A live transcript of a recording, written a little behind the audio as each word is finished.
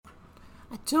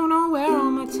I don't know where all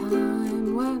my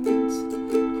time went. I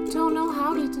don't know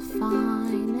how to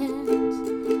define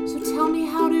it. So tell me,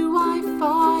 how do I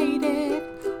fight it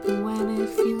when it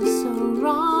feels so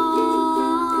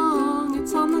wrong?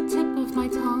 It's on the tip of my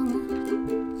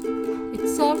tongue.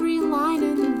 It's every line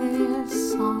in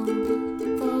this song. The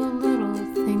little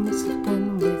things have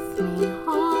been with me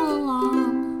all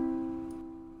along.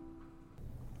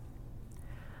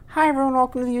 Hi everyone,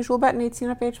 welcome to the usual Bet and 18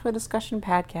 Up Age Play Discussion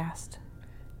Podcast.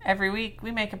 Every week,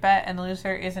 we make a bet and the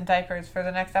loser is in diapers for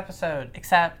the next episode,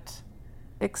 except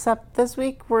this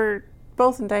week, we're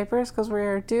both in diapers because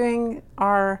we're doing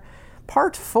our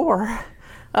part 4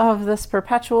 of this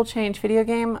Perpetual Change video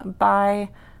game by...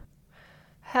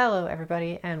 Hello,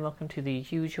 everybody, and welcome to the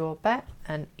usual bet,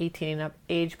 an 18 and up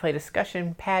age play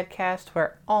discussion podcast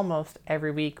where almost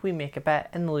every week we make a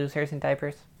bet and the loser's in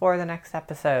diapers for the next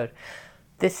episode.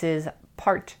 This is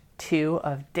part 2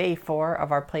 of day 4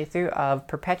 of our playthrough of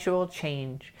Perpetual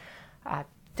Change. I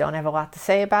don't have a lot to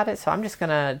say about it, so I'm just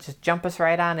gonna jump us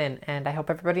right on in, and I hope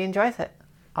everybody enjoys it.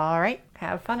 All right,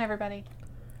 have fun, everybody.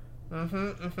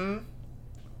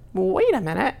 Wait a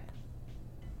minute.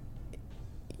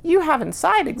 You haven't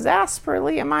sighed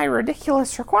exasperately at my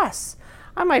ridiculous requests.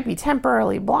 I might be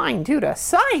temporarily blind due to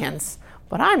science,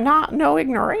 but I'm no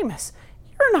ignoramus.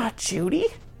 You're not Judy.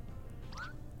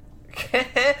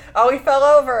 Oh, he fell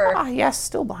over. Ah, yes,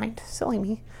 still blind. Silly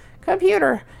me.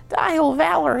 Computer, dial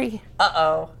Valerie.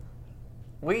 Uh-oh.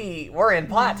 We're in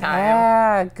plot time.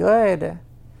 Yeah, good.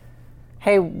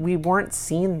 Hey, we weren't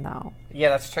seen, though. Yeah,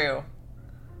 that's true.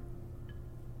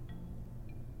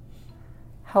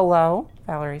 Hello,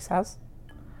 Valerie says.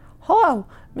 Hello,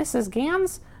 Mrs.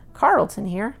 Gans. Carlton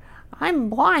here. I'm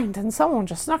blind and someone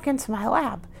just snuck into my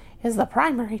lab. Is the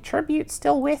primary tribute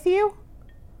still with you?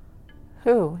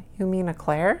 Who? You mean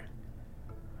Eclair?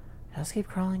 Just keep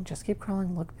crawling,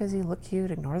 look busy, look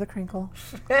cute, ignore the crinkle.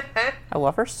 I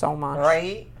love her so much.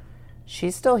 Right?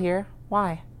 She's still here.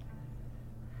 Why?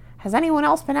 Has anyone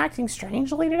else been acting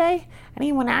strangely today?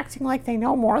 Anyone acting like they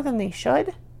know more than they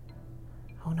should?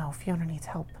 Oh no, Fiona needs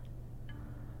help.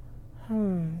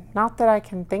 Not that I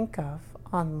can think of,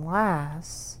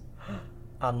 unless...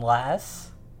 Unless?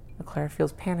 Eclair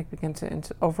feels panic begin to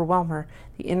overwhelm her.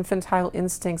 The infantile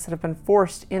instincts that have been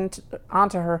forced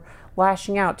onto her,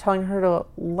 lashing out, telling her to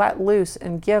let loose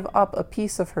and give up a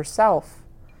piece of herself.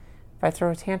 If I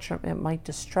throw a tantrum, it might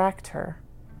distract her.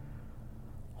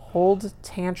 Hold,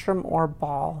 tantrum, or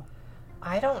ball?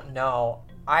 I don't know.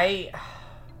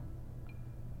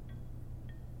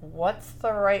 What's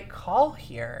the right call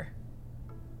here?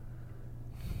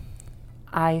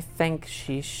 I think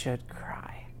she should cry.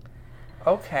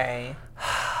 Okay.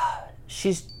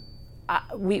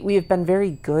 We have been very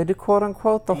good, quote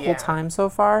unquote, the whole time so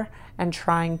far, and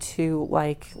trying to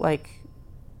like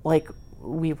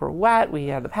we were wet, we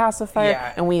had the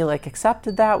pacifier, and we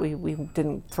accepted that. We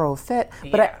didn't throw a fit,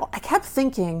 but I kept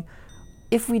thinking,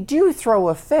 if we do throw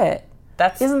a fit,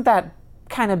 isn't that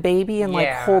kind of baby and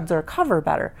holds our cover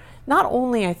better? Not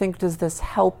only I think does this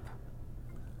help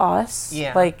us,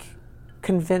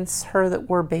 convince her that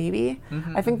we're baby.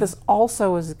 I think this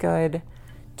also is good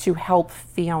to help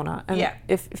Fiona. And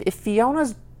if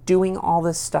Fiona's doing all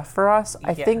this stuff for us,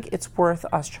 I think it's worth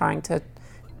us trying to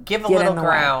give a little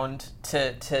ground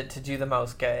to do the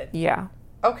most good. Yeah.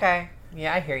 Okay.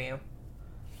 Yeah, I hear you.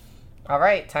 All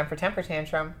right, time for temper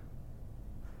tantrum.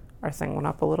 Our thing went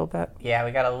up a little bit. Yeah,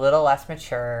 we got a little less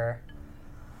mature.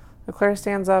 Eclair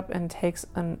stands up and takes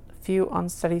a few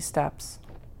unsteady steps.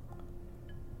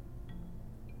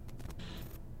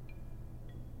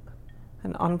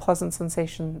 An unpleasant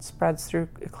sensation spreads through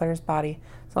Eclair's body.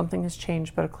 Something has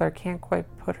changed, but Eclair can't quite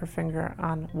put her finger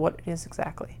on what it is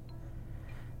exactly.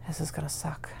 This is gonna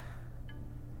suck.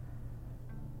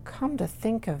 Come to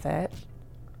think of it...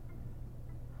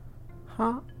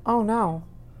 Huh? Oh no.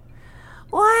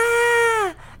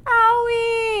 Wah!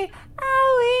 Owie!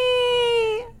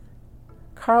 Owie!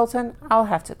 Carlton, I'll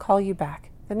have to call you back.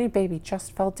 The new baby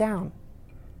just fell down.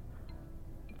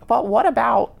 But what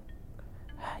about...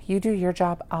 You do your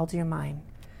job, I'll do mine.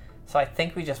 So I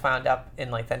think we just wound up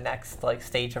in the next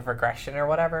stage of regression or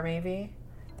whatever, maybe.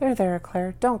 There,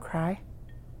 Eclair. Don't cry.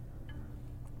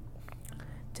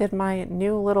 Did my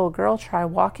new little girl try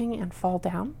walking and fall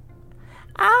down?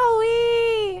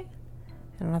 Owie!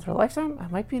 In another lifetime, I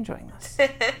might be enjoying this.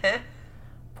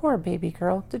 Poor baby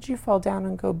girl. Did you fall down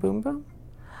and go boom boom?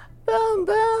 Boom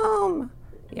boom!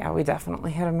 Yeah, we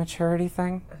definitely hit a maturity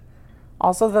thing.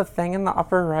 Also, the thing in the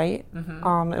upper right,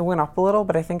 it went up a little,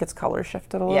 but I think it's color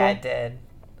shifted a little. Yeah, it did.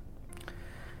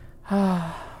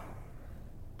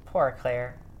 Poor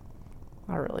Claire.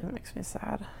 That really makes me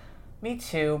sad. Me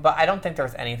too, but I don't think there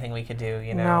was anything we could do,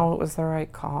 you know? No, it was the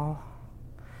right call.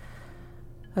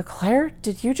 Claire,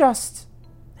 did you just...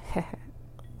 At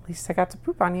least I got to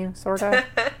poop on you, sort of.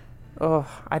 Ugh,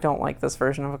 I don't like this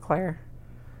version of a Claire.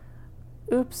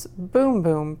 Oops, boom,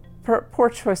 boom. Poor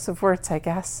choice of words, I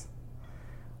guess.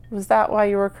 Was that why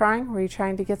you were crying? Were you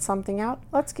trying to get something out?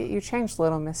 Let's get you changed,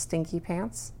 little Miss Stinky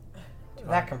Pants.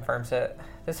 That confirms it.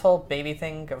 This whole baby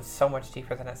thing goes so much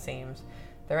deeper than it seems.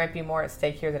 There might be more at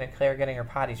stake here than Eclair getting her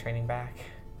potty training back.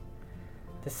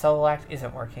 This solo act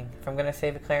isn't working. If I'm going to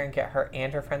save Eclair and get her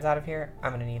and her friends out of here,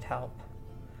 I'm going to need help.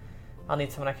 I'll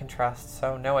need someone I can trust,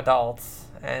 so no adults,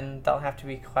 and they'll have to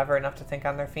be clever enough to think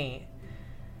on their feet.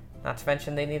 Not to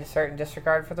mention they need a certain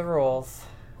disregard for the rules.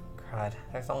 God,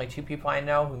 there's only 2 people I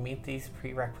know who meet these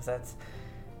prerequisites,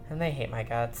 and they hate my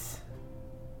guts.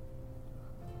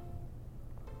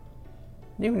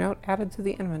 New note added to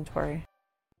the inventory.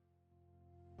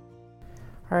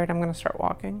 Alright, I'm gonna start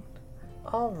walking.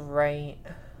 Alright.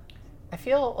 I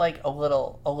feel like a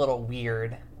little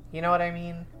weird. You know what I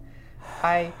mean?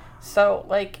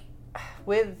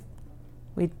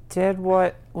 We did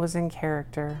what was in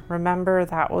character. Remember,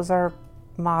 that was our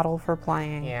model for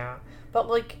playing. Yeah. But,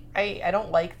 I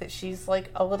don't like that she's,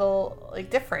 a little,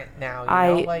 different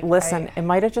now, you know? Listen, it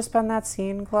might have just been that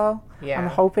scene, Chloe. Yeah. I'm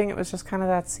hoping it was just kind of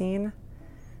that scene,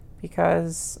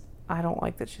 because I don't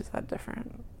like that she's that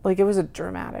different. It was a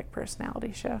dramatic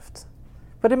personality shift.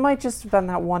 But it might just have been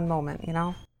that one moment, you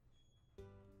know?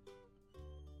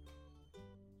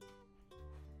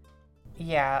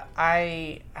 Yeah,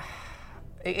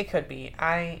 it could be.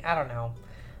 I don't know.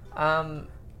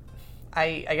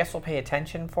 I guess we'll pay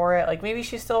attention for it. Maybe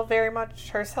she's still very much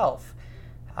herself.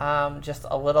 Just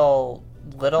a little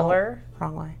littler. Oh,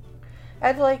 wrong way.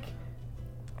 And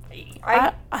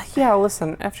yeah,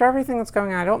 listen, after everything that's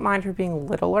going on, I don't mind her being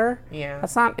littler. Yeah.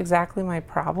 That's not exactly my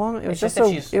problem. It was just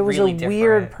a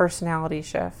weird personality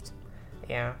shift.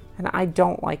 Yeah. And I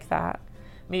don't like that.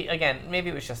 Maybe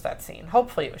it was just that scene.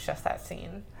 Hopefully it was just that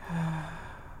scene.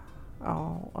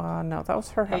 No, that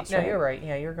was her house. No, you're right.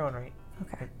 Yeah, you're going right.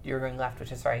 Okay. You were going left,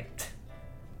 which is right.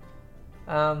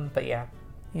 But yeah.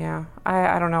 Yeah,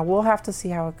 I don't know. We'll have to see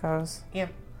how it goes. Yeah.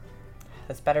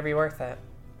 This better be worth it.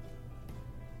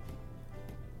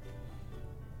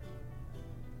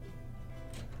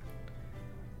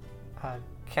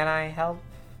 Can I help?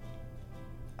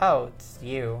 Oh, it's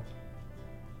you.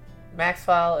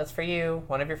 Maxwell, it's for you.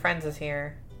 One of your friends is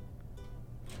here.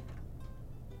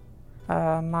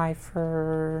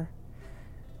 For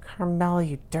Carmel,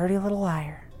 you dirty little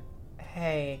liar.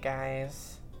 Hey,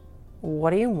 guys. What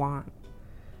do you want?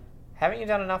 Haven't you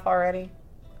done enough already?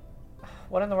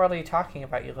 What in the world are you talking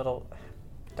about, you little...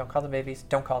 Don't call them babies.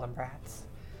 Don't call them brats.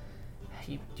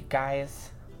 You guys...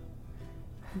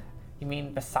 You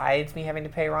mean besides me having to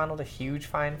pay Ronald a huge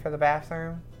fine for the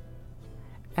bathroom?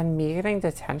 And me getting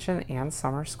detention and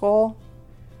summer school?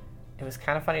 It was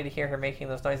kind of funny to hear her making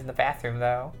those noises in the bathroom,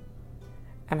 though.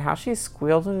 And how she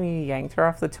squealed when you yanked her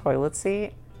off the toilet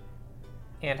seat?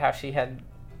 And how she had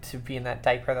to be in that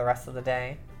diaper the rest of the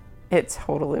day. It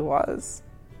totally was.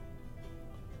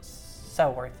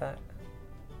 So worth it.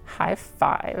 High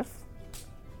five.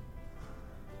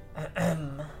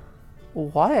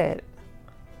 What?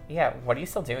 Yeah, what are you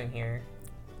still doing here?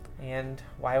 And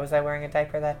why was I wearing a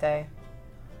diaper that day?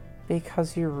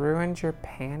 Because you ruined your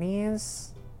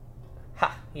panties?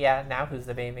 Ha! Yeah, now who's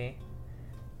the baby?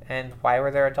 And why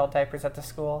were there adult diapers at the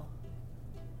school?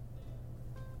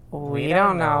 We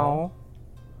don't know.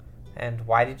 And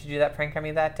why did you do that prank on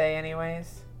me that day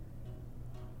anyways?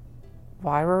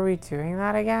 Why were we doing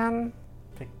that again?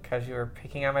 Because you were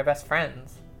picking on my best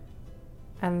friends.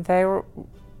 And they were...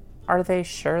 Are they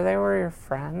sure they were your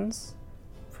friends?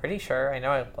 Pretty sure. I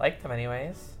know I liked them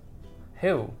anyways.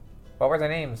 Who? What were their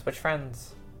names? Which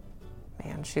friends?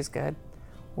 Man, she's good.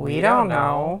 We don't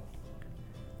know.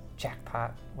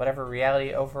 Jackpot. Whatever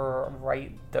reality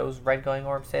overwrite those red glowing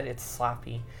orbs did, it's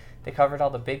sloppy. They covered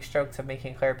all the big strokes of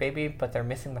making Claire a baby, but they're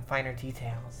missing the finer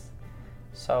details.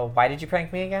 So why did you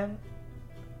prank me again?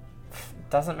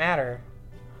 Doesn't matter.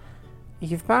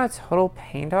 You've been a total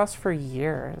pain to us for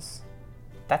years.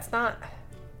 That's not...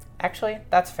 Actually,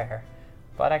 that's fair.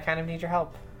 But I kind of need your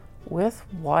help. With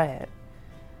what?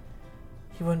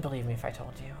 You wouldn't believe me if I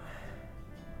told you.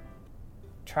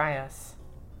 Try us.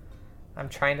 I'm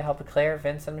trying to help Eclair,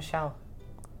 Vince, and Michelle.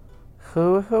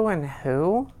 Who, and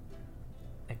who?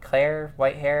 Eclair,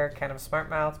 white hair, kind of smart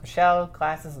mouth. Michelle,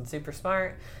 glasses and super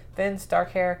smart. Vince,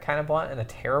 dark hair, kind of blunt and a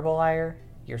terrible liar.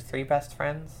 Your 3 best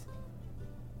friends.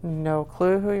 No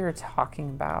clue who you're talking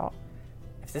about.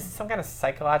 If this is some kind of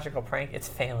psychological prank, it's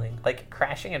failing. Like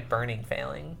crashing and burning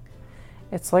failing.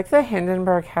 It's like the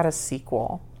Hindenburg had a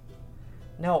sequel.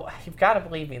 No, you've got to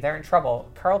believe me. They're in trouble.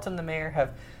 Carlton and the mayor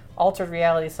have altered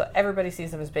reality so everybody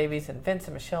sees them as babies, and Vince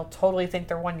and Michelle totally think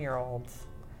they're 1-year-olds.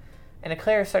 And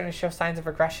Eclair is starting to show signs of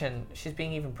regression. She's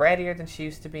being even brattier than she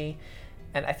used to be,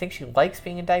 and I think she likes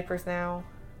being in diapers now.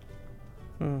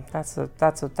 That's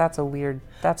a weird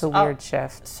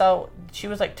shift. So she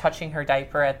was like touching her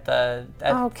diaper at the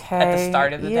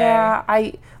start of the day.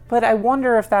 Yeah, but I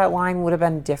wonder if that line would have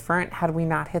been different had we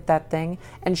not hit that thing.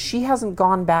 And she hasn't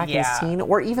gone back and seen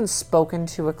or even spoken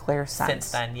to Eclair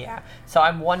since then. Yeah. So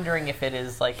I'm wondering if it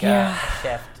is like a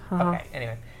shift. Okay.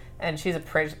 Anyway, and she's a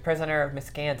prisoner of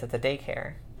Miss Gans at the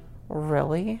daycare.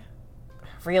 Really?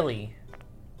 Really.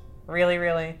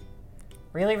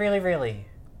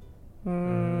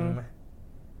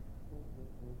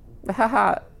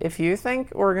 If you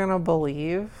think we're gonna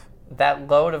believe that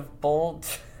load of bull,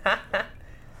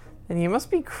 then you must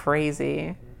be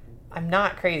crazy. I'm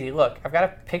not crazy. Look, I've got a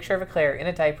picture of Eclair in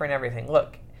a diaper and everything.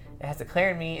 Look, it has Eclair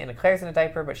and me, and Eclair's in a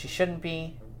diaper, but she shouldn't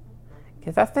be.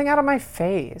 Get that thing out of my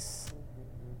face.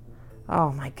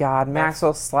 Oh my God,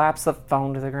 Maxwell slaps the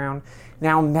phone to the ground,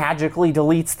 now magically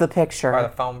deletes the picture. Or the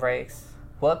phone breaks.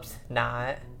 Whoops,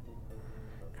 not.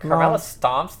 Carmela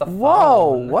stomps the phone.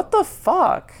 Whoa, what the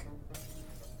fuck?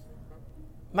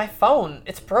 My phone,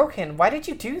 it's broken. Why did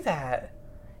you do that?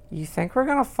 You think we're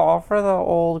gonna fall for the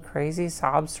old crazy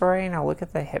sob story? Now look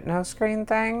at the hypno screen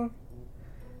thing?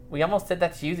 We almost did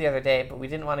that to you the other day, but we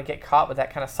didn't want to get caught with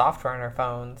that kind of software on our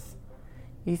phones.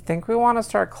 You think we want to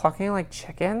start clucking like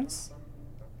chickens?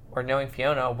 Or knowing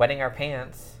Fiona, wetting our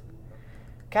pants.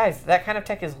 Guys, that kind of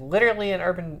tech is literally an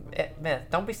urban myth.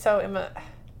 Don't be so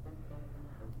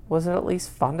Was it at least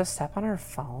fun to step on her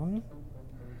phone?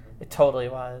 It totally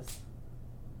was.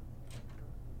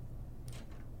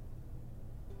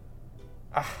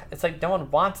 It's like no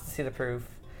one wants to see the proof.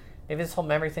 Maybe this whole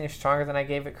memory thing is stronger than I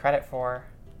gave it credit for.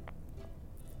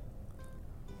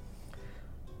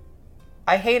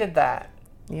 I hated that.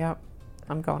 Yep.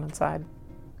 I'm going inside.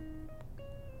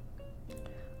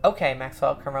 Okay,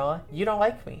 Maxwell, Carmela, you don't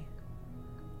like me.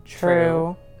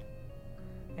 True.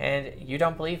 And you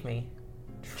don't believe me.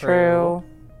 True.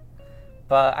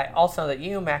 But I also know that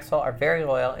you, Maxwell, are very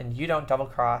loyal and you don't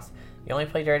double-cross. You only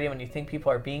play dirty when you think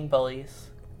people are being bullies.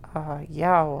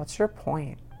 Yeah, what's your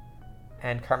point?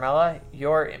 And Carmela,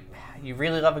 you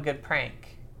really love a good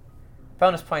prank.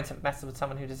 Bonus points if it messes with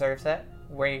someone who deserves it.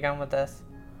 Where are you going with this?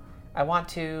 I want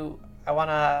to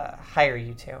hire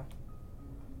you two.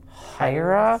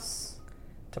 Hire us?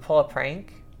 To pull a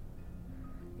prank?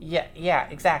 Yeah,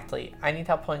 exactly. I need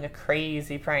help pulling a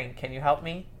crazy prank. Can you help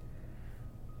me?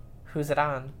 Who's it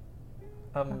on?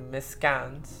 Miss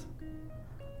Gans.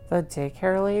 The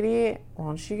daycare lady?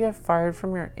 Won't you get fired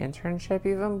from your internship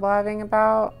you've been blabbing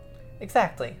about?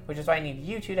 Exactly, which is why I need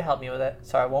you two to help me with it,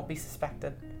 so I won't be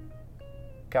suspected.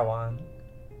 Go on.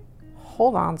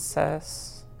 Hold on,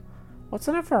 sis. What's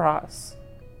in it for us?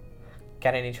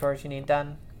 Got any chores you need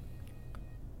done?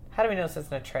 How do we know this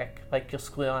isn't a trick? Like you'll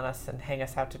squeal on us and hang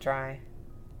us out to dry?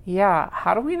 Yeah,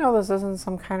 how do we know this isn't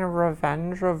some kind of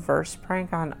revenge reverse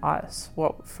prank on us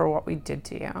for what we did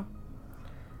to you?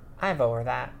 I'm over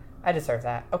that. I deserve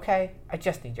that, okay? I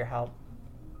just need your help.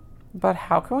 But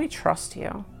how can we trust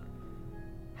you?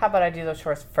 How about I do those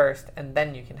chores first, and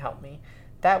then you can help me?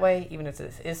 That way, even if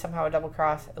this is somehow a double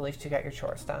cross, at least you got your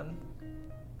chores done.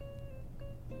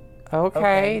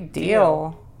 Okay,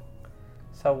 deal.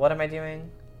 So what am I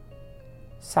doing?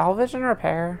 Salvage and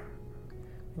repair.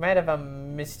 We might have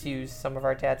misused some of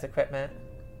our dad's equipment.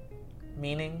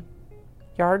 Meaning?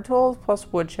 Yard tools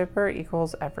plus wood chipper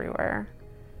equals everywhere.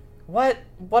 What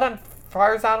on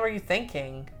Farzan were you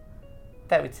thinking?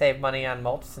 That we'd save money on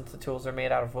mulch since the tools are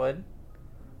made out of wood?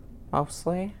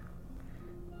 Mostly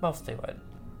wood.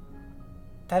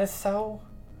 That is so...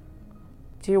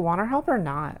 Do you want our help or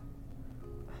not?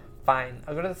 Fine.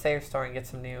 I'll go to the Sayers store and get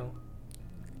some new...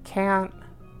 Can't.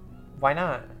 Why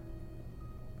not?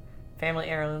 Family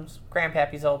heirlooms,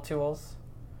 Grandpappy's old tools.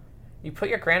 You put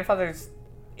your grandfather's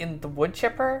in the wood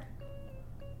chipper?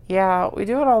 Yeah, we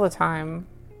do it all the time.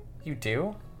 You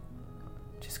do?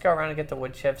 Just go around and get the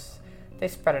wood chips. They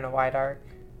spread in a wide arc.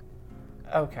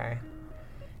 Okay.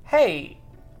 Hey,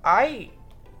 I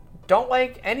don't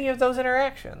like any of those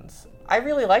interactions. I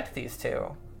really liked these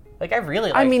two. Like, I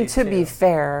really liked these two. To be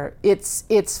fair,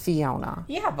 it's Fiona.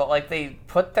 Yeah, but, like, they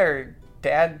put their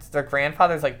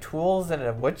grandfather's, like, tools in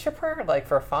a wood chipper, like,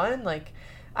 for fun. Like,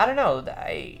 I don't know.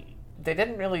 They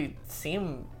didn't really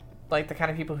seem like the kind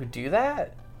of people who do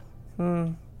that.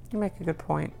 You make a good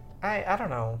point. I don't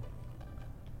know.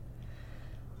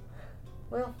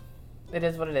 Well, it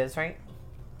is what it is, right?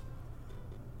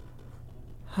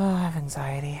 Oh, I have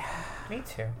anxiety. Me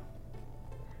too.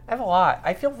 I have a lot.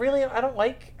 I don't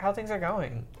like how things are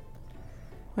going.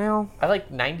 Well, I like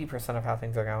 90% of how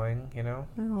things are going, you know?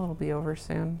 Well, it'll be over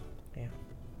soon. Yeah.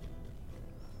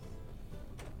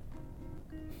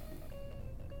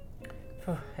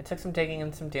 Whew, it took some digging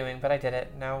and some doing, but I did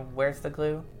it. Now, where's the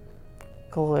glue?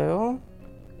 Glue?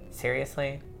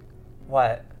 Seriously?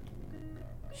 What?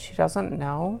 She doesn't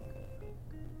know?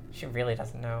 She really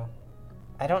doesn't know.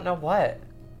 I don't know what.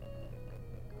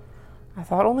 I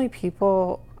thought only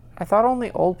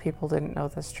old people didn't know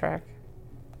this trick.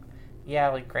 Yeah,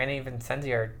 like Granny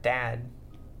Vincenzi or Dad.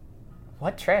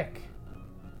 What trick?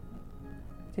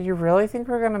 Did you really think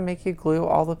we're gonna make you glue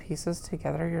all the pieces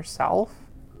together yourself?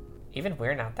 Even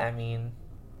we're not that mean.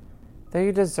 Though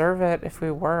you deserve it if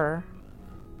we were.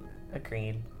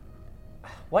 Agreed.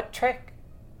 What trick?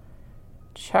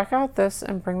 Check out this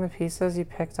and bring the pieces you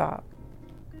picked up.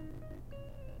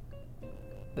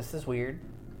 This is weird.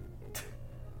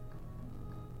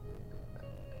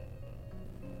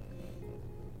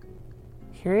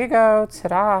 Here you go.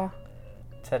 Ta-da.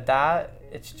 Ta-da.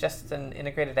 It's just an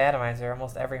integrated atomizer.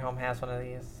 Almost every home has one of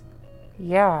these.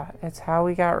 Yeah, it's how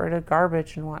we got rid of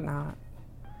garbage and whatnot.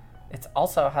 It's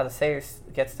also how the sailors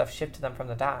get stuff shipped to them from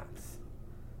the docks.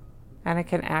 And it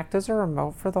can act as a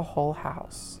remote for the whole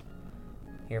house.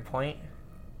 Your point?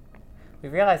 We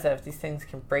realized that if these things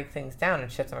can break things down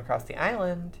and ship them across the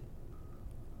island...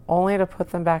 Only to put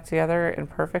them back together in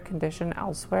perfect condition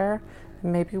elsewhere,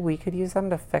 maybe we could use them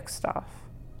to fix stuff.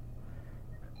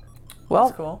 Well,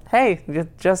 that's cool. Hey,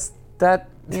 just that,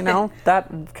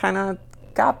 that kind of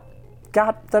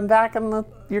got them back on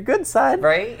your good side.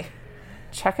 Right?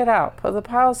 Check it out. Put the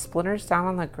pile of splinters down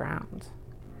on the ground.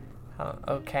 Oh,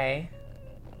 okay.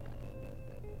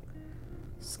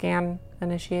 Scan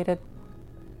initiated.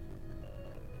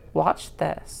 Watch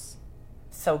this.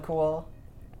 So cool.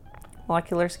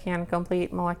 Molecular scan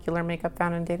complete. Molecular makeup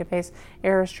found in database.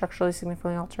 Error structurally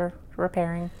significantly altered.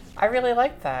 Repairing. I really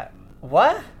like that.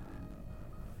 What?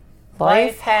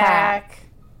 Life hack.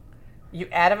 You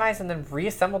atomized and then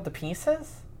reassembled the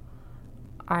pieces?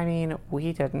 I mean,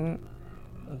 we didn't.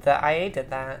 The IA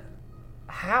did that.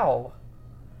 How?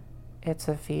 It's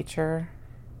a feature.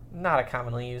 Not a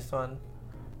commonly used one.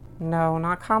 No,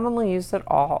 not commonly used at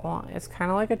all. It's kind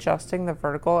of like adjusting the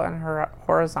vertical and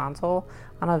horizontal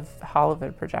on a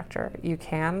holovid projector. You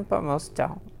can, but most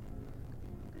don't.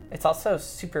 It's also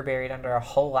super buried under a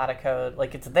whole lot of code.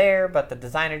 Like, it's there, but the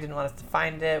designer didn't want us to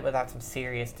find it without some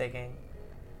serious digging.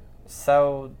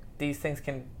 So these things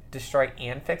can destroy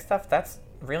and fix stuff? That's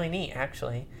really neat,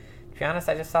 actually. To be honest,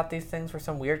 I just thought these things were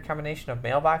some weird combination of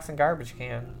mailbox and garbage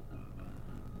can.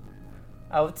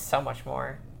 Oh, it's so much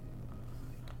more.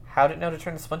 How did it know to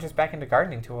turn the splinters back into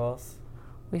gardening tools?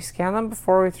 We scanned them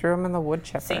before we threw them in the wood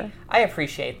chipper. See, I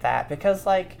appreciate that, because,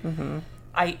 like,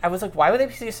 I was like, why would they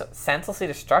be so senselessly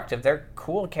destructive? They're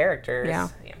cool characters. Yeah.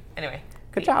 Anyway.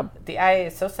 Good job. The IA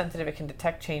is so sensitive it can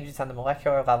detect changes on the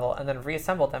molecular level and then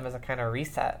reassemble them as a kind of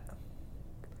reset.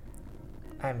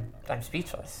 I'm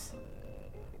speechless.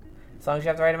 As long as you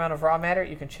have the right amount of raw matter,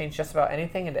 you can change just about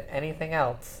anything into anything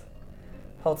else.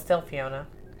 Hold still, Fiona.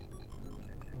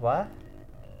 What?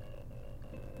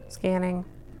 Scanning.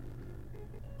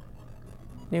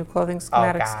 New clothing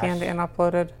schematic scanned and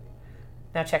uploaded.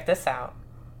 Now check this out.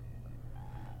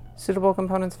 Suitable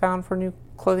components found for new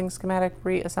clothing schematic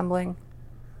reassembling.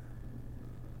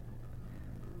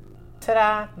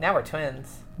 Ta-da! Now we're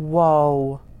twins.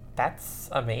 Whoa. That's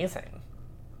amazing.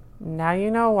 Now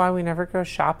you know why we never go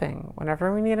shopping.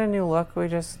 Whenever we need a new look, we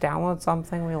just download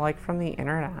something we like from the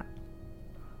internet.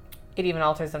 It even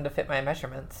alters them to fit my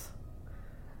measurements.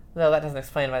 Though that doesn't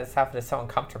explain why this outfit is so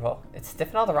uncomfortable. It's stiff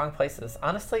in all the wrong places.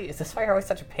 Honestly, is this why you're always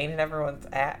such a pain in everyone's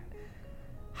ass?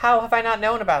 How have I not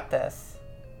known about this?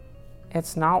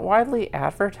 It's not widely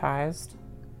advertised.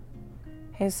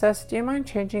 Hey sis, do you mind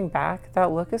changing back?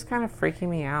 That look is kind of freaking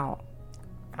me out.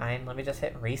 Fine, let me just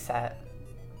hit reset.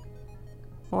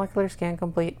 Molecular scan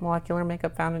complete. Molecular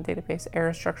makeup found in database.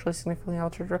 Error structurally significantly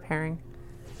altered. Repairing.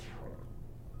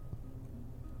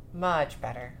 Much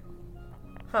better.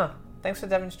 Huh. Thanks for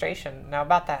the demonstration. Now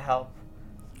about that help.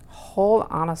 Hold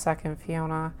on a second,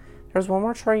 Fiona. There's one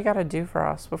more chore you gotta do for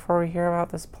us before we hear about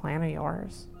this plan of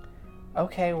yours.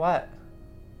 Okay, what?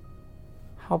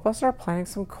 Help us start planting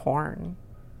some corn.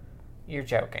 You're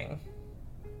joking.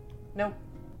 Nope.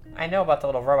 I know about the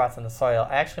little robots in the soil.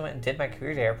 I actually went and did my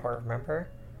career day report, remember?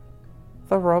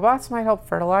 The robots might help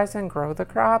fertilize and grow the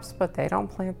crops, but they don't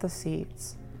plant the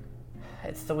seeds.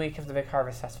 It's the week of the big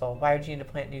harvest festival. Why would you need to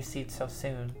plant new seeds so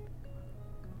soon?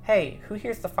 Hey, who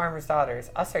here's the farmer's daughters?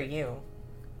 Us or you?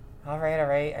 All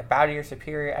right. I bow to your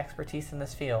superior expertise in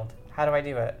this field. How do I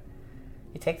do it?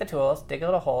 You take the tools, dig a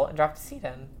little hole, and drop the seed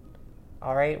in.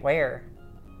 All right, where?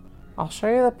 I'll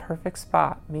show you the perfect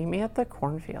spot. Meet me at the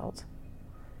cornfield.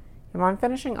 You mind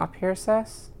finishing up here,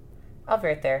 sis? I'll be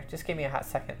right there. Just give me a hot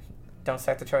second. Don't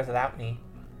start the chores without me.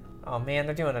 Oh man,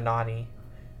 they're doing a naughty.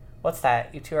 What's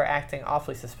that? You two are acting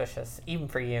awfully suspicious, even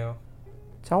for you.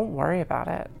 Don't worry about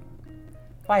it.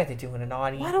 Why are they doing a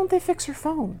naughty? Why don't they fix your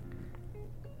phone?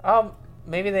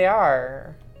 Maybe they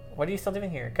are. What are you still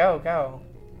doing here? Go.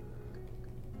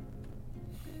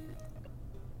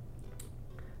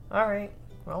 Alright.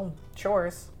 Well,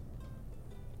 chores.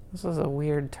 This is a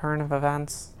weird turn of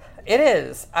events. It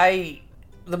is.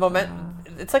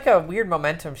 It's like a weird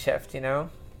momentum shift, you know?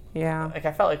 Yeah. Like,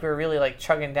 I felt like we were really, like,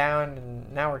 chugging down,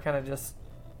 and now we're kind of just...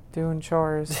 doing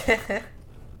chores.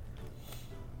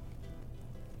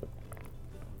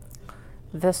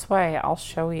 This way, I'll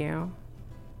show you.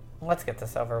 Let's get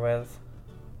this over with.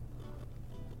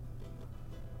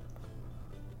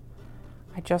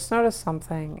 I just noticed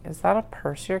something. Is that a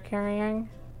purse you're carrying?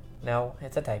 No,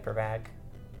 it's a diaper bag.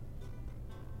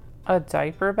 A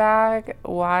diaper bag?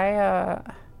 Why,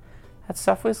 that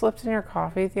stuff we slipped in your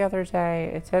coffee the other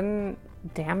day. It didn't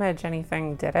damage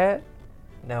anything, did it?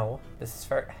 No, this is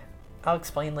for... I'll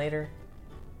explain later.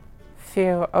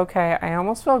 Phew, okay. I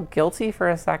almost felt guilty for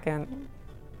a second.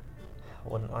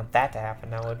 Wouldn't want that to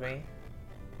happen now, would we?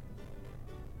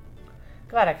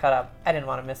 Glad I caught up. I didn't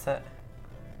want to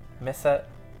miss it.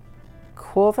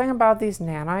 Cool thing about these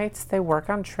nanites, they work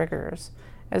on triggers.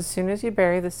 As soon as you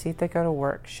bury the seed, they go to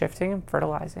work, shifting and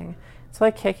fertilizing. It's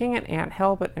like kicking an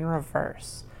anthill, but in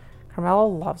reverse. Carmelo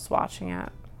loves watching it.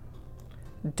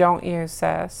 Don't you,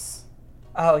 sis?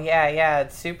 Oh, yeah,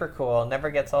 it's super cool. Never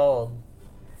gets old.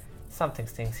 Something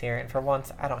stinks here, and for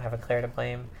once, I don't have a Claire to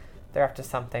blame. They're up to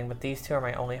something, but these two are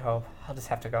my only hope. I'll just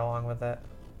have to go along with it.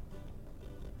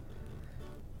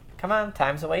 Come on,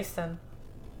 time's a-wasting.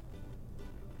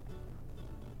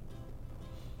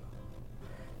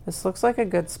 This looks like a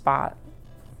good spot.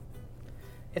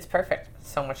 It's perfect.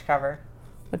 So much cover.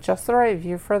 With just the right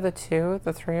view for the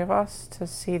three of us, to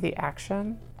see the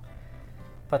action.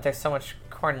 But there's so much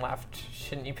corn left.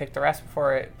 Shouldn't you pick the rest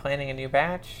before planting a new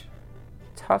batch?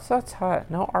 Tut.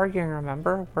 No arguing,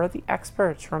 remember? We're the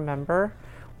experts, remember?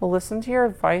 We'll listen to your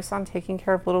advice on taking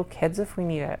care of little kids if we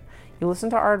need it. You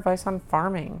listen to our advice on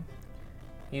farming.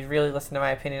 You'd really listen to my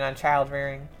opinion on child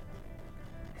rearing?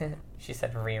 She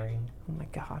said rearing. Oh my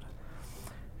god.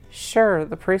 Sure,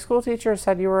 the preschool teacher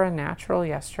said you were a natural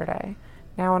yesterday.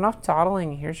 Now enough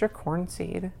dawdling, here's your corn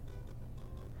seed.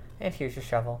 And here's your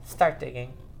shovel. Start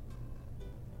digging.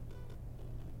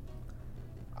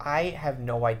 I have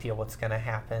no idea what's going to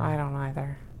happen. I don't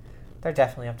either. They're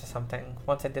definitely up to something.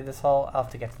 Once I dig this hole, I'll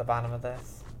have to get to the bottom of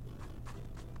this.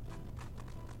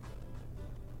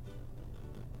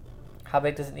 How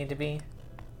big does it need to be?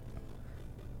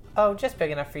 Oh, just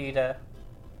big enough for you to...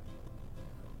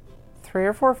 3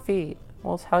 or 4 feet.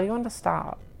 We'll tell you when to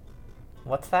stop.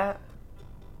 What's that?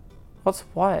 What's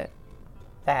what?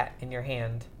 That in your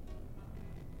hand.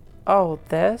 Oh,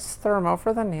 this? The remote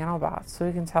for the nanobots, so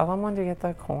we can tell them when to get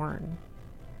the corn.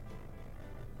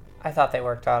 I thought they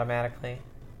worked automatically.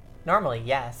 Normally,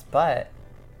 yes, but...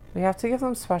 We have to give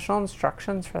them special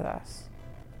instructions for this.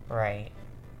 Right.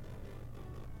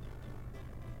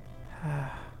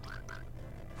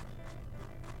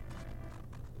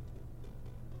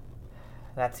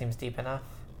 That seems deep enough.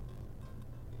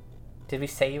 Did we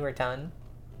say you were done?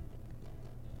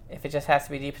 If it just has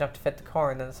to be deep enough to fit the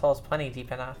corn, then this hole's plenty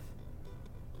deep enough.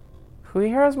 Who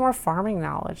here has more farming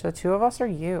knowledge, the two of us or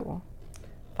you?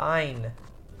 Fine.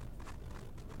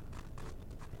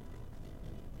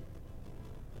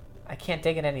 I can't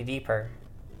dig it any deeper.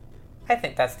 I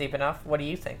think that's deep enough. What do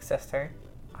you think, sister?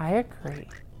 I agree.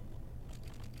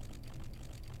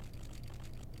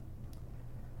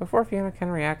 Before Fiona can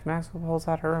react, Maxwell pulls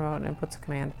out her remote and inputs a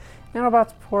command.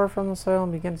 Nanobots pour from the soil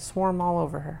and begin to swarm all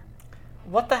over her.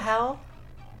 What the hell?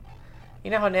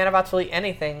 You know how nanobots will eat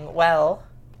anything. Well...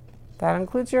 That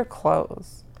includes your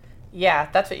clothes. Yeah,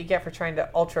 that's what you get for trying to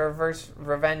ultra-reverse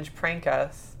revenge prank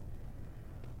us.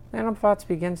 Nanobots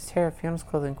begin to tear at Fiona's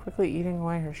clothing, quickly eating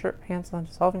away her shirt, pants, and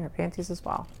dissolving her panties as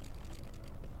well.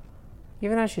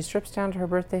 Even as she strips down to her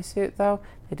birthday suit, though,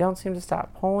 they don't seem to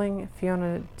stop, pulling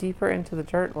Fiona deeper into the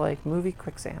dirt like movie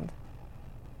quicksand.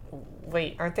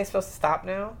 Wait, aren't they supposed to stop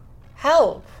now?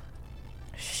 Help!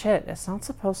 Shit, it's not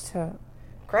supposed to...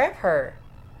 Grab her!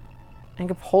 And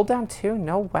get pulled down too?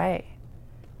 No way.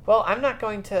 Well, I'm not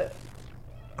going to...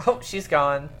 Oh, she's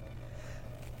gone.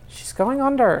 She's going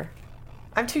under.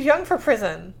 I'm too young for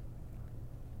prison.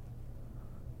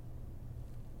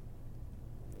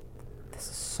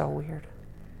 so weird.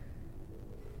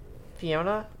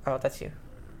 Fiona? Oh, that's you.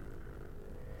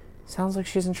 Sounds like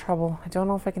she's in trouble. I don't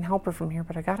know if I can help her from here,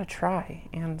 but I gotta try.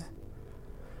 And...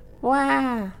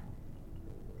 Wah!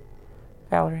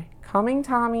 Valerie. Coming,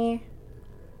 Tommy.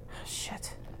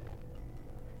 Shit.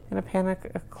 In a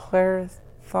panic, Claire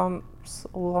thumps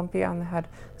Lumpy on the head,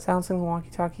 silencing the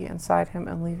walkie-talkie inside him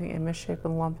and leaving a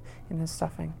misshapen lump in his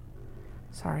stuffing.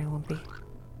 Sorry, Lumpy.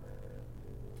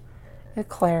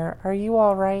 Claire, are you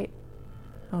all right?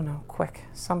 Oh no, quick,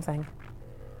 something.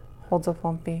 Holds up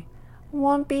Lumpy.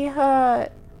 Lumpy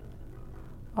hurt.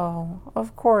 Oh,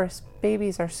 of course,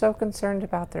 babies are so concerned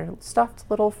about their stuffed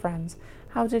little friends.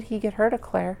 How did he get hurt,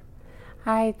 Claire?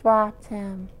 I dropped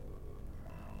him.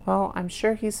 Well, I'm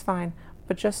sure he's fine,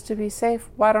 but just to be safe,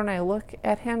 why don't I look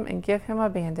at him and give him a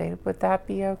Band-Aid? Would that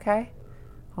be okay?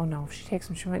 Oh no, if she takes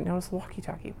him, she might notice the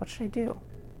walkie-talkie. What should I do?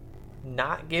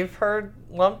 Not give her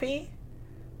Lumpy?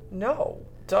 No.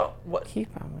 Don't. What?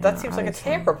 Keep him. That seems like a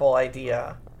terrible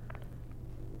idea.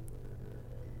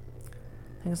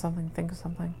 Think of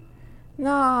something.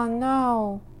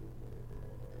 No.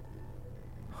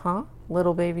 Huh?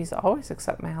 Little babies always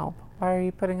accept my help. Why are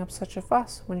you putting up such a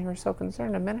fuss when you were so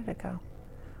concerned a minute ago?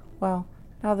 Well,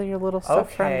 now that your little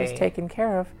stuffed friend is taken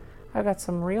care of, I've got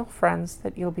some real friends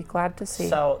that you'll be glad to see.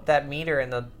 So that meter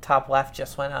in the top left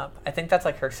just went up. I think that's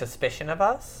like her suspicion of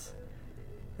us.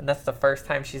 And that's the first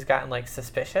time she's gotten like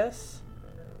suspicious.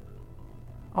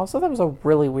 Also, that was a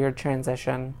really weird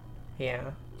transition.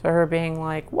 Yeah. So her being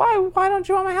like, why don't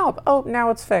you want my help? Oh, now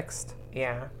it's fixed.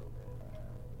 Yeah.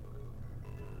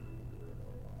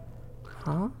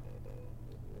 Huh?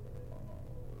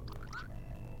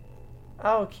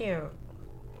 Oh, cute.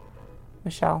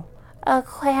 Michelle.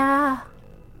 Claire.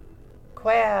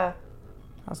 Claire.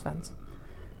 How's Vince?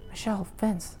 Michelle,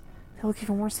 Vince. They look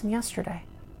even worse than yesterday.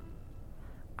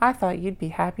 I thought you'd be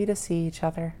happy to see each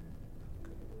other.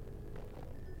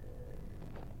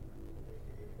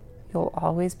 You'll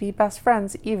always be best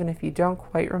friends, even if you don't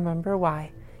quite remember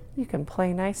why. You can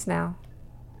play nice now.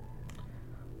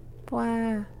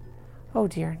 Blah. Oh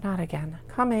dear, not again.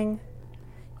 Coming.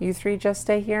 You three just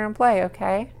stay here and play,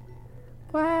 okay?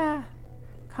 Blah.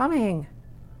 Coming.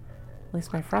 At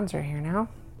least my friends are here now.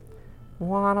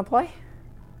 Wanna play?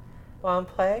 Wanna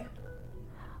play?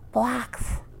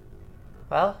 Blocks.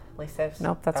 Well, at least I have...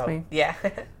 Nope, that's me. Yeah.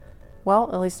 Well,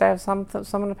 at least I have someone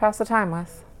to pass the time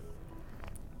with.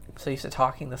 So used to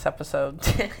talking this episode.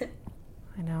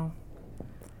 I know.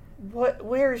 What?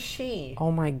 Where is she?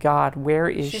 Oh my god, where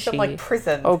is she? She's in like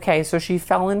prison. Okay, so she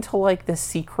fell into like the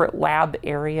secret lab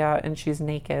area and she's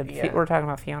naked. Yeah. We're talking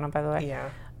about Fiona, by the way. Yeah.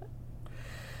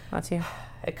 That's you.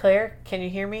 Hey, Claire, can you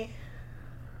hear me?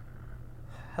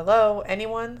 Hello,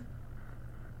 anyone?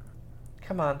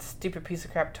 Come on, stupid piece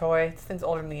of crap toy. This thing's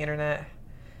older than the internet.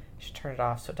 You should turn it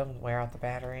off so it doesn't wear out the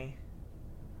battery.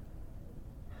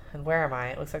 And where am I?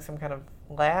 It looks like some kind of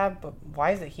lab, but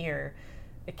why is it here?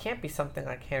 It can't be something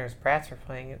like Hannah's Brats were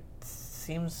playing. It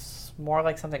seems more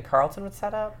like something Carlton would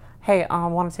set up. Hey, I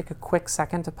want to take a quick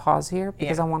second to pause here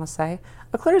because I want to say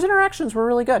Claire's interactions were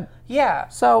really good. Yeah.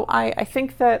 So I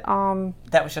think that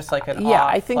that was just like an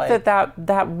I think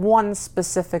that one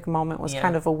specific moment was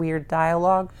kind of a weird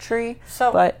dialogue tree.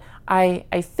 So, but I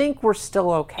think we're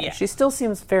still okay. Yeah. She still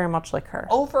seems very much like her.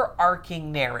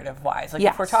 Overarching narrative-wise. Like,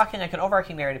 if we're talking like an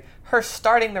overarching narrative, her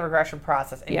starting the regression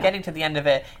process and getting to the end of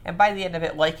it, and by the end of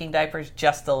it, liking diapers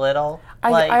just a little.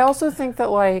 I also think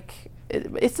that, like,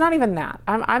 it's not even that.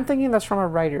 I'm thinking this from a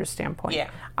writer's standpoint. Yeah.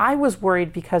 I was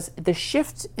worried because the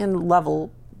shift in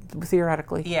level,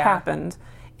 theoretically, happened,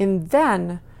 and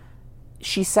then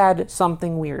she said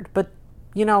something weird. But,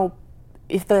 you know,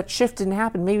 if that shift didn't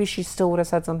happen, maybe she still would have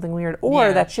said something weird.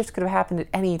 Or that shift could have happened at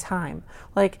any time.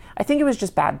 Like, I think it was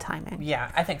just bad timing. Yeah,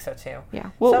 I think so too. Yeah,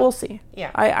 we'll see.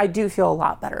 Yeah. I do feel a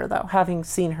lot better, though, having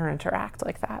seen her interact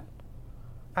like that.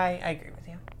 I agree with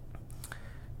you.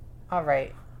 All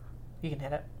right. You can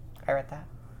hit it. I read that.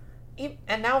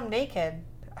 And now I'm naked.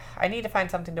 I need to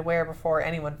find something to wear before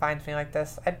anyone finds me like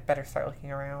this. I'd better start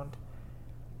looking around.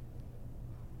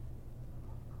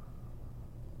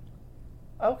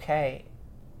 Okay.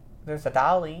 There's a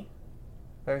dolly.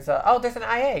 There's an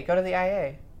IA. Go to the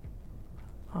IA.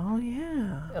 Oh,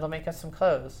 yeah. It'll make us some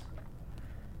clothes.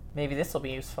 Maybe this will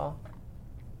be useful.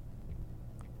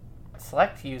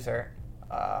 Select user.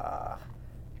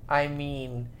 I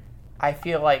mean, I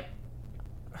feel like...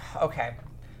 Okay.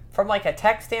 From like a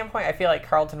tech standpoint, I feel like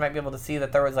Carlton might be able to see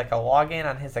that there was like a login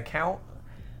on his account.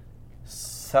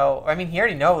 So, I mean, he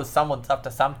already knows someone's up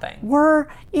to something. We're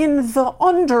in the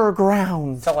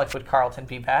underground. So, like, would Carlton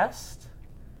be best?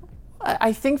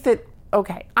 I think that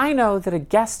okay, I know that a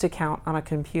guest account on a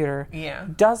computer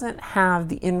doesn't have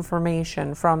the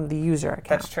information from the user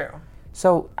account. That's true.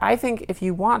 So I think if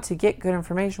you want to get good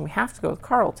information, we have to go with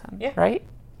Carlton, right?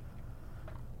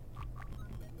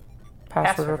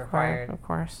 Password required, of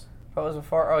course. What was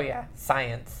before? Oh, yeah.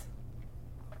 Science.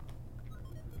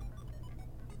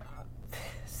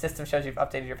 System shows you've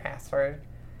updated your password.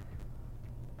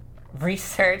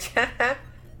 Research.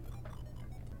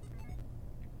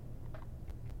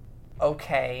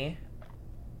 Okay.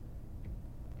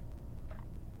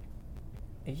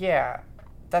 Yeah.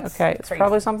 That's okay. It's crazy.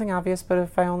 Probably something obvious, but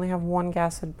if I only have one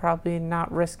guess, I'd probably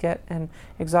not risk it and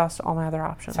exhaust all my other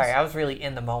options. Sorry, I was really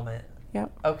in the moment.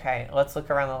 Yep. Okay, let's look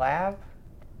around the lab.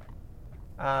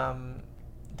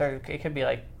 It could be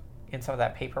like in some of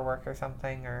that paperwork or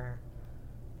something, or.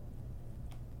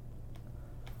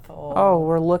 Oh,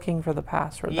 we're looking for the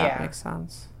password. Yeah. That makes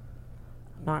sense.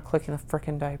 I'm not clicking the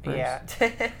frickin' diapers. Yeah.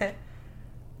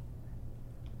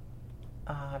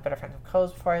 I better find some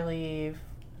clothes before I leave.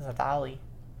 There's a dolly.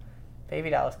 Baby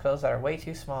doll's clothes that are way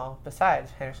too small.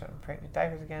 Besides, Henderson print new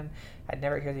diapers again. I'd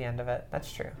never hear the end of it.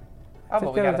 That's true. Oh,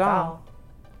 but we got a doll.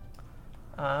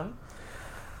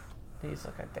 These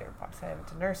look like their box. I have it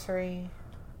to nursery.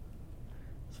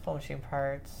 It's full machine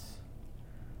parts.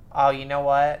 Oh, you know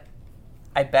what?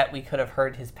 I bet we could have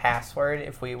heard his password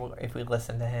if we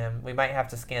listened to him. We might have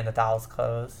to scan the doll's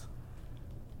clothes.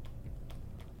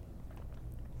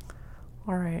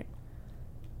 All right.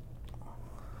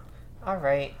 All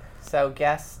right. So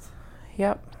guest.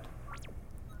 Yep.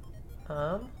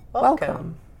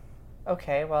 Welcome.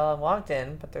 Okay. Well, I'm logged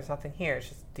in, but there's nothing here. It's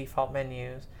just default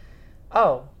menus.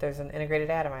 Oh, there's an integrated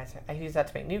atomizer. I use that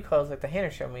to make new clothes like the Hannah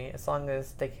showed me, as long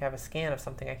as they have a scan of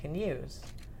something I can use.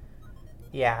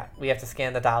 Yeah, we have to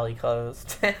scan the dolly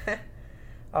clothes.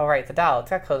 Oh, right, the doll. It's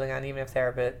got clothing on, even if they're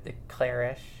a bit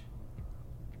eclairish.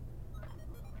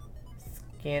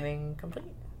 Scanning complete.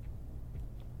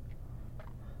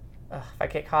 Ugh, if I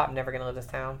get caught, I'm never going to live this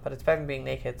down. But it's better than being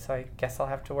naked, so I guess I'll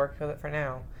have to work with it for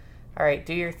now. Alright,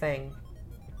 do your thing.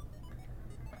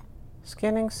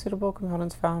 Scanning suitable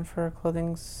components found for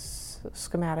clothing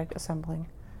schematic assembling.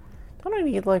 Don't I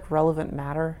need, like, relevant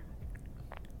matter?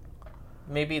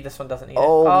 Maybe this one doesn't need it.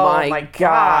 Oh my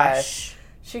gosh.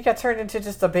 She got turned into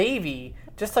just a baby.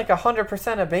 Just like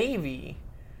 100% a baby.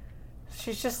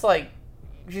 She's just like,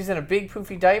 she's in a big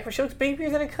poofy diaper. She looks babier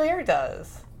than a Claire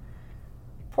does.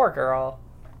 Poor girl.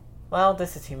 Well,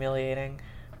 this is humiliating.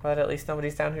 But at least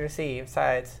nobody's down here to see.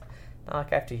 Besides, not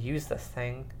like I have to use this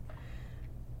thing.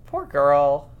 Poor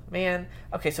girl. Man.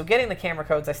 Okay, so getting the camera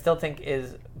codes I still think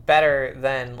is better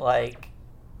than like,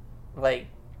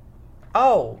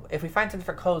 oh, if we find some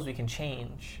different clothes, we can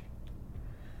change.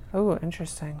 Oh,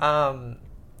 interesting.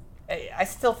 I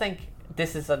still think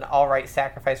this is an all right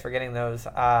sacrifice for getting those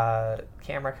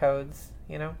camera codes,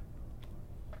 you know?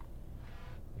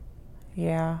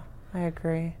 Yeah, I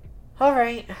agree. All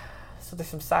right. So there's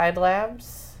some side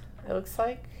labs, it looks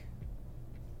like.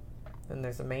 Then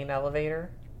there's a main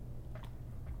elevator.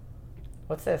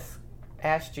 What's this?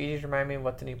 Ask Gigi to remind me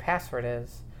what the new password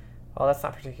is. Well, that's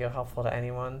not particularly helpful to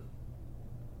anyone.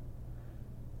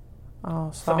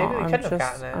 Oh, so maybe we couldn't have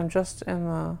gotten it. I'm just in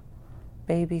the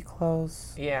baby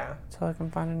clothes. Yeah. Until I can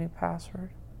find a new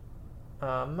password.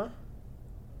 All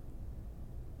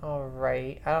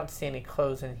right. I don't see any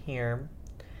clothes in here.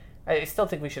 I still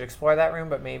think we should explore that room,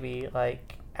 but maybe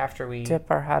like after we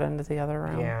dip our head into the other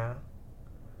room. Yeah.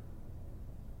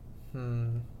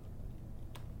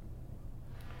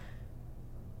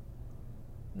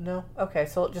 No. Okay,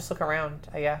 so just look around,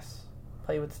 I guess.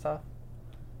 Play with stuff.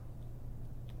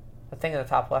 The thing in the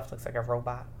top left looks like a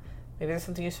robot. Maybe there's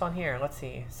something useful in here. Let's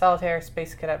see. Solitaire,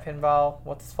 Space Cadet Pinball.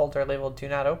 What's this folder labeled Do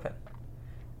Not Open?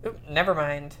 Oop, never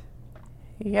mind.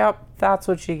 Yep, that's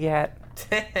what you get.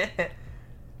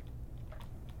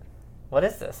 What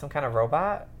is this? Some kind of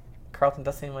robot? Carlton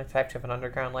does seem like the type to have an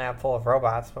underground lab full of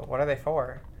robots, but what are they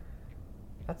for?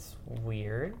 That's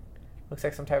weird. Looks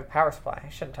like some type of power supply. I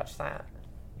shouldn't touch that.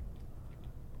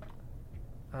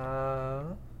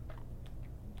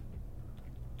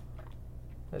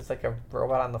 There's like a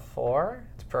robot on the floor.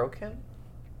 It's broken.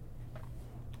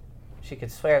 She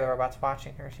could swear the robot's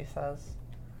watching her, she says.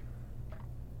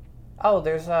 Oh,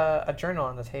 there's a journal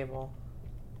on the table.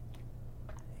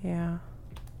 Yeah.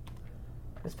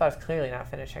 This spot is clearly not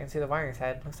finished. I can see the wiring's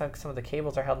head. Looks like some of the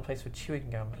cables are held in place with chewing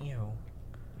gum. Ew.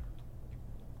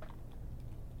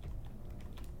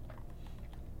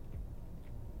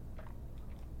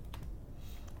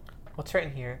 What's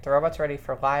written here? The robot's ready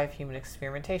for live human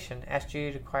experimentation. Asked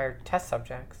you to acquire test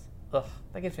subjects. Ugh,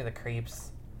 that gives me the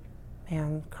creeps.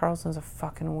 Man, Carlson's a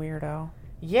fucking weirdo.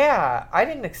 Yeah, I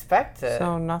didn't expect it.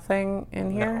 So nothing in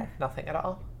here? No, nothing at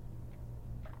all.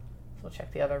 So we'll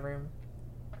check the other room.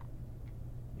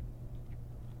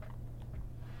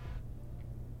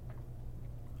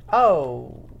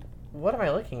 Oh, what am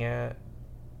I looking at?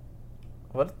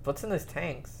 What's in these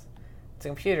tanks? It's a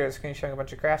computer. The screen showing a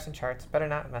bunch of graphs and charts. Better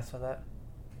not mess with it.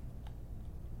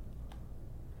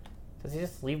 Does he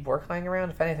just leave work lying around?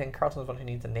 If anything, Carlton's one who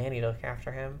needs a nanny to look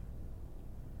after him.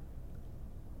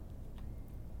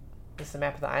 This is a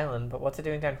map of the island, but what's it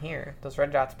doing down here? Those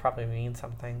red dots probably mean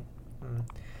something. I feel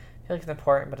like it's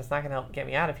important, but it's not going to help get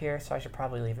me out of here, so I should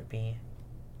probably leave it be.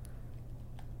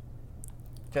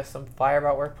 Just some flyer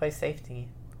about workplace safety.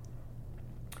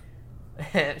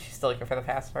 She's still looking for the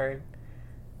password.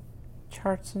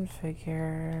 Charts and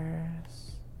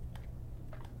figures.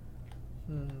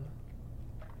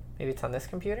 Maybe it's on this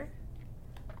computer?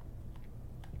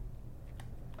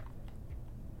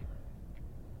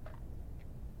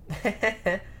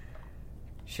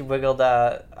 She wiggled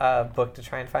a book to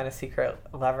try and find a secret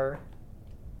lever.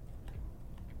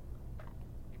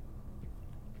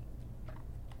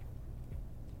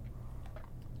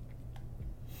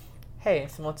 Hey,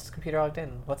 someone else's computer logged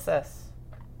in. What's this?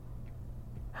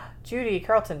 Judy,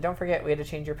 Carlton, don't forget we had to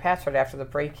change your password after the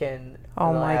break-in.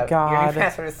 Oh my god. Your new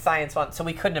password is Science1, so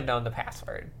we couldn't have known the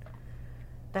password.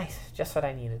 Nice, just what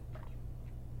I needed.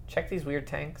 Check these weird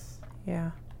tanks.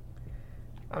 Yeah.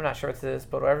 I'm not sure what this is,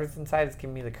 but whatever's inside is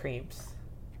giving me the creeps.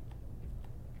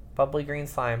 Bubbly green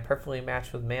slime, perfectly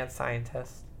matched with mad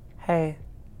scientist. Hey.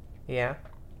 Yeah?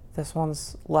 This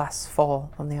one's less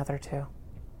full than the other two.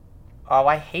 Oh,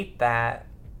 I hate that.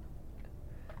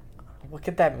 What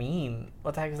could that mean?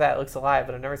 What the heck is that? It looks alive,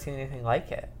 but I've never seen anything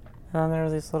like it. And then there are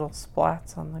these little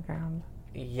splats on the ground.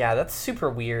 Yeah, that's super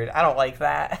weird. I don't like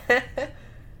that.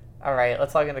 Alright,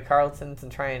 let's log into Carlton's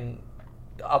and try and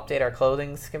update our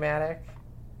clothing schematic.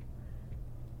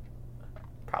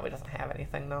 Probably doesn't have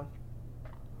anything, though.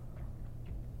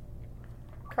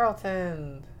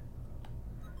 Carlton!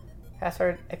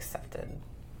 Password accepted.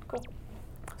 Cool.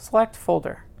 Select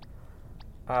folder.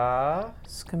 Uh,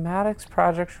 Schematics,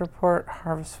 project report,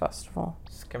 Harvest Festival.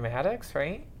 Schematics,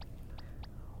 right?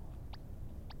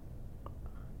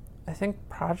 I think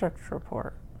project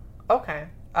report. Okay.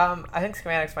 I think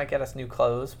schematics might get us new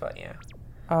clothes, but yeah.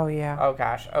 Oh, yeah. Oh,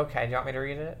 gosh. Okay, do you want me to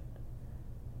read it?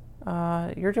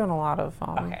 You're doing a lot of...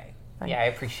 okay. Yeah, I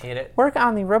appreciate it. Work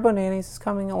on the Robo-Nannies is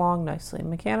coming along nicely.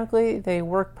 Mechanically, they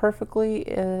work perfectly,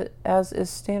 as is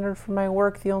standard for my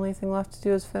work. The only thing left to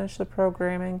do is finish the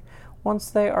programming.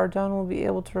 Once they are done, we'll be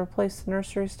able to replace the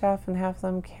nursery staff and have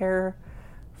them care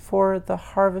for the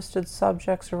harvested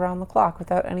subjects around the clock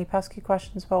without any pesky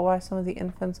questions about why some of the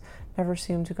infants never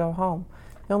seem to go home.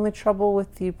 The only trouble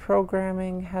with the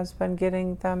programming has been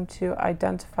getting them to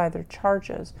identify their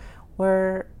charges,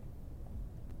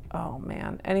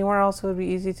 anywhere else it would be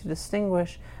easy to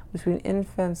distinguish between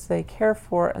infants they care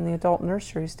for and the adult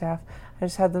nursery staff. I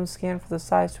just had them scan for the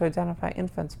size to identify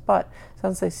infants, but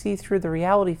since they see through the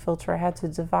reality filter, I had to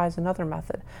devise another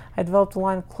method. I developed a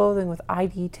line of clothing with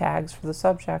ID tags for the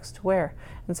subjects to wear.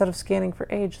 Instead of scanning for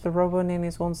age, the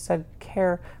Robo-Nannies will instead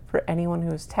care for anyone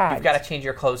who is tagged. You've got to change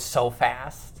your clothes so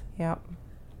fast. Yep.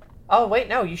 Oh, wait,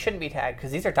 no, you shouldn't be tagged,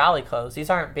 because these are dolly clothes. These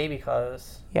aren't baby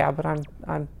clothes. Yeah, but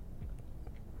I'm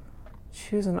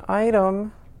choose an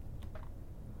item.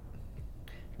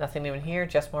 Nothing new in here,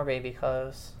 just more baby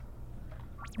clothes.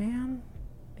 Man.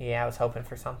 Yeah, I was hoping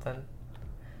for something.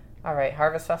 Alright,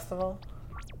 Harvest Festival.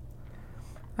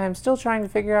 I am still trying to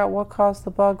figure out what caused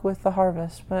the bug with the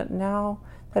harvest, but now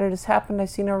that it has happened, I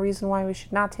see no reason why we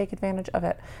should not take advantage of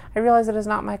it. I realize it is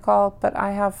not my call, but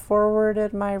I have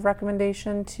forwarded my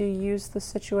recommendation to use the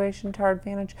situation to our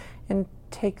advantage and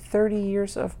take 30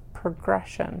 years of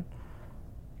progression.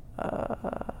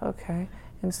 Okay.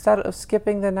 Instead of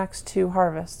skipping the next two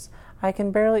harvests. I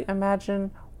can barely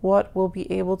imagine what we'll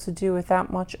be able to do with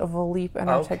that much of a leap in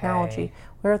our technology.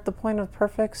 We're at the point of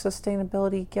perfect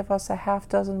sustainability. Give us a half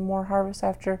dozen more harvests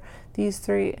after these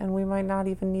three, and we might not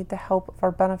even need the help of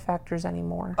our benefactors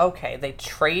anymore. Okay, they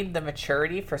trade the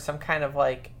maturity for some kind of,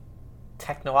 like,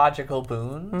 technological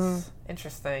boons?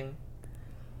 Interesting.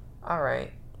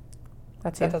 Alright.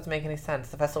 That doesn't make any sense.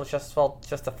 The festival is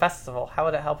just a festival. How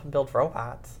would it help him build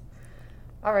robots?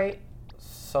 Alright,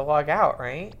 so log out,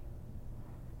 right?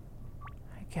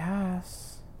 I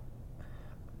guess.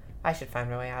 I should find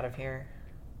my way out of here.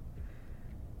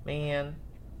 Man,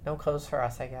 no clothes for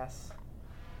us, I guess.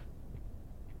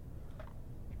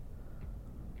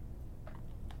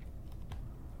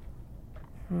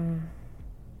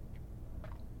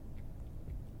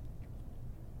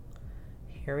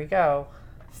 Here we go.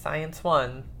 Science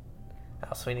 1.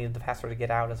 Also, we needed the password to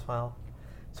get out as well.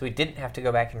 So we didn't have to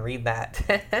go back and read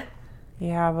that.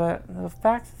 Yeah, but the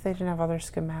fact that they didn't have other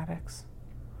schematics.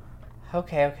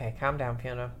 Okay, calm down,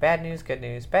 Fiona. Bad news, good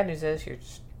news. Bad news is you're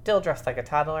still dressed like a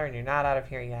toddler and you're not out of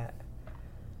here yet.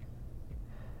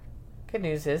 Good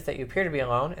news is that you appear to be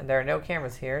alone and there are no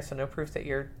cameras here, so no proof that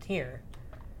you're here.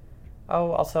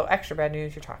 Oh, also, extra bad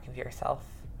news, you're talking to yourself.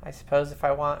 I suppose if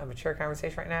I want a mature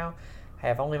conversation right now, I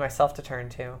have only myself to turn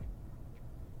to.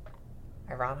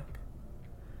 Ironic.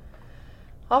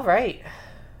 All right.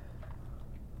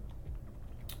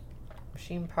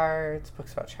 Machine parts,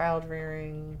 books about child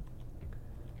rearing.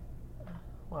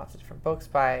 Lots of different books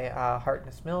by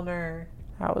Hartness Milner.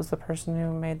 That was the person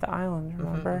who made the island,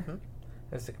 remember?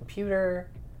 There's the computer,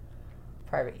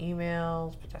 private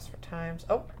emails, but desperate times.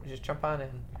 Oh, we just jump on in.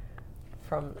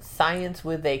 From Science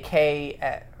with a K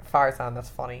at Farzan, that's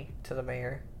funny, to the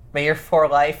mayor. Mayor for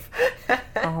life.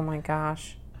 Oh my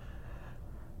gosh.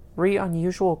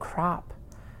 Unusual crop.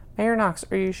 Mayor Knox,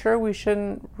 are you sure we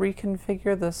shouldn't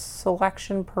reconfigure the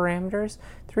selection parameters?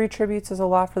 3 attributes is a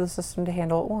lot for the system to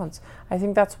handle at once. I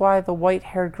think that's why the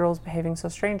white-haired girl is behaving so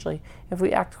strangely. If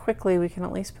we act quickly, we can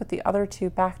at least put the other 2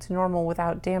 back to normal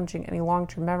without damaging any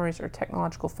long-term memories or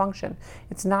technological function.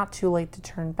 It's not too late to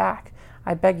turn back.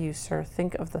 I beg you, sir,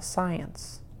 think of the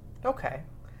science. Okay.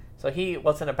 So he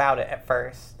wasn't about it at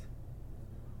first.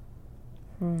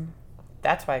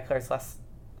 That's why Claire's less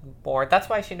bored. That's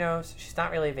why she knows she's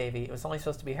not really a baby. It was only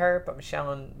supposed to be her, but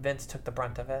Michelle and Vince took the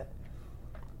brunt of it.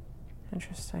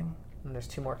 Interesting. And there's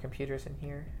 2 more computers in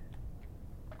here.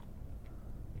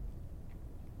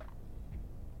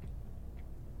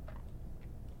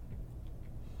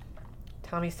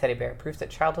 Tommy's teddy bear, proof that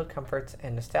childhood comforts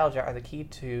and nostalgia are the key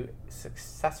to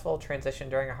successful transition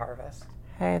during a harvest.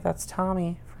 Hey, that's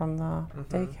Tommy from the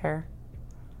daycare.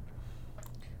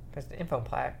 There's an info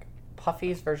plaque.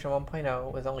 Puffy's version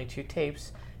 1.0 with only 2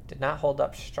 tapes did not hold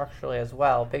up structurally as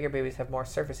well. Bigger babies have more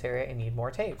surface area and need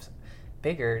more tapes.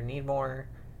 Bigger, need more.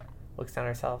 Looks down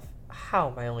herself. How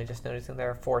am I only just noticing there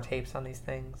are 4 tapes on these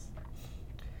things?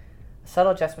 A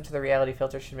subtle adjustment to the reality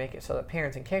filter should make it so that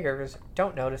parents and caregivers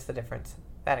don't notice the difference.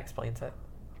 That explains it.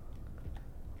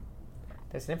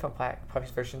 There's an info plaque.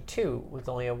 Puffy's version 2 with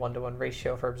only a 1-to-1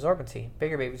 ratio for absorbency.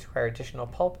 Bigger babies require additional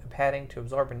pulp and padding to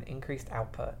absorb an increased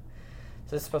output.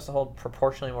 So this is supposed to hold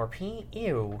proportionally more pee?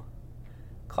 Ew.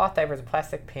 Cloth diapers and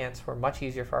plastic pants were much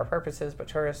easier for our purposes, but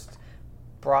tourists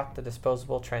brought the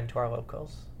disposable trend to our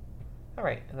locals.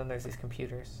 Alright, and then there's these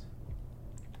computers.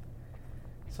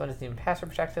 This one isn't even password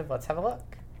protected. Let's have a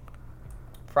look.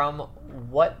 From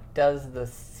What Does the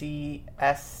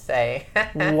CS Say?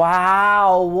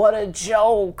 Wow, what a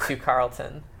joke. To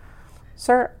Carlton.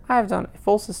 Sir, I have done a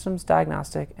full systems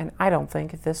diagnostic, and I don't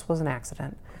think this was an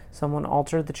accident. Someone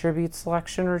altered the tribute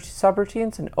selection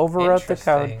subroutines and overwrote the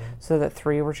code so that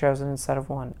 3 were chosen instead of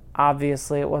 1.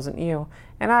 Obviously, it wasn't you,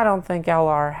 and I don't think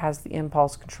LR has the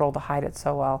impulse control to hide it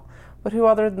so well. But who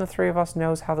other than the 3 of us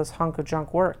knows how this hunk of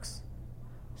junk works?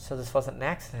 So this wasn't an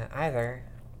accident either.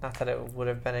 Not that it would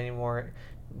have been any more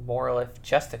moral if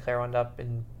just Claire wound up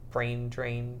in brain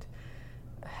drained,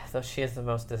 though she is the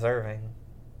most deserving.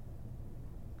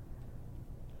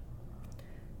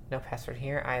 No password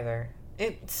here either.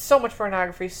 It's so much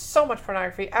pornography, so much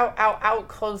pornography. Out,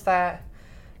 close that.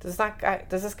 Does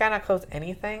this guy not close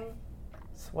anything?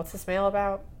 So what's this mail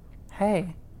about?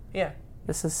 Hey. Yeah.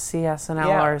 This is CS and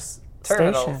LR's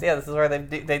terminals. station. Yeah, this is where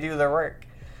they do their work.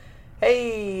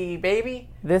 Hey, baby.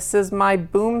 This is my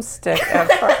boomstick at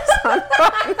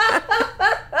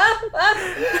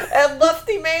At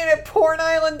lustymain at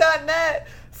pornisland.net.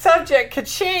 Subject,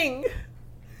 ka-ching.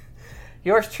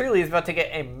 Yours truly is about to get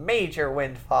a major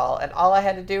windfall, and all I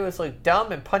had to do was look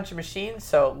dumb and punch a machine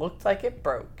so it looked like it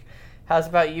broke. How's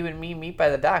about you and me meet by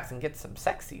the docks and get some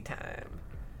sexy time?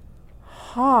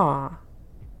 Huh.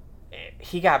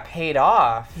 He got paid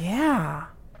off. Yeah.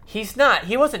 He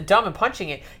wasn't dumb and punching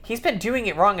it. He's been doing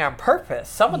it wrong on purpose.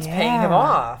 Someone's paying him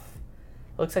off.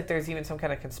 Looks like there's even some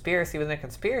kind of conspiracy within a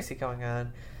conspiracy going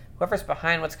on. Whoever's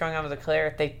behind what's going on with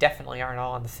Claire, they definitely aren't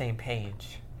all on the same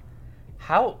page.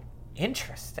 How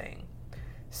interesting.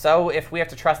 So if we have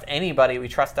to trust anybody, we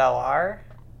trust LR?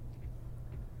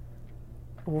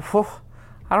 Whew.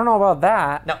 I don't know about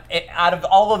that. No, out of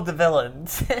all of the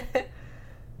villains.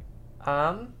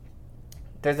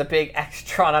 There's a big X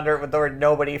drawn under it with the word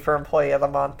nobody for employee of the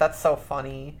month. That's so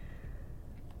funny.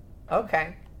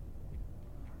 Okay.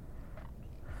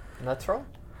 Let's roll.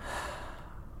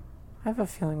 I have a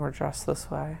feeling we're dressed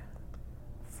this way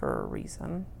for a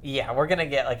reason. Yeah, we're gonna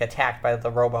get attacked by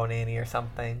the Robo Nanny or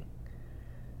something.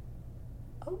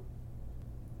 Oh.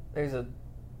 There's a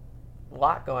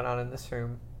lot going on in this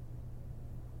room.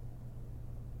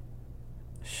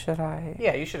 Should I?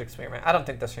 Yeah, you should experiment. I don't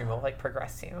think this room will like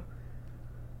progress you.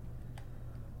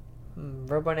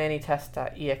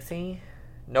 RoboNannyTest.exe.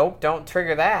 Nope, don't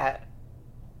trigger that.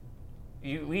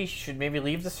 We should maybe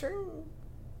leave this room?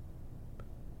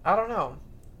 I don't know.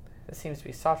 This seems to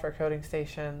be software coding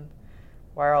station.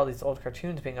 Why are all these old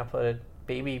cartoons being uploaded?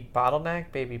 Baby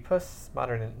bottleneck, baby puss,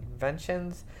 modern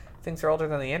inventions. Things are older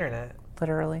than the internet.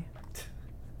 Literally.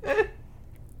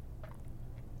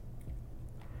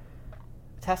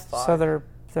 Test log. So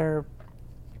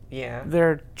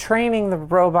they're training the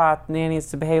robot nannies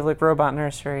to behave like robot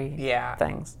nursery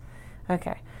things.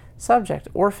 Okay. Subject,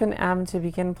 Orphan M to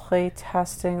begin play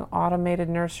testing automated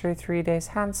nursery 3 days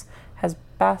hence, has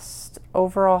best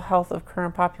overall health of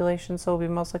current population, so will be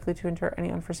most likely to endure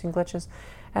any unforeseen glitches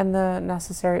and the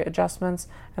necessary adjustments.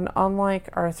 And unlike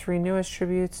our 3 newest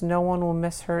tributes, no one will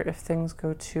miss her if things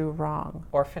go too wrong.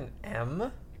 Orphan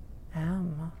M?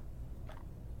 M.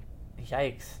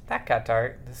 Yikes. That got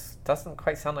dark. This doesn't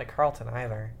quite sound like Carlton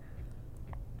either.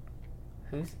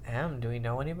 Who's M? Do we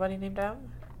know anybody named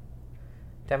M?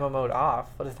 Demo mode off.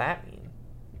 What does that mean?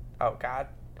 Oh, God.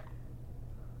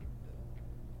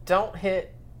 Don't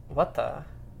hit... What the?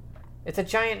 It's a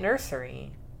giant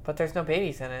nursery, but there's no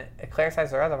babies in it. It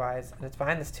clarifies or otherwise, and it's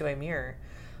behind this two-way mirror.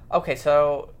 Okay,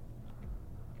 so...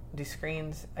 These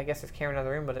screens... I guess there's camera in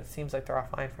another room, but it seems like they're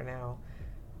offline for now.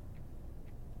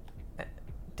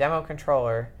 Demo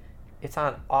controller. It's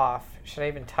on off. Should I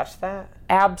even touch that?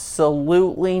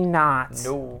 Absolutely not.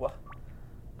 No.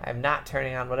 I'm not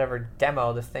turning on whatever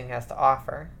demo this thing has to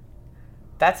offer.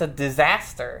 That's a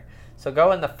disaster. So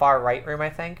go in the far right room,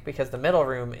 I think, because the middle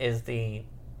room is the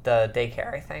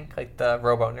daycare, I think, like the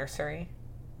robo nursery.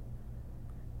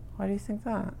 Why do you think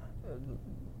that?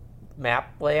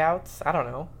 Map layouts? I don't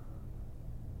know.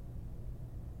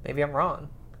 Maybe I'm wrong.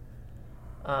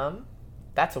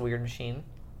 That's a weird machine.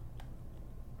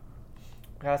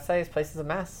 I gotta say, this place is a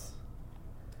mess.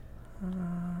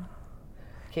 In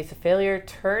case of failure,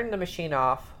 turn the machine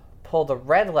off, pull the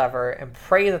red lever, and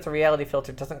pray that the reality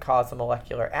filter doesn't cause a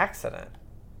molecular accident.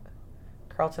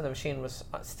 Carlton, the machine was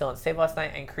still unstable last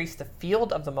night. I increased the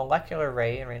field of the molecular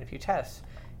array and ran a few tests.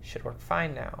 It should work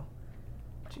fine now.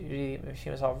 Judy, the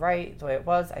machine was all right the way it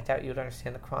was. I doubt you would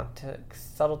understand the quantum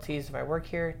subtleties of my work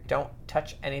here. Don't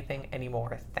touch anything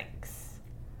anymore. Thanks.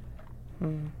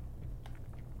 Bunch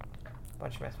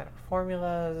of mathematical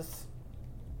formulas.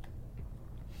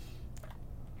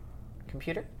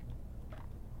 Computer.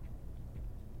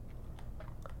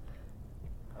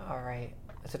 Alright.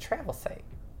 It's a travel site.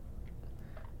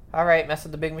 Alright, mess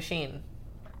with the big machine.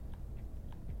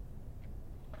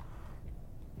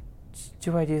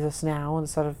 Do I do this now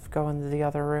instead of going to the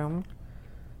other room?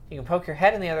 You can poke your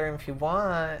head in the other room if you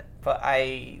want, but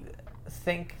I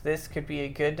think this could be a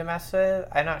good to mess with.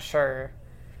 I'm not sure.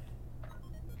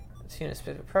 It's a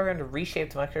specific program to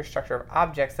reshape the molecular structure of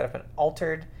objects that have been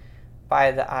altered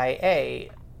by the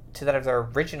IA to that of their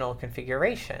original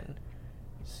configuration.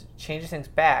 So changes things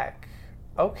back.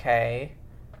 Okay.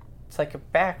 It's like a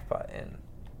back button.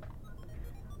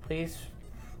 Please.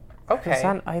 Okay.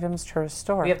 Present items to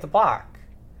restore. We have the block.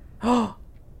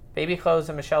 Baby clothes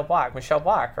and Michelle Block. Michelle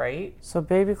Block, right? So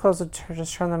baby clothes would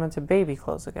just turn them into baby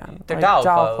clothes again. They're like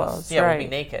doll clothes. Yeah, right. We'd be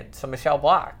naked. So Michelle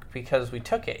Block, because we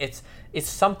took it. It's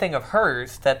something of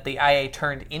hers that the IA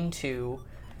turned into.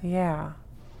 Yeah.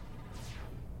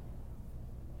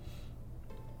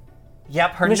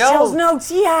 Yep, her Michelle's notes,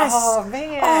 yes! Oh,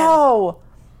 man. Oh!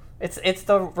 It's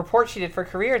the report she did for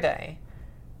Career Day.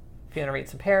 If you want to read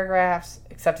some paragraphs,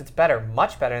 except it's better,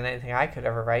 much better than anything I could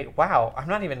ever write. Wow, I'm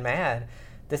not even mad.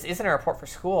 This isn't a report for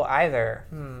school either.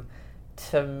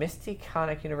 To Misty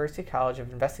Connick University College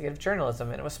of Investigative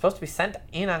Journalism, and it was supposed to be sent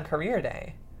in on Career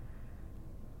Day.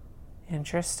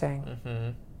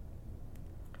 Interesting.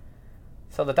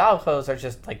 So the doll clothes are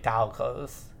just like doll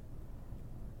clothes.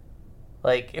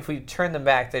 Like, if we turn them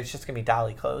back, they're just going to be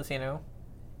dolly clothes, you know?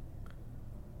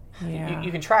 Yeah.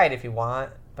 You can try it if you want,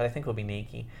 but I think we'll be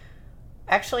naked.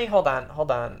 Actually, hold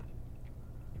on.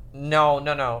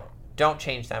 No. Don't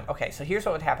change them. Okay, so here's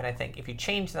what would happen, I think. If you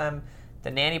change them,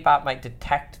 the nanny bot might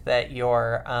detect that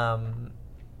you're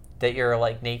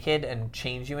like naked and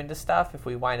change you into stuff if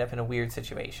we wind up in a weird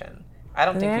situation. I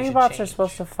don't think you should change. Nanny bots are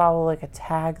supposed to follow like a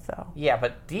tag, though. Yeah,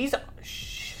 but these...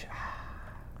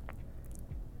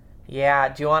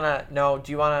 Yeah, do you want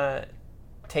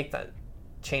to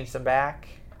change them back?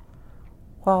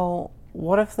 Well,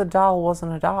 what if the doll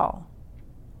wasn't a doll?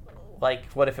 Like,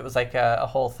 what if it was like a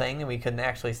whole thing and we couldn't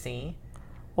actually see?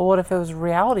 Well, what if it was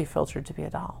reality filtered to be a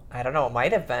doll? I don't know, it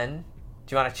might have been.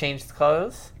 Do you want to change the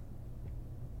clothes?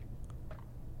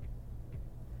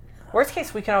 Worst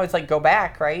case, we can always like go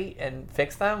back, right, and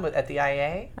fix them at the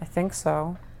IA. I think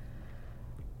so.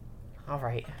 All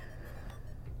right.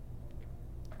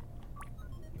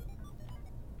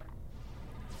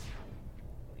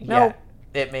 Nope.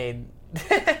 Yeah, it made.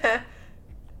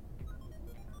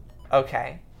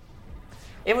 Okay.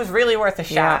 It was really worth a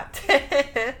shot.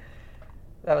 Yeah.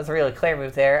 That was a really clear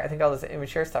move there. I think all this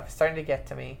immature stuff is starting to get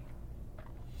to me.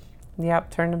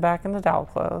 Yep, turned it back into doll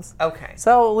clothes. Okay.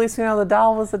 So at least we know the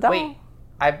doll was the doll. Wait,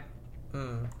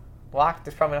 locked.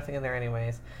 There's probably nothing in there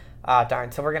anyways.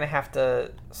 Darn. So we're gonna have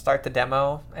to start the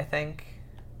demo, I think.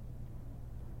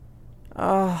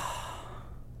 Yeah,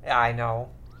 I know.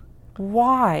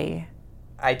 Why?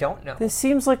 I don't know. This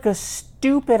seems like a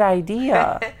stupid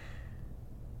idea.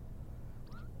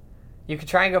 You could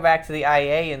try and go back to the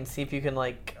IA and see if you can,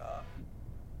 like...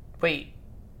 wait.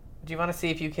 Do you want to see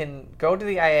if you can go to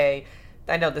the IA?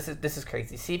 I know, this is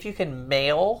crazy. See if you can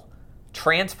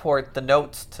transport the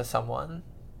notes to someone.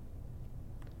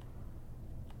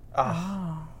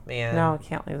 Oh, man. No, I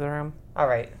can't leave the room. All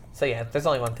right. So, yeah, there's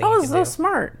only one thing you can do. do. That was so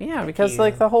smart. Yeah, because,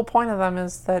 like, the whole point of them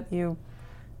is that you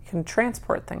can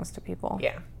transport things to people.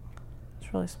 Yeah.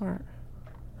 It's really smart.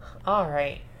 All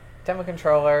right. Demo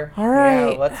controller. All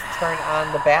right. Yeah, let's turn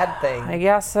on the bad thing. I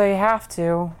guess I have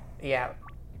to. Yeah.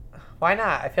 Why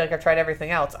not? I feel like I've tried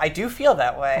everything else. I do feel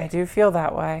that way. I do feel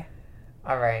that way.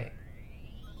 All right.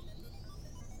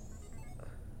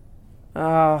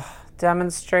 Oh,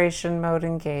 demonstration mode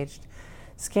engaged.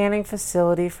 Scanning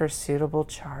facility for suitable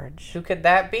charge. Who could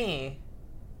that be?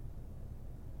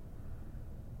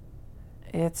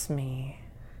 It's me.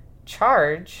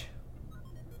 Charge?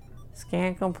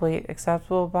 Scan complete.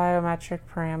 Acceptable biometric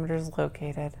parameters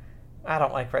located. I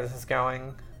don't like where this is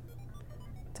going.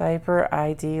 Diaper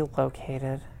ID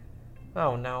located.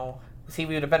 Oh no. See,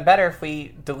 we would have been better if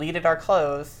we deleted our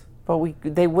clothes. But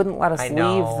they wouldn't let us leave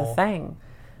the thing.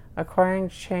 Acquiring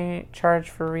charge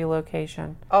for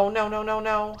relocation. Oh,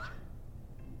 no.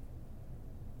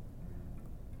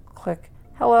 Click.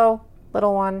 Hello,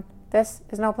 little one. This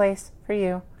is no place for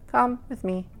you. Come with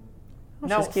me. Oh,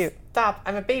 no, she's cute. Stop.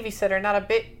 I'm a babysitter, not a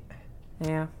bit.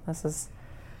 Yeah, this is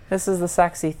the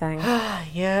sexy thing.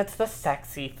 Yeah, it's the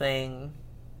sexy thing.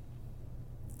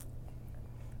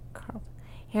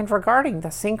 And regarding the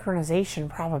synchronization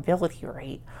probability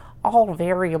rate, all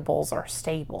variables are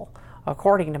stable.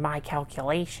 According to my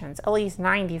calculations, at least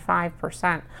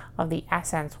 95% of the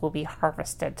essence will be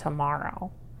harvested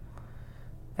tomorrow.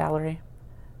 Valerie.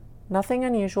 Nothing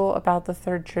unusual about the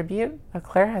third tribute.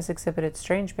 Claire has exhibited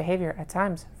strange behavior at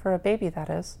times, for a baby, that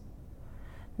is.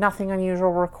 Nothing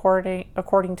unusual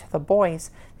according to the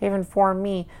boys. They've informed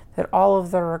me that all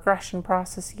of the regression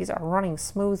processes are running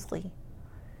smoothly.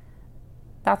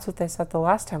 That's what they said the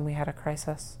last time we had a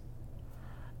crisis.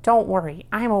 Don't worry,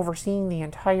 I'm overseeing the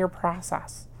entire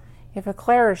process. If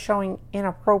Claire is showing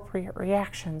inappropriate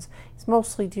reactions, it's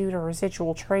mostly due to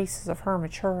residual traces of her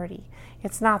maturity.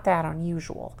 It's not that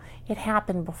unusual. It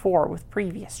happened before with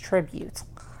previous tributes.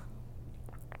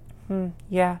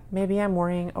 Yeah, maybe I'm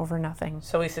worrying over nothing.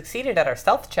 So we succeeded at our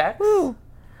stealth checks. Woo!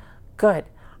 Good.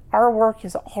 Our work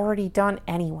is already done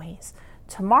anyways.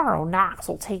 Tomorrow, Knox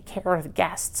will take care of the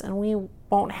guests, and we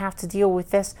won't have to deal with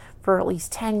this for at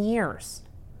least 10 years.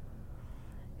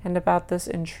 And about this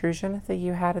intrusion that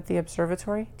you had at the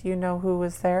observatory, do you know who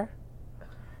was there?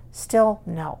 Still,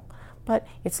 no. But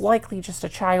it's likely just a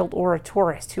child or a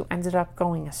tourist who ended up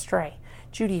going astray.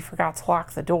 Judy forgot to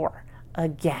lock the door.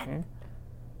 Again.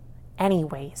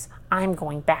 Anyways, I'm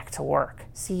going back to work.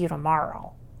 See you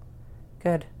tomorrow.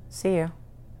 Good. See you.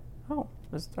 Oh,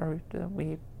 are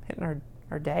we hitting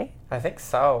our day? I think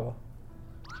so.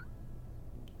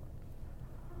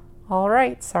 All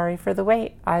right. Sorry for the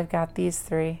wait. I've got these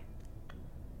three.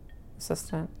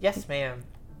 Assistant. Yes, ma'am.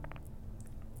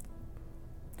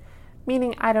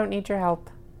 Meaning I don't need your help.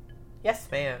 Yes,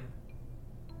 ma'am.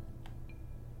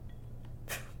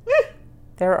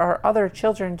 There are other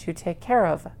children to take care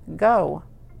of. Go.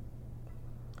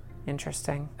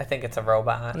 Interesting. I think it's a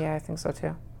robot. Yeah, I think so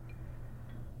too.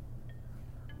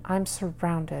 I'm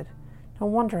surrounded. No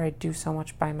wonder I do so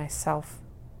much by myself.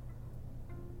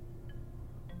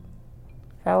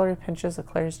 Valerie pinches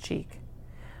Claire's cheek.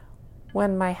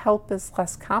 When my help is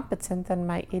less competent than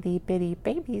my itty-bitty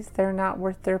babies, they're not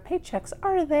worth their paychecks,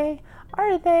 are they?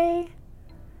 Are they?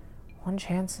 One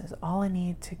chance is all I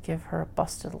need to give her a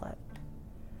busted lip.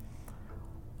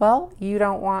 Well, you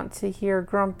don't want to hear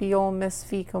grumpy old Miss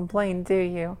Fee complain, do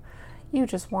you? You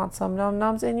just want some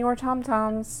num-nums in your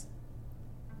tom-toms.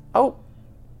 Oh,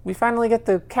 we finally get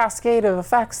the cascade of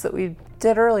effects that we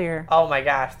did earlier. Oh my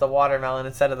gosh, the watermelon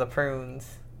instead of the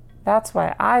prunes. That's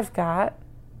why I've got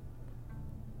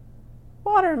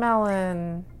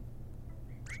Watermelon.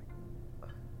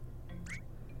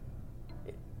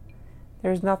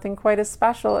 There's nothing quite as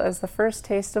special as the first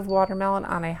taste of watermelon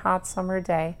on a hot summer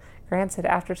day. Granted,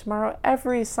 after tomorrow,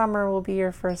 every summer will be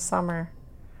your first summer.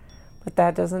 But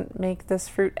that doesn't make this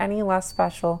fruit any less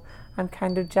special. I'm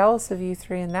kind of jealous of you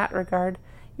three in that regard.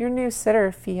 Your new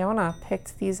sitter, Fiona,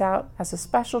 picked these out as a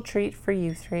special treat for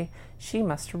you three. She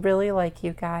must really like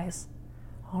you guys.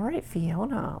 All right,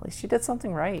 Fiona, at least you did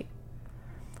something right.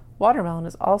 Watermelon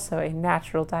is also a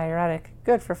natural diuretic,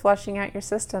 good for flushing out your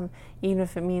system, even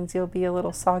if it means you'll be a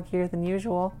little soggier than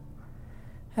usual.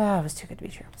 Ah, it was too good to be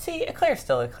true. See, Eclair's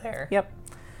still Eclair. Yep.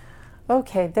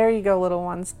 Okay, there you go, little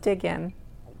ones. Dig in.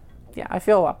 Yeah, I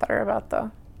feel a lot better about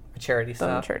the maturity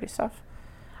stuff.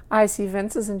 I see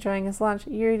Vince is enjoying his lunch.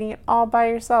 You're eating it all by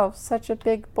yourself. Such a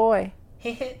big boy.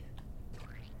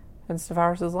 Vince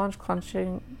devours his lunch,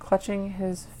 clutching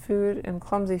his food in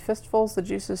clumsy fistfuls, the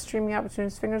juices streaming out between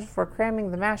his fingers before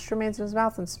cramming the mashed remains in his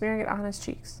mouth and smearing it on his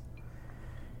cheeks.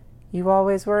 You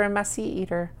always were a messy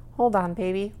eater. Hold on,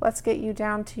 baby. Let's get you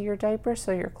down to your diaper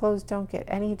so your clothes don't get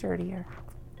any dirtier.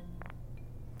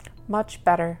 Much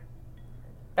better.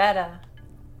 Better.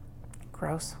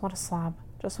 Gross. What a slob.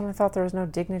 Just when I thought there was no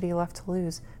dignity left to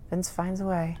lose, Vince finds a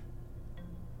way.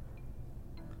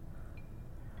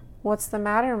 What's the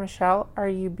matter, Michelle? Are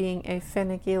you being a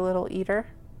finicky little eater?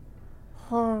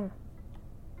 Oh,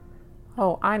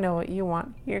 I know what you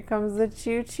want. Here comes the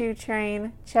choo-choo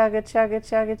train. Chugga, chugga,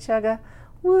 chugga, chugga.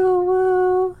 Woo,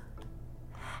 woo.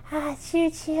 Ah,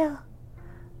 choo-choo.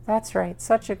 That's right.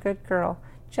 Such a good girl.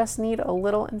 Just need a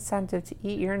little incentive to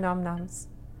eat your num-nums.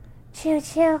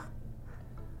 Choo-choo.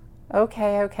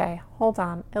 Okay. Hold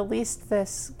on. At least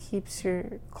this keeps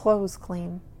your clothes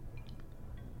clean.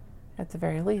 At the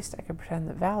very least, I could pretend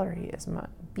that Valerie is my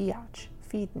biatch.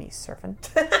 Feed me,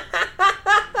 servant.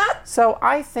 So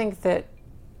I think that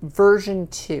version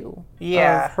 2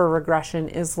 of her regression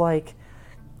is like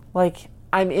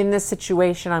I'm in this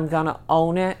situation, I'm gonna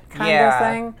own it kind of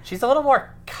thing. She's a little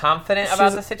more confident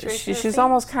about the situation. She's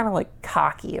almost kind of like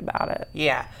cocky about it.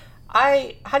 Yeah.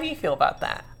 How do you feel about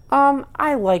that?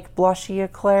 I like blushy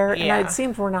Eclair, and it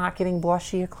seems we're not getting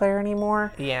blushy Eclair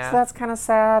anymore. Yeah. So that's kind of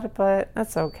sad, but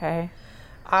that's okay.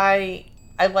 I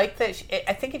like that.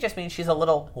 I think it just means she's a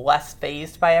little less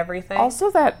fazed by everything. Also,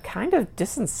 that kind of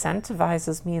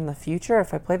disincentivizes me in the future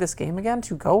if I play this game again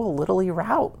to go a little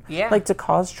route. Yeah. Like to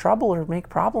cause trouble or make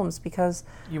problems because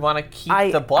you want to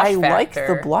keep the blush factor. I like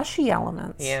the blushy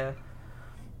elements. Yeah.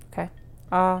 Okay.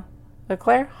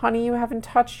 Eclair, honey, you haven't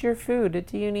touched your food.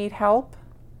 Do you need help?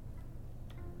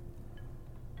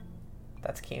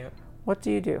 That's cute. What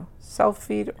do you do?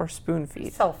 Self-feed or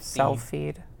spoon-feed? Self-feed.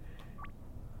 Self-feed.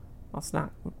 Let's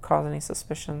not cause any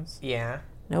suspicions. Yeah.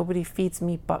 Nobody feeds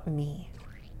me but me.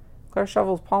 Claire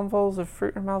shovels palmfuls of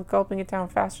fruit in her mouth, gulping it down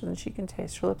faster than she can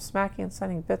taste, her lips smacking and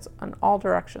sending bits in all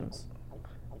directions.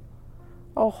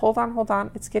 Oh, hold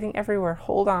on. It's getting everywhere.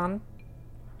 Hold on.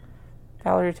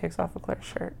 Valerie takes off Eclair's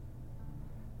shirt.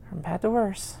 From bad to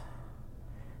worse.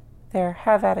 There,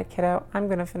 have at it, kiddo. I'm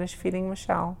going to finish feeding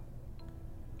Michelle.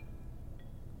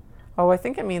 Oh, I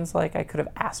think it means like I could have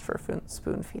asked for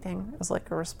spoon feeding as like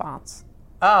a response.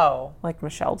 Oh. Like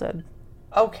Michelle did.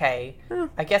 Okay. Yeah.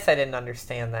 I guess I didn't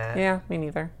understand that. Yeah, me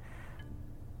neither.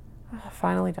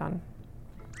 Finally done.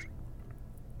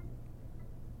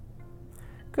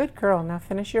 Good girl. Now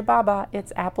finish your baba.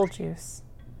 It's apple juice.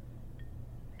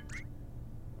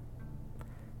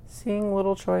 Seeing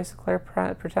little choice, Claire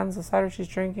pretends it's cider she's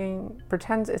drinking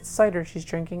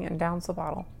and downs the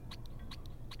bottle.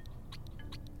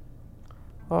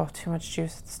 Oh, too much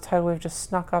juice. This tidal wave just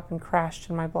snuck up and crashed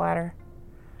in my bladder.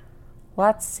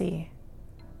 Let's see.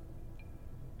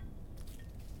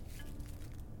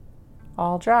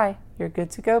 All dry. You're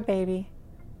good to go, baby.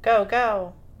 Go,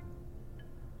 go.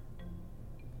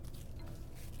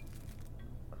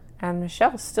 And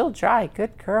Michelle's still dry.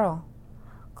 Good girl.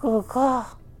 Cool.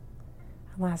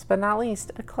 And last but not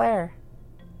least, Eclair.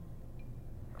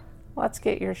 Let's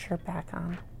get your shirt back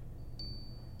on.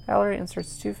 Valerie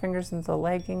inserts 2 fingers into the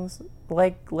leggings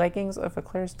of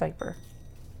Eclair's diaper.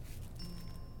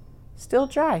 Still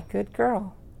dry. Good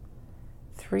girl.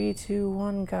 3, 2,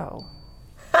 1, go.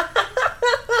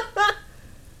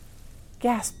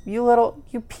 Gasp, you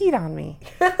peed on me.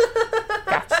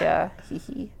 Gotcha.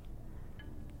 Hee.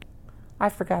 I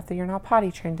forgot that you're not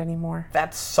potty trained anymore.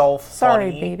 That's so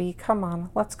funny. Sorry, baby. Come on.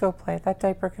 Let's go play. That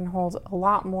diaper can hold a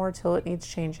lot more till it needs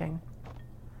changing.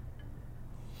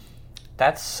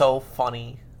 That's so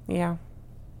funny. Yeah.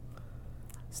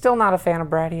 Still not a fan of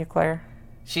bratty Eclair.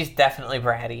 She's definitely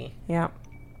bratty. Yeah.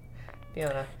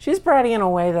 Fiona. She's bratty in a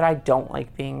way that I don't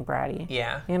like being bratty.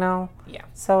 Yeah. You know? Yeah.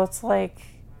 So it's like,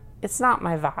 it's not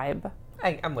my vibe.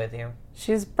 I'm with you.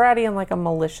 She's bratty in like a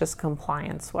malicious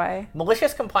compliance way.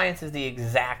 Malicious compliance is the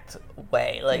exact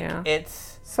way. Like,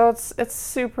 it's... So it's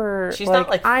super... She's not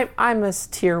like... I'm a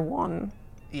tier 1.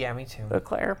 Yeah, me too.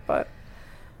 Claire, but...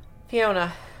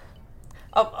 Fiona.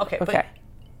 Oh, okay. Okay.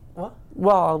 What?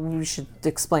 Well, we should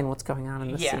explain what's going on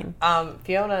in the scene.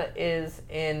 Fiona is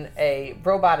in a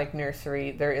robotic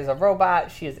nursery. There is a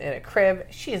robot. She is in a crib.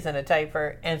 She is in a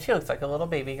diaper. And she looks like a little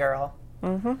baby girl.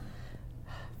 Mm-hmm.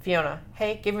 Fiona,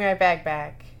 hey, give me my bag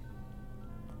back.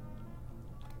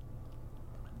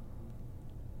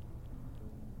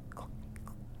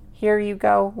 Here you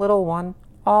go, little one.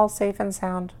 All safe and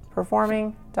sound.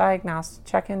 Performing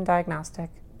check-in diagnostic.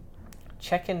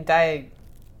 Check-in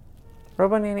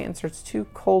Robo Nanny inserts 2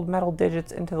 cold metal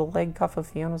digits into the leg cuff of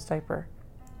Fiona's diaper.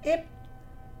 Yep.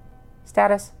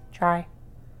 Status, try.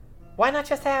 Why not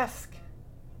just ask?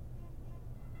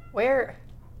 Where?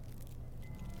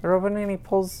 The Robo Nanny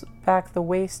pulls back the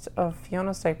waist of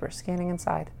Fiona's diaper, scanning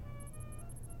inside.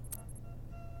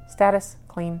 Status,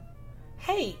 clean.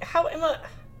 Hey, how am I...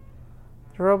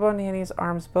 The Robo Nanny's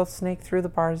arms both snake through the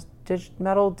bars,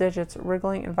 metal digits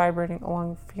wriggling and vibrating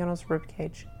along Fiona's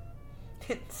ribcage.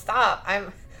 Stop,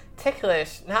 I'm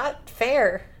ticklish. Not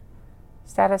fair.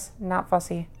 Status, not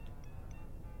fussy.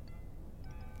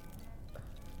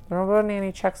 The Robo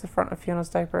Nanny checks the front of Fiona's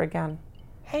diaper again.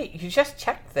 Hey, you just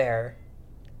checked there.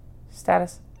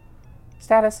 Status,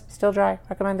 still dry.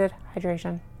 Recommended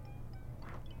hydration.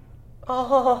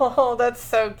 Oh, that's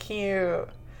so cute.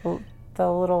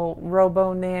 The little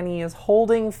Robo Nanny is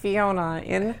holding Fiona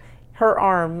in her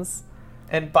arms.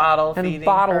 And bottle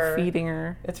feeding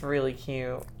her. It's really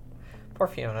cute. Poor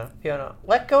Fiona. Fiona,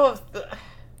 let go of the...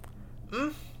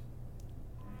 A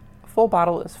full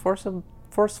bottle is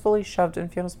forcefully shoved in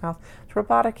Fiona's mouth, with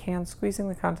robotic hands squeezing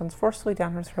the contents forcefully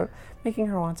down her throat, making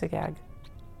her want to gag.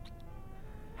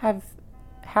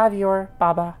 Have your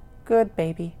Baba. Good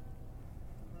baby.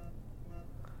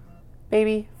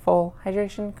 Baby, full.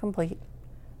 Hydration complete.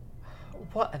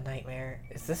 What a nightmare.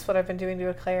 Is this what I've been doing to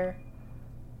a Claire?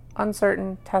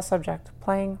 Uncertain. Test subject.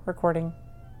 Playing. Recording.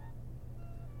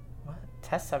 What?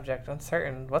 Test subject.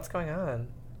 Uncertain. What's going on?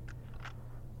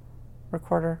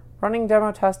 Recorder. Running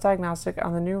demo test diagnostic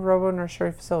on the new Robo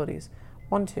Nursery facilities.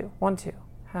 1 2 1 2.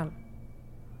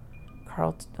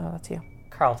 Carl, that's you.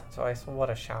 Carlton's voice. What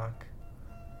a shock.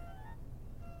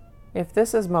 If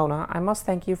this is Mona, I must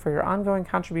thank you for your ongoing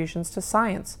contributions to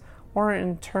science, or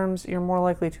in terms you're more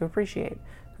likely to appreciate.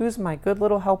 Who's my good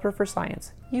little helper for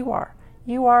science? You are.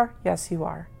 You are. Yes, you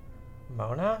are.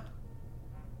 Mona?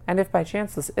 And if by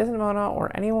chance this isn't Mona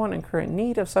or anyone in current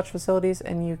need of such facilities,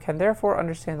 and you can therefore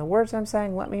understand the words I'm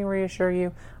saying, let me reassure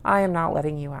you, I am not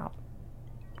letting you out.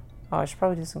 Oh, I should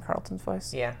probably do some Carlton's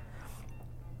voice. Yeah.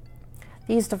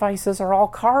 These devices are all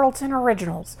Carlton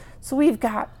originals, so we've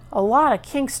got a lot of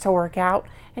kinks to work out,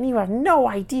 and you have no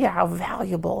idea how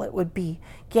valuable it would be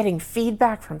getting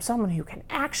feedback from someone who can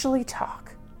actually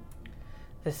talk.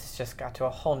 This has just got to a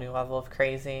whole new level of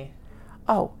crazy.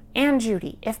 Oh, and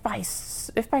Judy, if by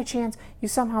chance you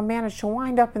somehow manage to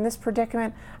wind up in this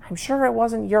predicament, I'm sure it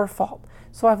wasn't your fault,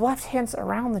 so I've left hints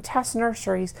around the test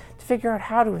nurseries to figure out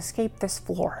how to escape this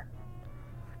floor.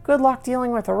 Good luck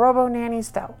dealing with the Robo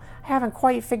Nannies, though. I haven't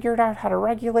quite figured out how to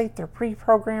regulate their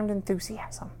pre-programmed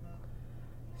enthusiasm.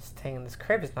 Staying in this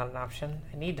crib is not an option.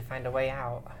 I need to find a way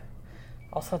out.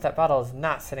 Also, that bottle is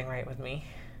not sitting right with me.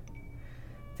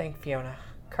 Thank Fiona.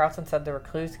 Carlton said there were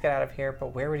clues to get out of here,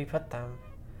 but where would he put them?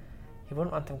 He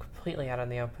wouldn't want them completely out in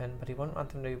the open, but he wouldn't want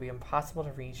them to be impossible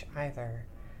to reach either.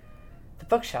 The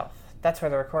bookshelf. That's where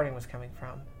the recording was coming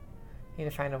from. Need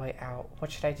to find a way out.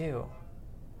 What should I do?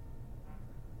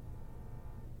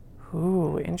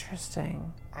 Ooh,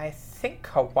 interesting. I think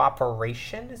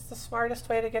cooperation is the smartest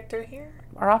way to get through here.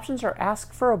 Our options are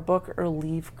ask for a book or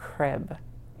leave crib.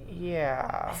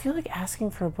 Yeah. I feel like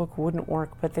asking for a book wouldn't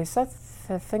work, but they said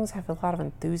that things have a lot of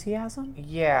enthusiasm.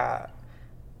 Yeah.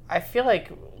 I feel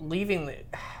like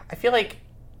I feel like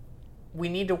we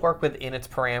need to work within its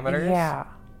parameters. Yeah.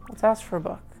 Let's ask for a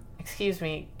book. Excuse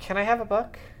me, can I have a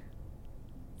book?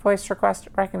 Voice request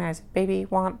recognized. Baby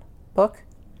want book?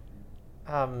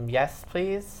 Yes,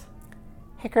 please.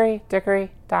 Hickory,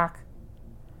 dickory, dock.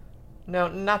 No,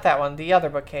 not that one. The other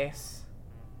bookcase.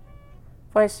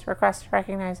 Voice request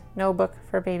recognized. No book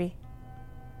for baby.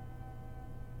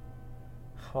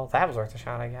 Well, that was worth a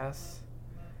shot, I guess.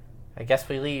 I guess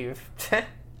we leave.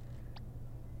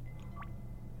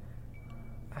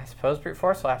 I suppose brute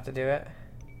force will have to do it.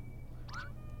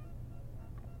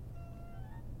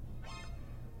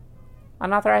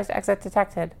 Unauthorized exit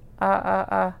detected.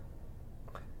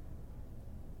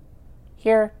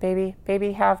 Here, baby.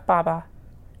 Baby have Baba.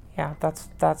 Yeah,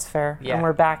 that's fair. Yeah. And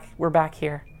we're back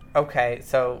here. Okay,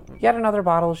 so... Yet another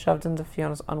bottle shoved into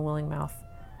Fiona's unwilling mouth.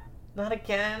 Not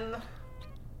again.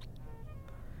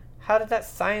 How did that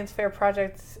science fair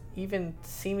project even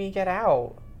see me get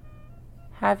out?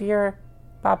 Have your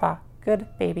Baba. Good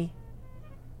baby.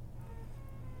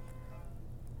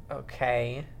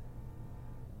 Okay.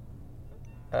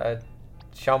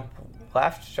 Jump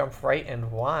left, jump right,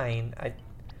 and whine.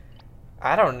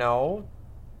 I don't know.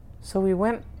 So we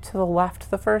went to the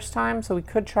left the first time, so we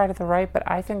could try to the right, but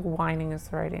I think whining is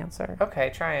the right answer.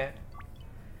 Okay, try it.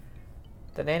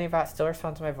 The nanny bot still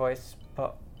responds to my voice,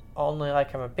 but only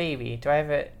like I'm a baby. Do I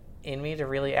have it in me to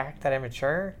really act that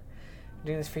immature? I'm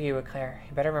doing this for you, Claire.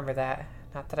 You better remember that.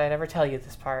 Not that I'd ever tell you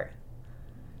this part.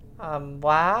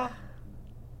 Why?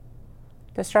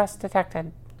 Distress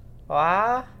detected.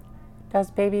 Why? Does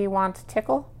baby want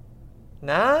tickle?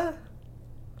 Nah.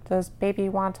 Does baby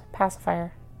want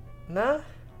pacifier? Nah.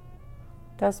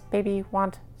 Does baby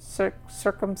want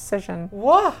circumcision?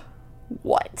 What?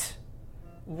 What?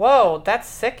 Whoa, that's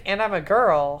sick, and I'm a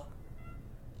girl.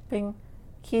 Bing.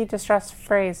 Key distress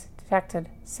phrase detected.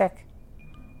 Sick.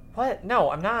 What?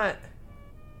 No, I'm not.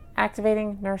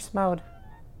 Activating nurse mode.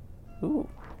 Ooh.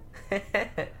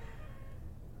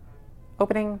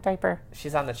 Opening diaper.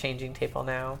 She's on the changing table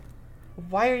now.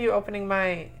 Why are you opening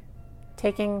my...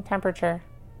 Taking temperature.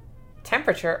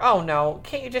 Temperature? Oh no,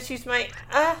 can't you just use my...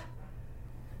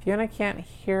 Fiona can't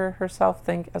hear herself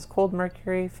think as cold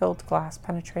mercury-filled glass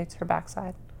penetrates her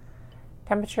backside.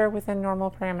 Temperature within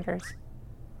normal parameters.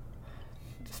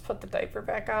 Just put the diaper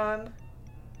back on.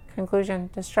 Conclusion.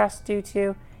 Distress due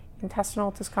to intestinal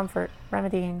discomfort.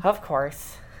 Remedying. Of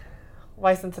course.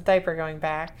 Why isn't the diaper going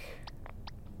back?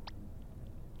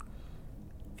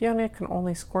 Fiona can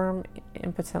only squirm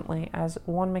impotently as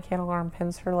one mechanical arm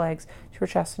pins her legs to her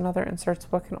chest. Another inserts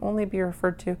what can only be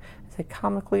referred to as a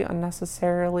comically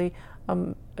unnecessary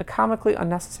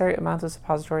amount of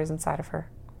suppositories inside of her.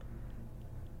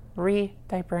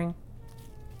 Re-diapering.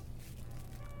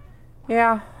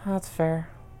 Yeah, that's fair.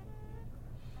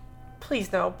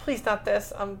 Please no, please not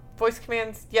this. Voice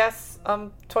commands, yes.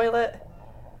 Toilet.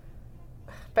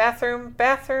 Bathroom.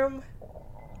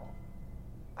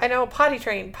 I know, potty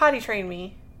train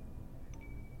me.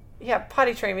 Yeah,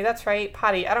 potty train me, that's right,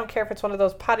 potty. I don't care if it's one of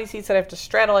those potty seats that I have to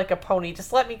straddle like a pony.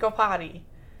 Just let me go potty.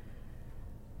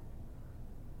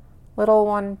 Little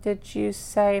one, did you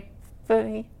say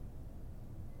potty?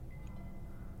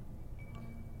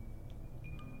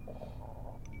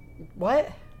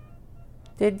 What?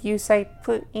 Did you say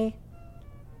potty?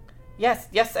 Yes,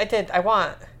 I did. I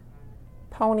want.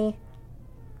 Pony.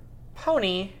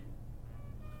 Pony?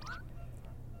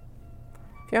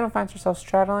 Fiona finds herself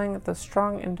straddling the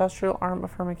strong industrial arm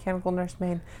of her mechanical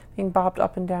nursemaid, being bobbed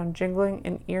up and down, jingling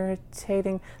and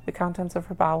irritating the contents of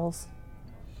her bowels.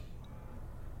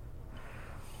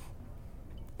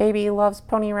 Baby loves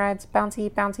pony rides. Bouncy,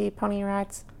 bouncy pony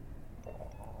rides.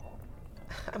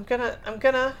 I'm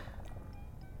gonna...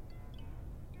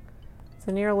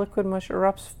 The near liquid mush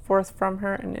erupts forth from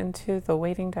her and into the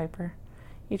waiting diaper,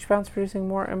 each bounce producing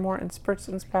more and more in spurts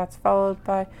and spats, followed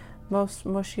by most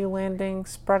mushy landing,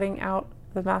 spreading out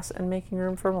the mess and making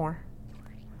room for more.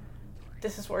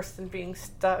 This is worse than being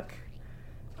stuck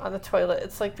on the toilet.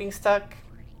 It's like being stuck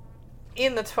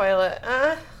in the toilet.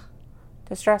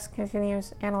 Distress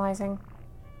continues, analyzing.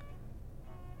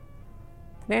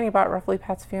 The nanny bot roughly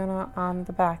pats Fiona on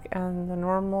the back, and the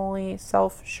normally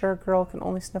self-sure girl can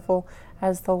only sniffle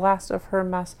as the last of her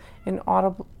mess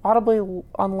audibly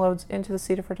unloads into the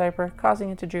seat of her diaper, causing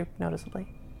it to droop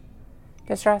noticeably.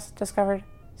 Distress discovered.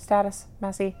 Status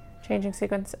messy. Changing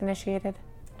sequence initiated.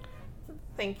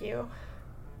 Thank you.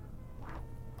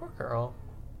 Poor girl.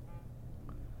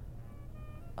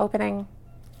 Opening.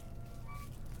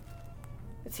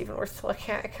 It's even worse to look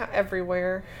at. I can't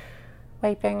everywhere.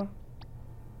 Wiping.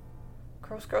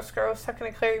 Gross. How can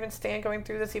a Claire even stand going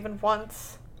through this even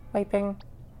once? Wiping.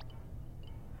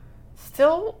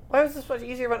 Still? Why was this much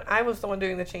easier when I was the one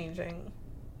doing the changing?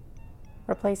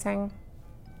 Replacing.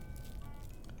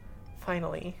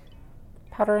 Finally.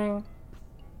 Powdering.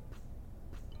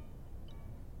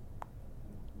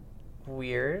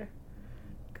 Weird.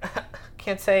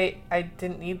 Can't say I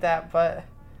didn't need that, but...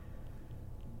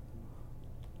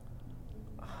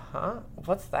 Huh?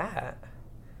 What's that?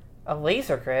 A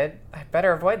laser grid? I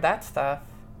better avoid that stuff.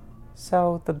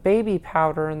 So the baby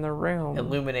powder in the room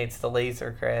illuminates the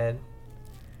laser grid.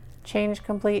 Change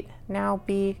complete. Now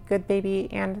be good baby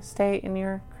and stay in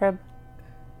your crib.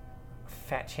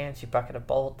 Fat chance, you bucket of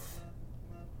bolts.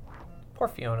 Poor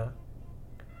Fiona.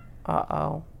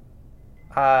 Uh-oh.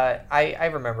 I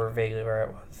remember vaguely where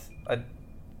it was.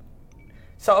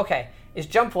 So, okay. Is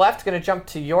jump left going to jump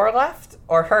to your left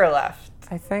or her left?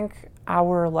 I think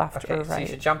our left or right. Okay, so you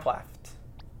should jump left.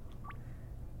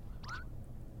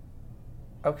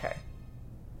 Okay.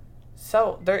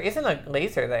 So, there isn't a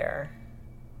laser there.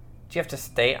 Do you have to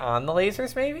stay on the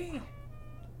lasers, maybe?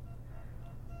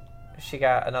 She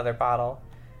got another bottle.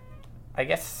 I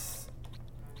guess...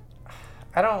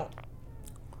 I don't...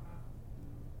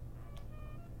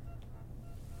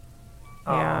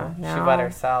 Yeah, she let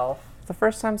herself. The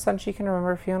first time since she can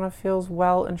remember, Fiona feels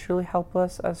well and truly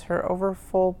helpless as her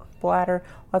overfull bladder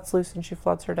lets loose and she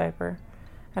floods her diaper.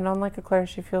 And unlike Claire,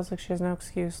 she feels like she has no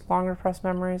excuse. Long repressed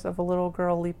memories of a little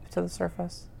girl leap to the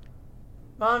surface.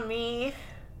 Mommy!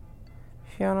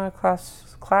 Fiona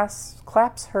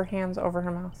claps her hands over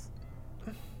her mouth.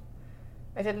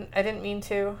 I didn't mean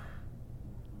to.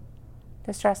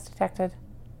 Distress detected.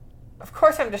 Of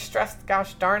course I'm distressed,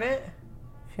 gosh darn it.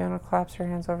 Fiona claps her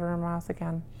hands over her mouth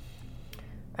again.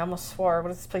 I almost swore. What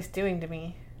is this place doing to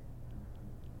me?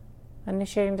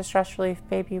 Initiating distress relief.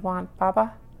 Baby want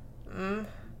baba?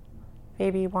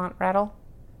 Baby want rattle?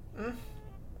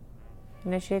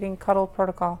 Initiating cuddle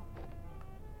protocol.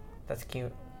 That's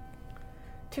cute.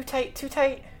 Too tight, too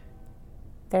tight.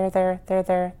 There,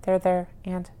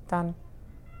 and done.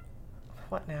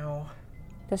 What now?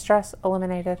 Distress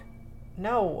eliminated.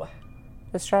 No.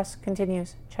 Distress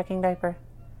continues. Checking diaper.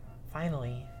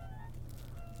 Finally.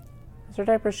 As her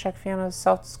diapers check, Fiona's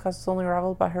self-disgust is only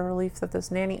rivaled by her relief that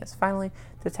this nanny is finally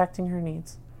detecting her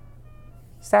needs.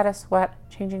 Status, wet,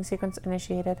 changing sequence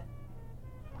initiated.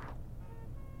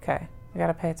 Okay, we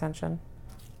gotta pay attention.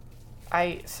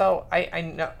 I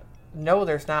know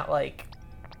there's not like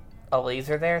a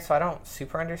laser there, so I don't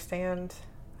super understand.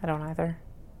 I don't either.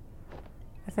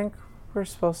 I think we're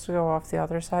supposed to go off the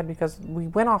other side because we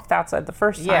went off that side the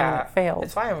first time and it failed.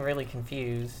 That's why I'm really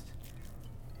confused.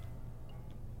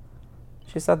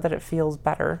 She said that it feels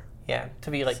better. Yeah,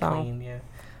 to be like clean, yeah.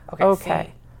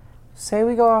 Okay. Say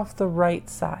we go off the right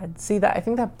side. See that? I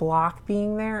think that block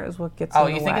being there is what gets in the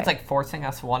way. Oh, you think it's like forcing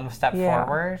us one step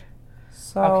forward?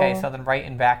 So, okay, so then right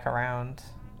and back around.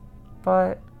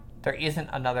 But there isn't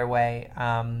another way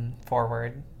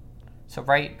forward. So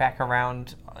right back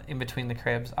around in between the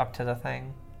cribs up to the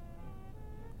thing.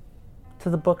 To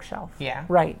the bookshelf. Yeah.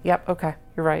 Right. Yep. Okay.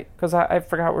 You're right. Because I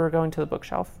forgot we were going to the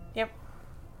bookshelf. Yep.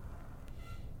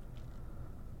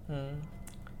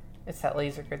 It's that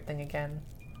laser grid thing again.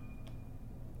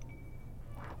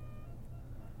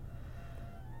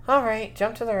 Alright,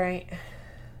 jump to the right.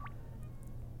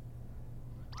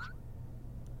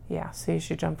 Yeah, see,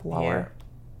 she jumped lower.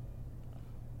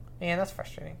 Yeah, that's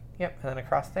frustrating. Yep, and then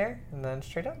across there, and then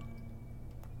straight up.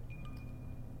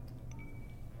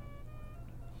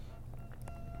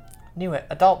 Knew it.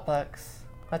 Adult books.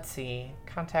 Let's see.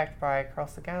 Contact by Carl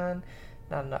Sagan.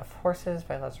 Not Enough Horses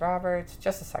by Les Roberts.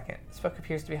 Just a second. This book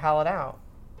appears to be hollowed out.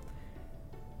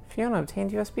 Fiona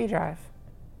obtained USB drive.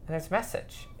 And there's a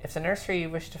message. If the nursery you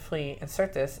wish to flee,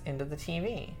 insert this into the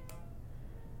TV.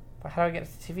 But how do I get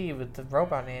to the TV with the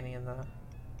robot nanny and the...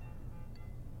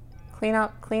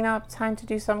 Clean up, time to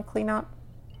do some cleanup.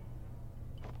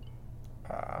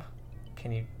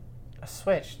 Can you... A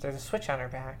switch. There's a switch on her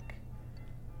back.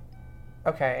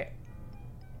 Okay.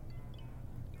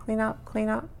 Clean up.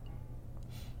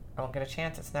 I won't get a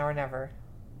chance. It's now or never.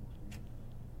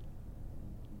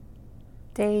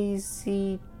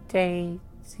 Daisy,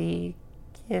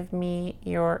 give me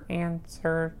your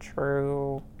answer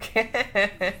true.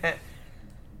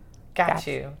 Got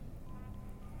you.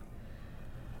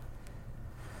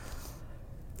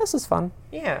 This is fun.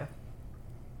 Yeah.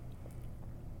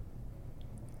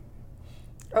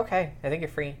 Okay, I think you're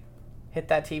free. Hit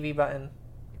that TV button.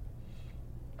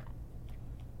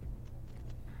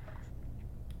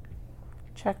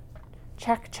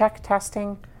 Check,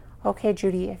 testing. Okay,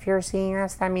 Judy, if you're seeing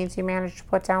this, that means you managed to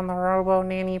put down the Robo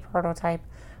Nanny prototype.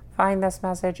 Find this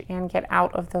message and get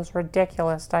out of those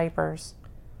ridiculous diapers.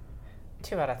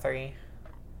 2 out of 3.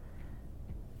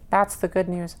 That's the good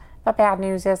news. The bad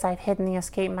news is I've hidden the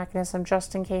escape mechanism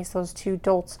just in case those 2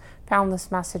 dolts found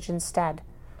this message instead.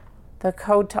 The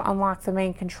code to unlock the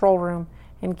main control room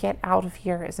and get out of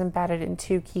here is embedded in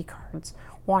 2 key cards.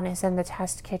 One is in the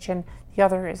test kitchen, the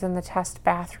other is in the test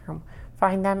bathroom.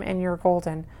 Find them and you're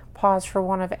golden. Pause for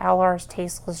one of LR's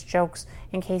tasteless jokes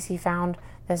in case he found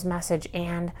this message.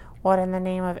 And what in the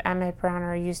name of Emmett Brown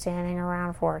are you standing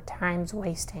around for? Time's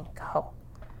wasting. Go.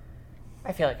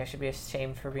 I feel like I should be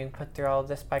ashamed for being put through all of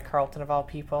this by Carlton of all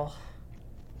people.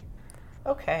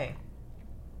 Okay.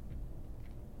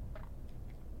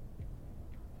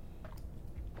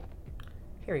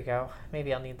 Here we go.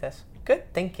 Maybe I'll need this.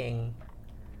 Good thinking.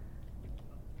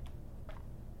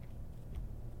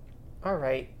 All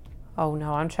right. Oh,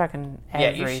 no, I'm checking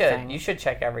everything. Yeah, you should. You should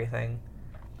check everything.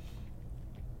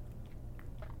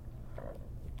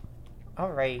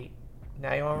 All right.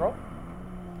 Now you want to roll?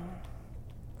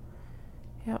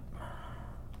 Yep.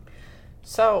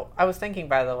 So, I was thinking,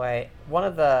 by the way, one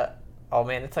of the... Oh,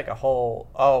 man, it's like a whole...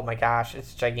 Oh, my gosh,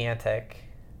 it's gigantic.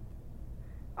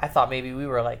 I thought maybe we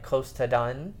were, like, close to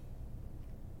done.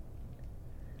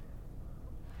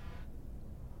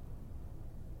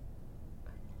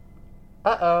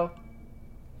 Uh-oh.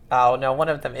 Oh, no, one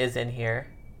of them is in here.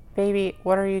 Baby,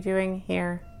 what are you doing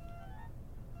here?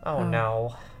 Oh,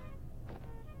 no.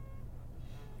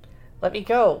 Let me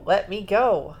go. Let me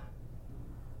go.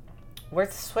 Where's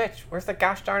the switch? Where's the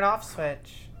gosh darn off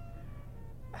switch?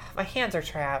 My hands are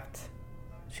trapped.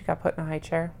 She got put in a high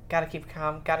chair. Gotta keep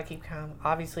calm. Gotta keep calm.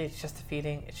 Obviously, it's just a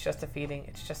feeding. It's just a feeding.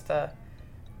 It's just a...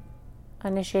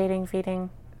 Initiating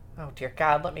feeding. Oh, dear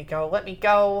God. Let me go. Let me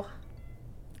go.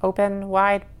 Open,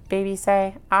 wide, baby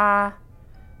say, ah.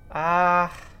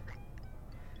 Ah.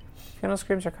 Fiona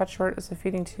screams are cut short as the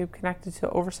feeding tube connected to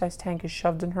an oversized tank is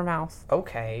shoved in her mouth.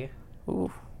 Okay.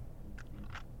 Ooh.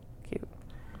 Cute.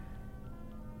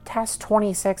 Test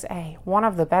 26A. One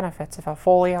of the benefits of a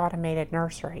fully automated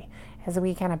nursery is that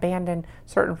we can abandon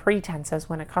certain pretenses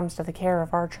when it comes to the care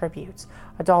of our tributes.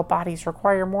 Adult bodies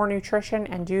require more nutrition,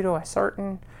 and due to a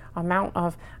certain amount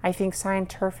of, I think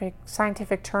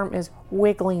scientific term is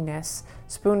wiggliness,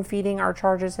 spoon feeding our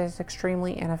charges is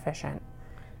extremely inefficient.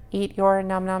 Eat your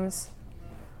num-nums.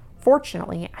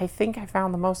 Fortunately, I think I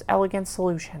found the most elegant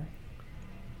solution.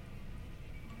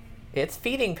 It's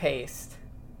feeding paste.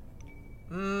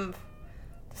 The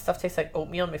stuff tastes like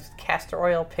oatmeal mixed with castor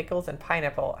oil, pickles, and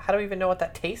pineapple. How do we even know what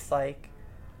that tastes like?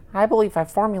 I believe I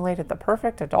formulated the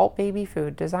perfect adult baby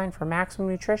food designed for maximum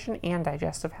nutrition and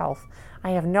digestive health. I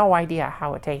have no idea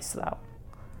how it tastes, though.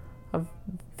 A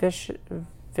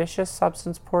vicious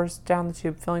substance pours down the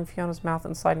tube, filling Fiona's mouth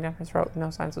and sliding down her throat with no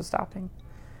signs of stopping.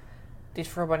 These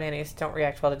furbo nannies don't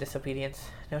react well to disobedience.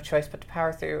 No choice but to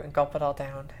power through and gulp it all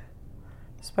down.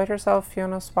 Despite herself,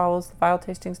 Fiona swallows the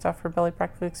vile-tasting stuff, her belly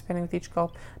practically expanding with each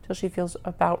gulp till she feels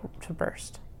about to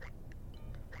burst.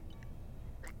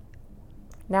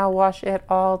 Now wash it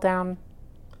all down.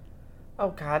 Oh,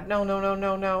 God. No, no, no,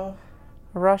 no, no.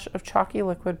 A rush of chalky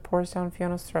liquid pours down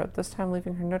Fiona's throat, this time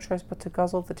leaving her no choice but to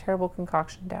guzzle the terrible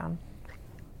concoction down.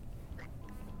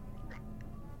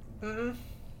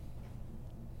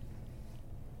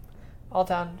 All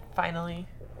done, finally.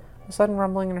 A sudden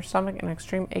rumbling in her stomach and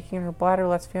extreme aching in her bladder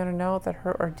lets Fiona know that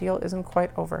her ordeal isn't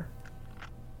quite over.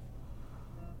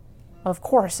 Of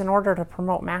course, in order to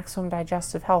promote maximum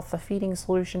digestive health, the feeding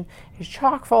solution is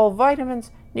chock full of vitamins,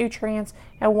 nutrients,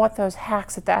 and what those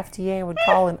hacks at the FDA would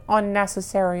call an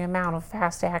unnecessary amount of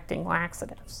fast-acting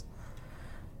laxatives.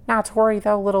 Not to worry,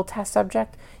 though, little test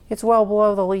subject. It's well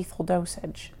below the lethal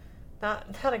dosage.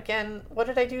 Not again. What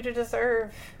did I do to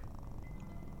deserve?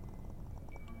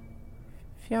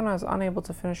 Fiona is unable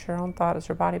to finish her own thought as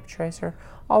her body betrays her,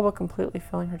 all but completely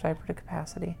filling her diaper to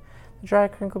capacity. The dry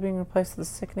crinkle being replaced with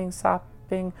a sickening,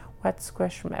 sopping, wet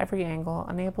squish from every angle.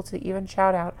 Unable to even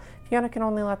shout out, Fiona can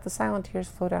only let the silent tears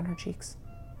flow down her cheeks.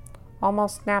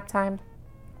 Almost nap time.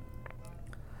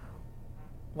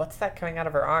 What's that coming out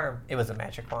of her arm? It was a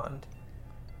magic wand.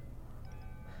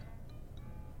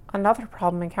 Another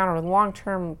problem encountered with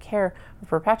long-term care of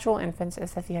perpetual infants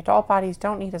is that the adult bodies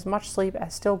don't need as much sleep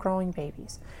as still-growing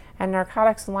babies, and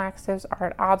narcotics and laxatives are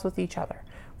at odds with each other.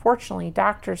 Fortunately,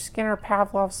 Doctors Skinner,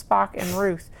 Pavlov, Spock, and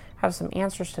Ruth have some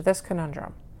answers to this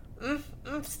conundrum.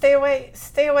 Stay away,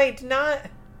 do not...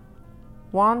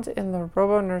 Wand in the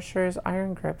robo-nursery's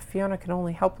iron grip, Fiona can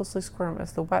only helplessly squirm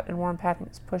as the wet and warm padding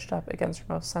is pushed up against her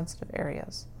most sensitive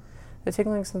areas. The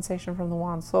tingling sensation from the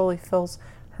wand slowly fills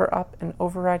her up and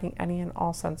overriding any and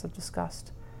all sense of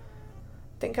disgust.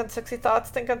 Think on sexy thoughts,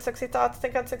 think on sexy thoughts,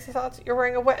 think on sexy thoughts. You're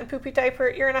wearing a wet and poopy diaper.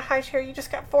 You're in a high chair. You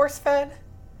just got force-fed.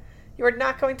 You are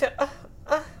not going to...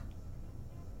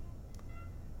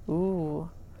 Ooh.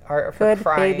 Art of her Good,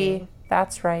 crying. baby.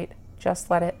 That's right. Just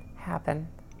let it happen.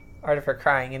 Art of her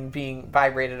crying and being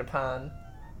vibrated upon.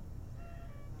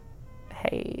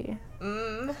 Hey.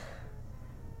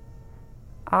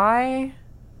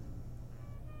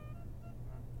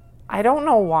 I don't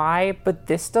know why, but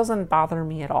this doesn't bother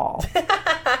me at all.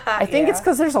 I think it's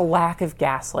because there's a lack of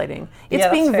gaslighting. It's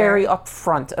being very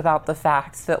upfront about the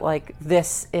fact that, like,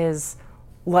 this is,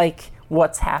 like,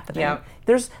 what's happening. Yeah.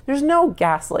 There's no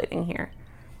gaslighting here.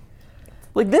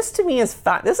 Like, this to me is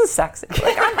fun. This is sexy.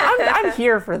 Like, I'm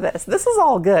here for this. This is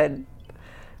all good.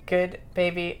 Good,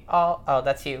 baby. Oh,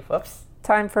 that's you. Whoops.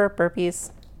 Time for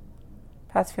burpees.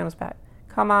 Pass Fiona's back.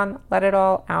 Come on, let it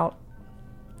all out.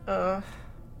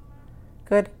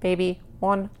 Good, baby.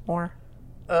 One more.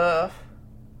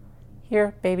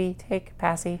 Here, baby, take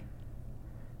Passy.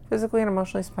 Physically and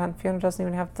emotionally spent, Fiona doesn't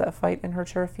even have to fight in her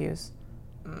to refuse.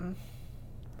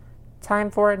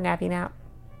 Time for a nappy nap.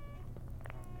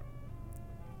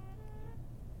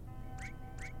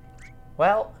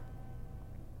 Well.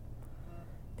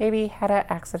 Baby had an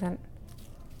accident.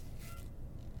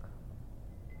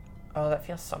 Oh, that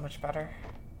feels so much better.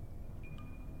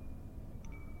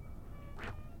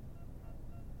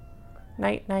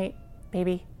 Night, night,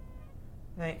 baby.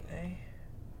 Night, night.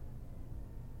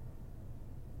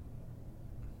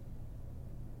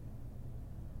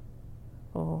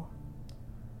 Oh.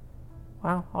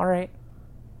 Wow, all right.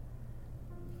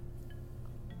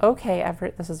 Okay,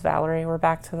 this is Valerie. We're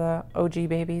back to the OG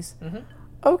babies.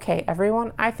 Okay,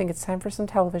 everyone, I think it's time for some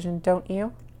television, don't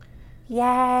you?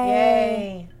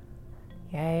 Yay!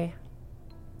 Yay.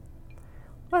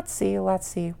 Let's see.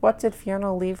 What did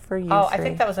Fiona leave for you I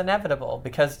think that was inevitable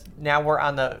because now we're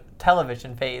on the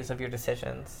television phase of your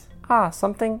decisions.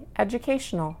 Something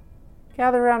educational.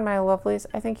 Gather around, my lovelies.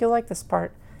 I think you'll like this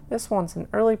part. This one's an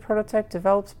early prototype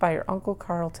developed by your Uncle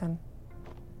Carlton.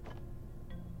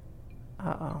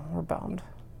 Uh-oh, we're bummed.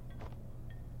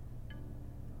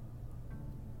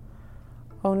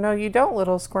 Oh, no, you don't,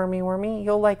 little squirmy wormy.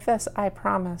 You'll like this, I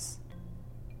promise.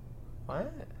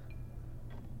 What?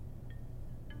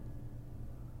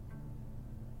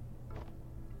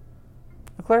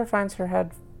 Claire finds her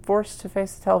head forced to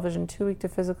face the television, too weak to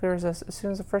physically resist. As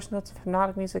soon as the first notes of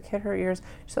hypnotic music hit her ears,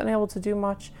 she's unable to do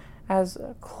much as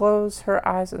close her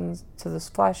eyes into this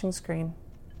flashing screen.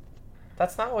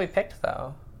 That's not what we picked,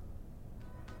 though.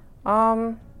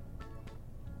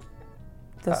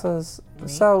 This is...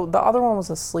 So, the other one was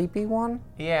a sleepy one.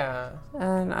 Yeah.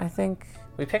 And I think...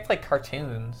 We picked, like,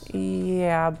 cartoons.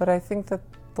 Yeah, but I think that,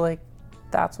 like,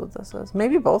 that's what this is.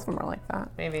 Maybe both of them are like that.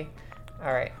 Maybe.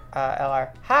 All right.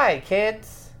 LR. Hi,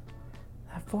 kids.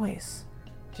 That voice.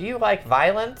 Do you like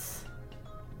violence?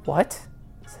 What?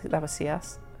 That was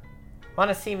CS. Want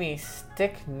to see me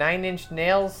stick 9-inch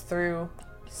nails through...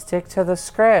 Stick to the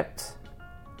script.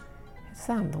 It's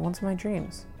them, the ones in my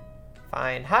dreams.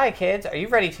 Fine. Hi, kids. Are you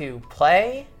ready to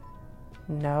play?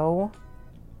 No.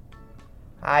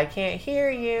 I can't hear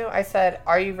you. I said,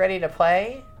 are you ready to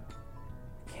play?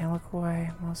 Can't look away.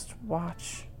 Must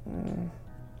watch.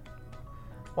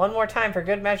 One more time for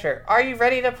good measure. Are you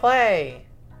ready to play?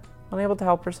 Unable to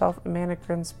help herself, a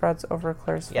mannequin spreads over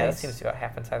Claire's face. Yeah, that seems to be what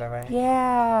happens either way.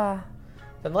 Yeah.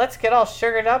 Then let's get all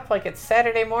sugared up like it's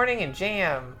Saturday morning and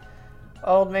jam.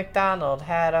 Old MacDonald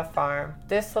had a farm.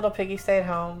 This little piggy stayed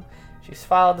home. She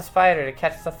swallowed the spider to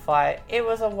catch the fly. It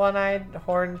was a one-eyed,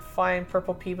 horned, flying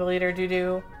purple people eater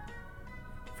doo-doo.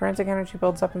 Frantic energy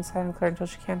builds up inside Claire until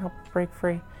she can't help but break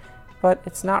free. But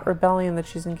it's not rebellion that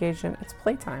she's engaged in. It's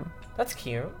playtime. That's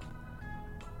cute.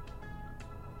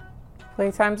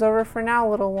 Playtime's over for now,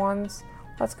 little ones.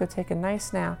 Let's go take a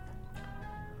nice nap.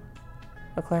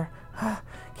 Claire,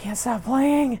 can't stop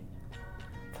playing.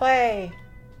 Play.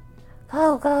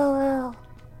 Go, go, go.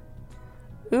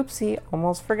 Oopsie,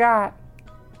 almost forgot.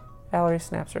 Valerie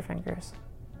snaps her fingers.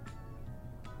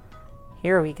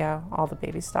 Here we go. All the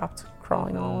babies stopped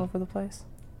crawling all over the place.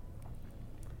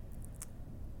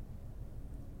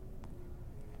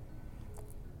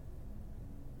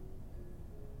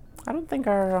 I don't think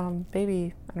our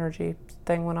baby energy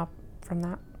thing went up from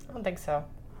that. I don't think so.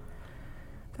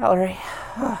 Valerie,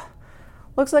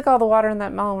 looks like all the water in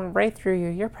that melon went right through you.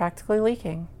 You're practically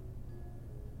leaking.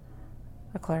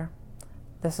 Claire,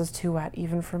 this is too wet,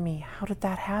 even for me. How did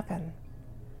that happen?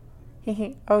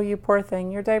 Oh, you poor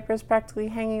thing. Your diaper is practically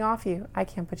hanging off you. I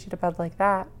can't put you to bed like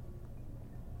that.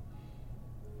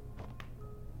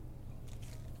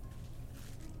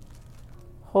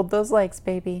 Hold those legs,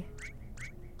 baby.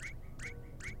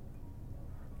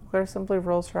 Claire simply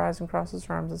rolls her eyes and crosses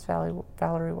her arms as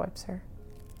Valerie wipes her.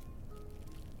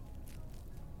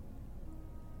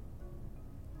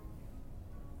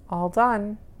 All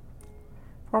done.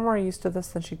 Far more used to this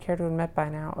than she'd care to admit by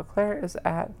now, Claire is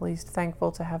at least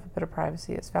thankful to have a bit of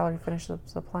privacy as Valerie finishes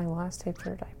applying the last tape to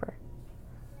her diaper.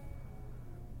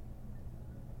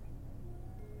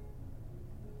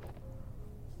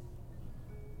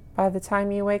 By the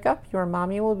time you wake up, your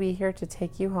mommy will be here to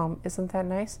take you home. Isn't that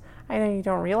nice? I know you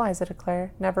don't realize it,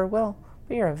 Claire. Never will.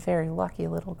 But you're a very lucky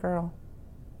little girl.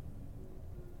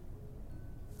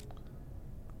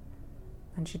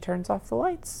 Then she turns off the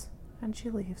lights and she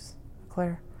leaves.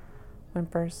 Claire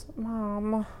whimpers,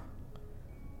 Mom.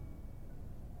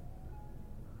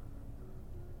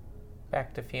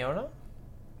 Back to Fiona?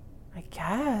 I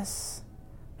guess.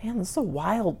 Man, this is a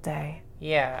wild day.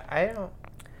 Yeah, I don't...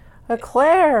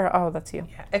 Eclair! Oh, that's you.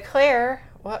 Yeah. Eclair?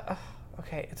 What? Ugh.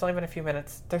 Okay, it's only been a few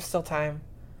minutes. There's still time.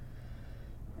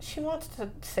 She wants to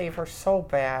save her so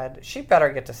bad. She better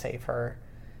get to save her.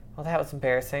 Well, that was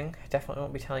embarrassing. I definitely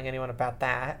won't be telling anyone about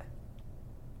that.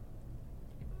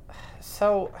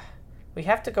 So, we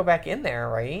have to go back in there,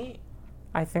 right?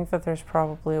 I think that there's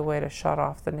probably a way to shut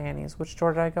off the nannies. Which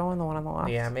door did I go in? The one on the left?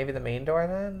 Yeah, maybe the main door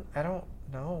then? I don't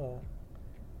know.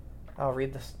 I'll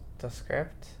read the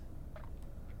script.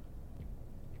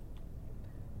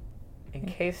 In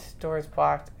case door is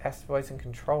blocked, ask the boys in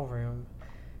control room.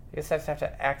 I guess I just have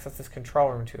to access this control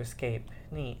room to escape.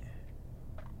 Neat.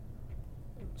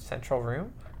 Central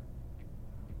room?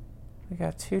 We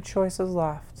got 2 choices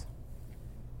left.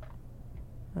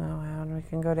 Oh, and we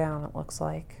can go down, it looks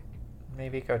like.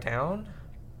 Maybe go down?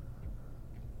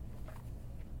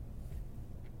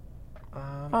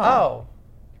 Oh.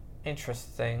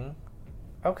 Interesting.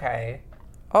 Okay.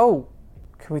 Oh!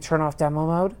 Can we turn off demo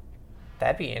mode?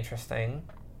 That'd be interesting.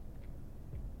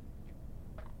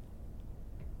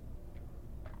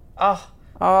 Oh.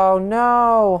 Oh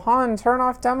no! Hun, turn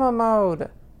off demo mode!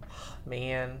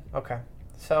 Man. Okay.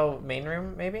 So, main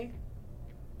room, maybe?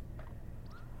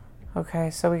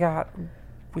 Okay, so we got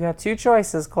 2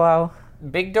 choices, Chloe.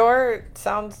 Big door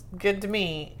sounds good to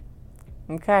me.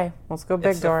 Okay, let's go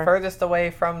big it's door. It's the furthest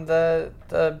away from the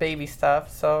baby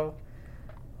stuff, so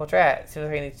we'll try it. Seems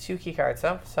like I need 2 key cards,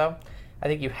 so I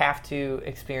think you have to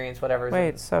experience whatever's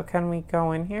Wait, so can we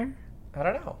go in here? I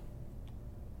don't know.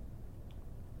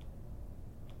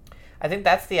 I think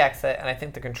that's the exit, and I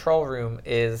think the control room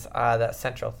is that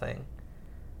central thing.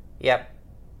 Yep.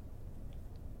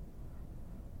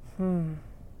 So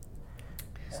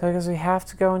I guess we have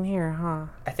to go in here, huh?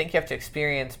 I think you have to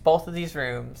experience both of these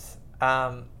rooms. Do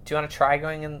you want to try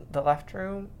going in the left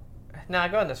room? No,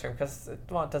 go in this room, because,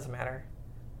 well, it doesn't matter.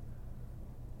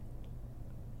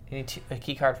 You need a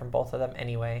key card from both of them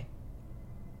anyway.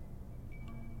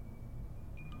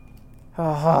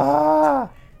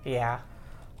 Yeah.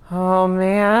 Oh,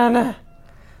 man.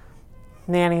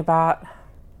 Nanny bot.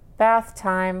 Bath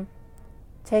time.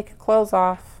 Take your clothes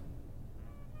off.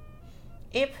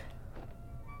 Yep.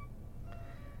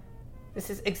 This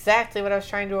is exactly what I was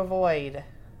trying to avoid.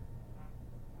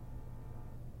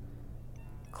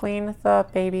 Clean the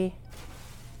baby.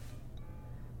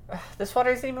 This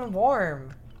water isn't even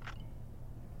warm.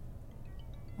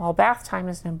 While bath time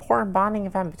is an important bonding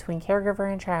event between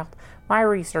caregiver and child, my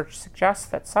research suggests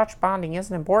that such bonding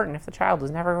isn't important if the child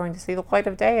is never going to see the light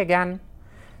of day again.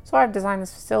 So I've designed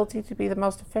this facility to be the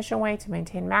most efficient way to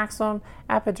maintain maximum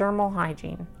epidermal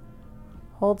hygiene.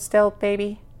 Hold still,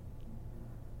 baby.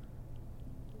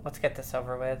 Let's get this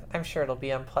over with. I'm sure it'll be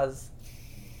unpleasant.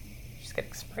 Just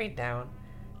getting sprayed down.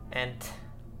 And...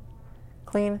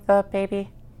 Clean the baby.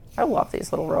 I love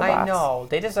these little robots. I know.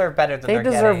 They deserve better than they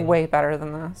deserve way better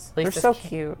than this. They're so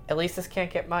cute. At least this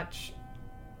can't get much.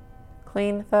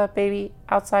 Clean the baby.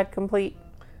 Outside complete.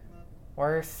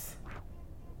 Worse.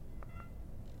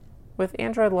 With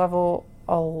Android level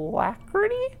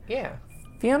alacrity? Yeah.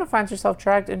 Fiona finds herself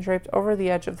dragged and draped over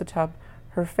the edge of the tub,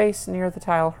 her face near the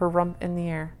tile, her rump in the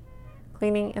air.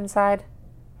 Cleaning inside.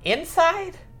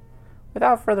 Inside?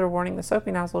 Without further warning, the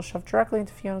soapy nozzle is shoved directly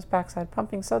into Fiona's backside,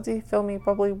 pumping sudsy, filmy,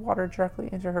 bubbly water directly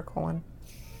into her colon.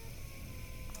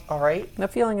 All right. The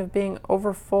feeling of being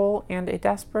overfull and a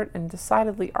desperate and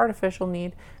decidedly artificial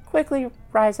need quickly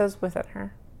rises within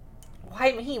her.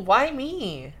 Why me? Why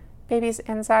me? Baby's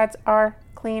insides are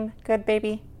clean. Good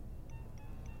baby.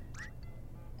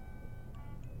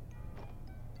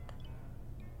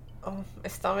 Oh, my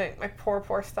stomach. My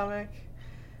poor stomach.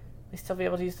 I still be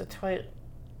able to use the toilet.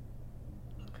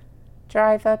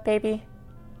 Dry the baby.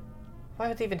 Why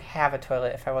would they even have a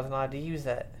toilet if I wasn't allowed to use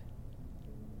it?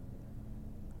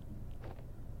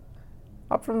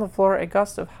 Up from the floor, a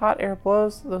gust of hot air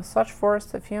blows with such force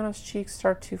that Fiona's cheeks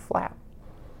start to flap.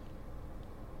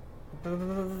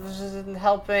 This isn't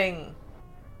helping.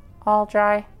 All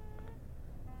dry.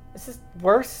 This is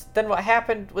worse than what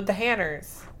happened with the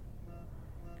Hanners.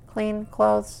 Clean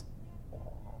clothes.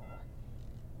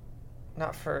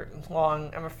 Not for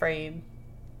long, I'm afraid.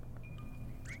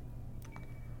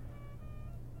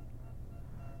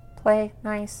 Play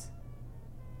nice.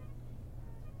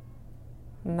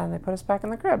 And then they put us back in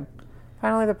the crib.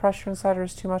 Finally, the pressure inside her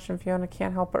is too much and Fiona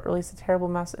can't help but release a terrible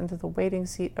mess into the waiting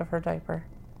seat of her diaper.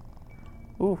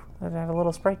 Ooh, that had a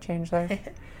little sprite change there.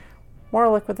 More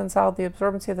liquid than solid, the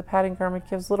absorbency of the padding garment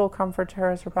gives little comfort to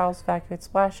her as her bowels evacuate,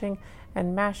 splashing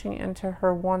and mashing into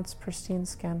her once pristine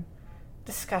skin.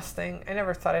 Disgusting. I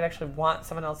never thought I'd actually want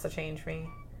someone else to change me.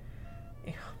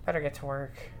 Better get to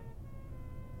work.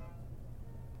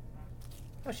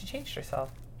 Oh, she changed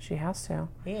herself. She has to.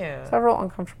 Yeah. Several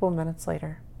uncomfortable minutes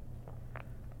later.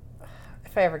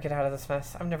 If I ever get out of this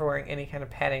mess, I'm never wearing any kind of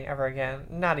padding ever again.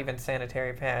 Not even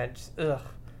sanitary pads. Ugh.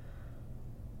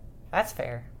 That's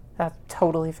fair. That's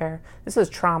totally fair. This is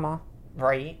trauma.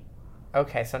 Right?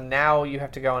 Okay, so now you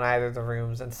have to go in either of the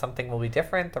rooms and something will be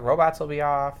different. The robots will be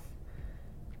off.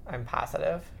 I'm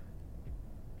positive.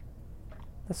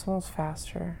 This one's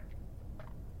faster.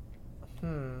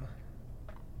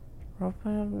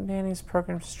 Robot Nanny's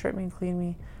program to strip me and clean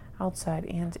me outside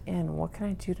and in. What can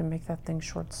I do to make that thing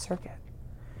short circuit?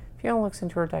 Fiona looks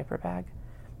into her diaper bag.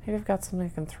 Maybe I've got something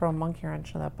that can throw a monkey wrench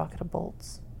into that bucket of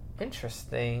bolts.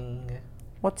 Interesting.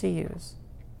 What to use?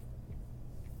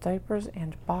 Diapers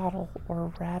and bottle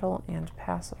or rattle and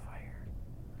pacifier.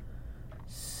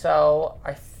 So,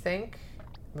 I think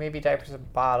maybe diapers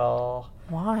and bottle.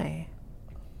 Why?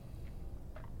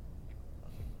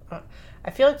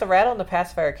 I feel like the rattle and the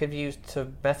pacifier could be used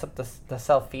to mess up the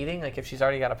self-feeding, like if she's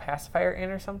already got a pacifier in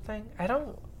or something. I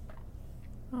don't...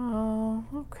 Oh,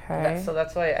 okay. So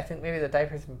that's why I think maybe the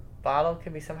diapers and bottle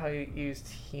could be somehow used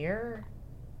here.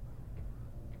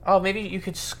 Oh, maybe you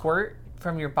could squirt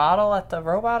from your bottle at the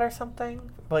robot or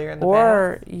something while you're in the bath.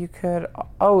 Or you could...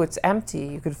 Oh, it's empty.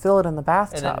 You could fill it in the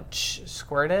bathtub. And then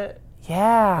squirt it?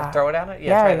 Yeah. Or throw it down it?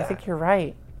 Yeah, try I that. think you're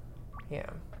right. Yeah.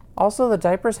 Also, the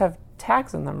diapers have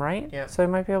tags in them, right? Yeah. So you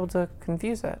might be able to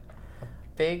confuse it.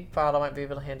 Big bottle might be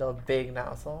able to handle a big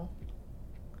nozzle.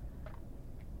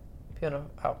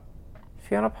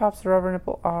 Fiona pops the rubber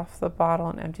nipple off the bottle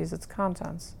and empties its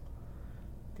contents.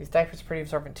 These diapers are pretty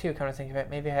absorbent too, come to think of it.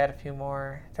 Maybe I had a few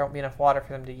more. There won't be enough water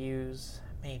for them to use.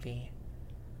 Maybe.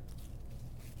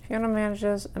 Fiona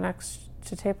manages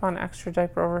to tape on extra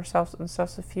diaper over herself and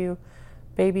stuffs a few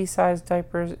baby-sized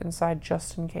diapers inside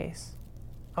just in case.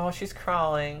 Oh, she's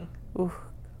crawling. Oof.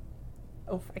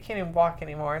 Oof, I can't even walk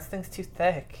anymore. This thing's too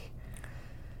thick.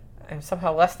 I'm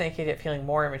somehow less naked yet feeling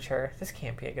more immature. This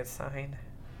can't be a good sign.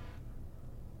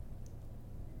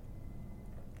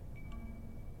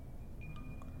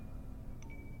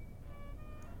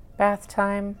 Bath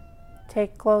time.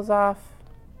 Take clothes off.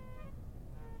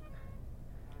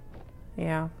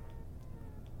 Yeah.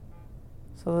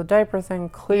 So the diaper thing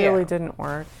clearly didn't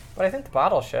work. But I think the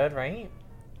bottle should, right?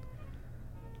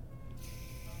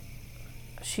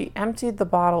 She emptied the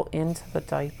bottle into the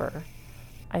diaper.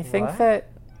 I think What? that...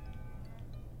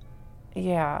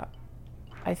 Yeah.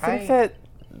 I think that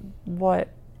what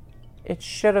it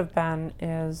should have been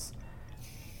is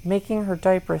making her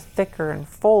diaper thicker and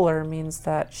fuller means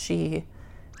that she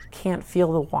can't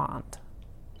feel the wand.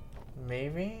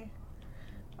 Maybe?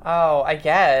 Oh, I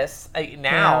guess.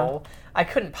 I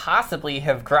couldn't possibly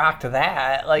have grokked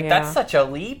that. Like, that's such a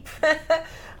leap.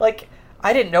 Like,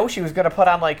 I didn't know she was going to put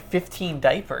on, like, 15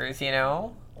 diapers, you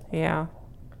know? Yeah.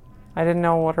 I didn't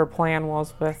know what her plan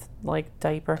was with, like,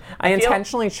 diaper. I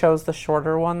intentionally chose the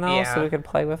shorter one, though, so we could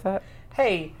play with it.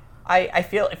 Hey, I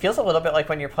feel it feels a little bit like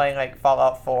when you're playing, like,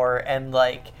 Fallout 4 and,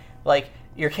 like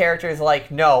your character is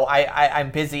like, no,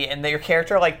 I'm busy, and your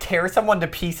character, like, tears someone to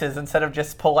pieces instead of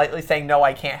just politely saying, no,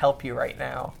 I can't help you right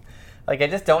now. Like, I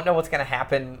just don't know what's going to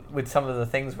happen with some of the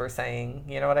things we're saying.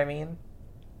 You know what I mean?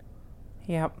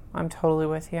 Yep, I'm totally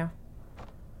with you.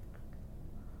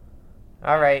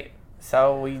 All right.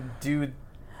 So we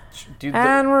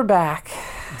and we're back.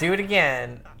 Do it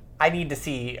again. I need to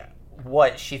see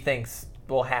what she thinks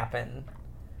will happen.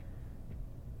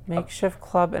 Makeshift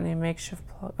club and a makeshift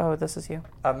plug. Oh, this is you.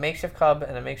 A makeshift club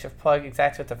and a makeshift plug,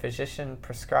 exactly what the physician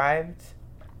prescribed.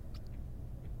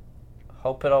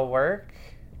 Hope it'll work.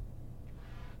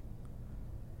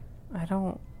 I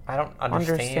don't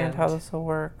understand how this will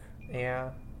work. Yeah.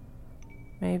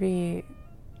 Maybe.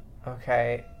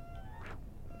 Okay.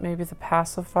 Maybe the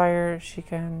pacifier, she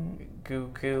can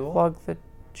goo plug the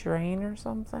drain or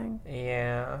something.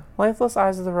 Yeah. Lifeless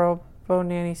eyes of the robo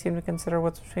nanny seem to consider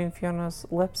what's between Fiona's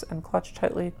lips and clutch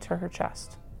tightly to her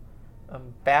chest.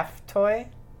 Bath toy?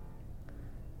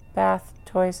 Bath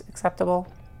toys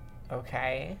acceptable.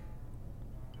 Okay.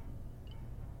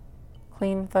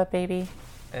 Clean the baby.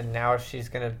 And now she's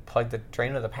gonna plug the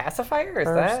drain with a pacifier? Is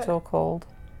Or that still cold?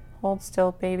 Hold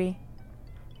still, baby.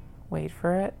 Wait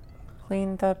for it.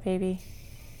 Clean the baby.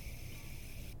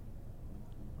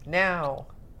 Now.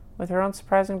 With her own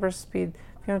surprising burst of speed,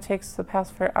 Fiona takes the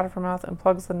pacifier out of her mouth and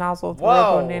plugs the nozzle of the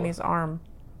robo nanny's arm.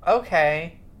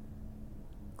 Okay.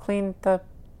 Clean the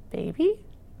baby?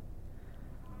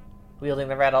 Wielding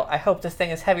the rattle. I hope this thing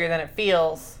is heavier than it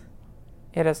feels.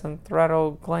 It isn't. The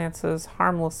rattle glances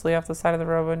harmlessly off the side of the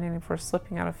robo nanny before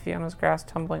slipping out of Fiona's grasp,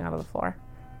 tumbling out of the floor.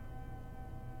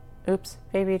 Oops,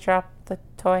 baby dropped the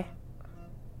toy.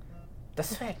 The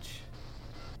switch.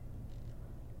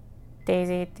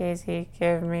 Daisy, Daisy,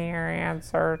 give me your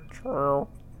answer. True.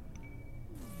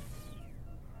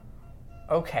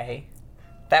 Okay.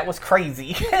 That was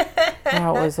crazy.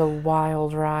 That was a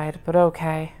wild ride, but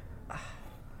okay.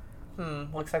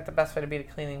 Looks like the best way to beat a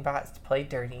cleaning bot is to play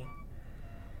dirty.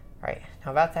 Right,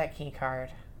 now about that key card.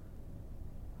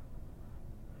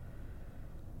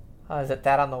 Oh, is it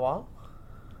that on the wall?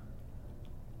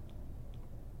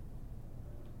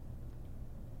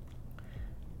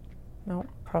 Nope,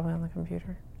 probably on the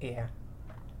computer. Yeah.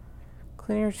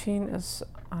 Cleaning routine is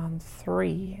on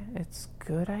 3. It's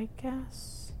good, I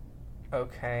guess.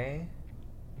 Okay.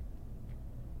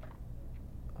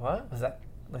 What? Was that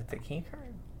like the key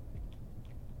card?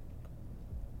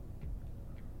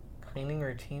 Cleaning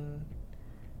routine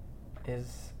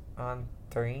is on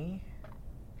 3?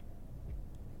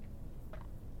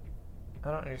 I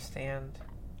don't understand.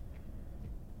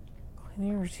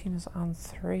 Cleaning routine is on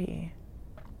 3.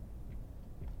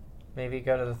 Maybe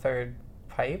go to the third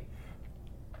pipe?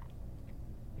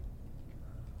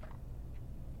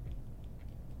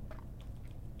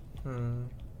 I'm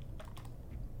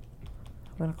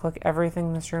gonna click everything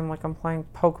in this room like I'm playing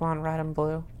Pokemon Red and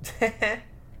Blue.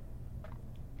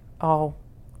 Oh.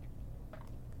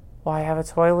 Well, I have a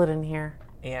toilet in here.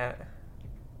 Yeah.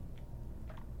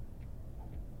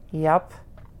 Yep.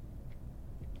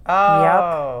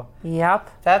 Oh. Yep.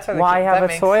 That's where why have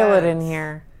a toilet sense. in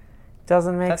here?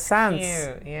 Doesn't make That's sense.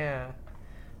 Cute. Yeah.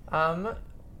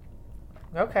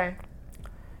 Okay.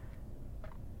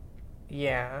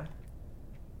 Yeah.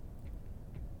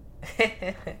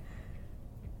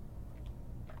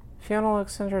 Fiona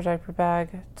looks into her diaper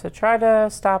bag to try to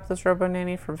stop this robo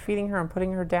nanny from feeding her and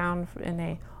putting her down in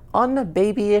a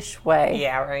un-babyish way.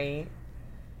 Yeah, right.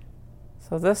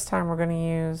 So this time we're going to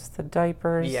use the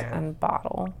diapers and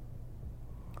bottle.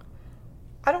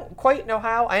 I don't quite know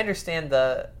how. I understand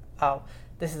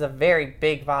this is a very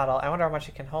big bottle. I wonder how much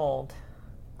it can hold.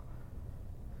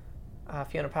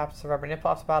 Fiona pops the rubber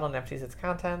nipple off the bottle and empties its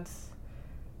contents.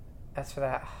 As for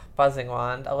that buzzing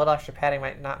wand, a little extra padding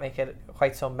might not make it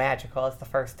quite so magical as the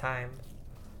first time.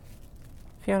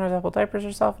 Fiona double diapers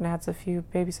herself and adds a few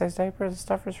baby-sized diapers and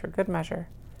stuffers for good measure.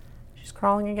 She's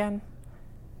crawling again.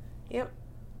 Yep.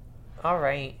 All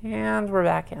right. And we're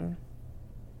back in.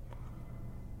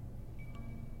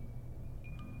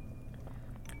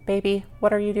 Baby,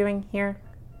 what are you doing here?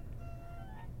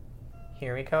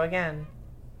 Here we go again.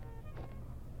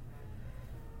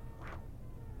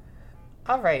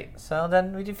 Alright, so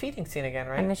then we do feeding scene again,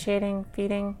 right? Initiating,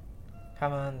 feeding.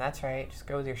 Come on, that's right. Just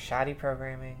go with your shoddy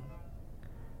programming.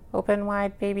 Open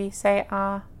wide, baby. Say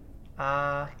ah.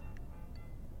 Ah.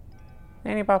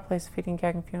 Nanny bot places a feeding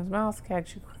gag in Fiona's mouth,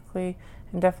 gags you quickly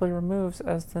and deftly removes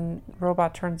as the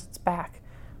robot turns its back.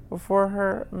 Before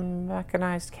her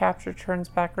mechanized capture turns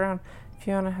back around,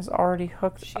 Fiona has already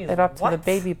hooked it up to the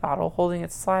baby bottle, holding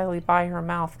it slyly by her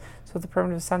mouth so the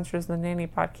primitive sensors in the nanny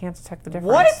bot can't detect the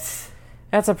difference. What?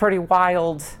 That's a pretty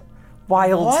wild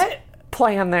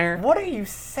plan there. What are you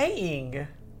saying?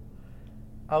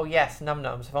 Oh yes,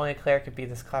 num-nums. If only Claire could be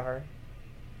this clever.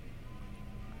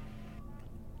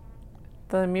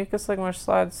 The mucus ligma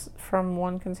slides from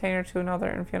one container to another,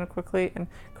 and Fiona quickly and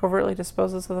covertly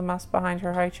disposes of the mess behind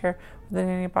her high chair where the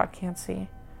nanny bot can't see.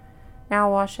 Now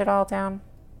wash it all down.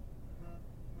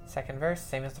 Second verse,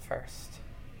 same as the first.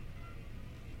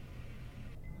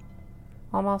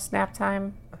 Almost nap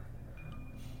time.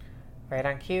 Right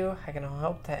on cue. I can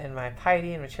hope that in my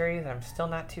piety and maturity that I'm still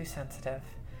not too sensitive.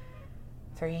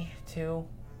 3, 2,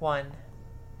 1.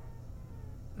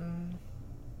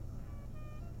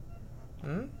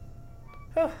 Whew,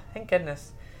 thank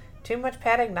goodness. Too much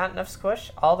padding, not enough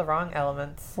squish, all the wrong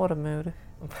elements. What a mood.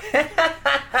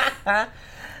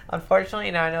 Unfortunately,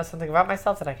 now I know something about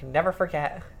myself that I can never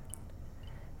forget.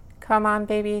 Come on,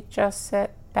 baby. Just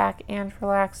sit back and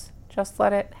relax. Just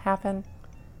let it happen.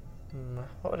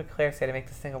 What would Claire say to make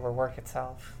this thing overwork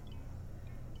itself?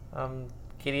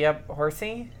 Giddy up,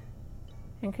 horsey?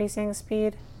 Increasing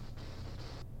speed.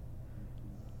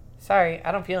 Sorry,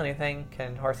 I don't feel anything.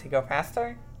 Can horsey go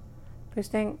faster?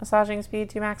 Boosting massaging speed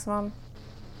to maximum.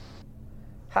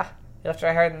 Ha! You'll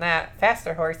try harder than that.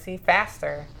 Faster, horsey,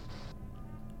 faster.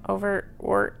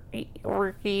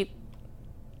 Overheat.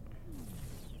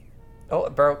 Oh,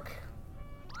 it broke.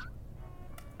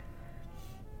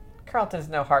 Carlton's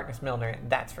no Harkness Milner,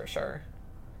 that's for sure.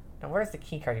 Now, where's the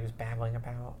keycard he was babbling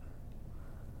about?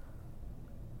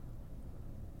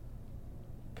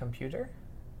 Computer?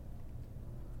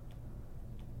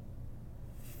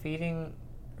 Feeding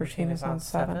Routine is on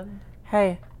 7.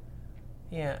 Hey.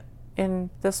 Yeah.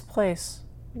 in this place,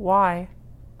 why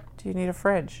do you need a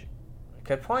fridge?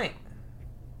 Good point.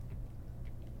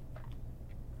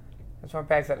 There's more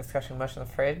bags that discussion much in the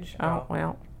fridge. Oh,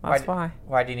 well, that's why.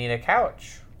 Why do you need a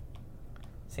couch?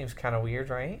 Seems kind of weird,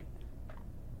 right?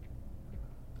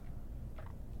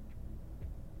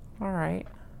 All right.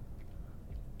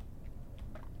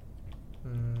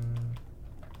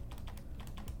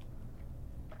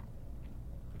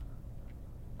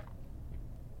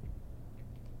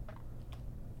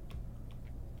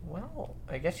 Well,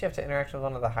 I guess you have to interact with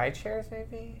one of the high chairs,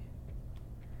 maybe?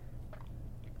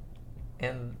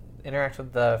 And interact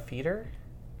with the feeder?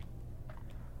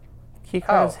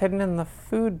 Keycard is hidden in the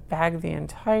food bag the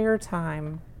entire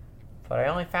time. But I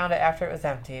only found it after it was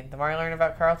empty. The more I learn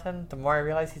about Carlton, the more I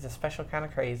realize he's a special kind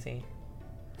of crazy.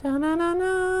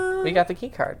 Da-na-na-na. We got the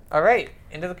keycard. All right,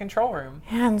 into the control room.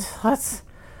 And let's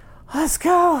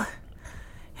go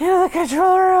into the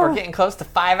control room. We're getting close to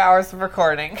 5 hours of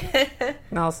recording.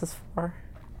 No, this is 4.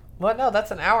 What? No,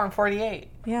 that's an hour and 48.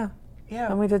 Yeah. Yeah.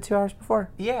 And we did 2 hours before.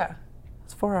 Yeah.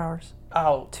 It's 4 hours.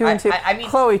 Oh, 2 and 2. I mean,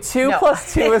 Chloe, 2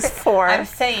 plus 2 is 4. I'm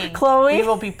saying, Chloe, we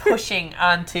will be pushing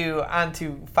onto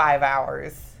 5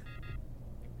 hours.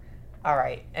 All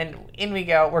right, and in we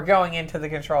go. We're going into the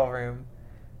control room.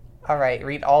 All right,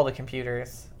 read all the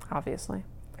computers. Obviously.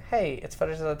 Hey, it's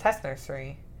footage of the test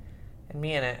nursery, and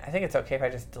me in it. I think it's okay if I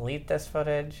just delete this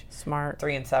footage. Smart.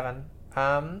 3 and 7.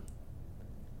 How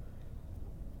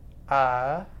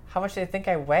much do they think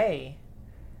I weigh?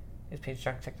 His page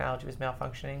junk technology was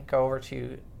malfunctioning. Go over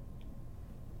to...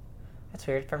 That's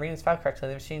weird. If I'm reading this file correctly,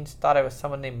 the machines thought I was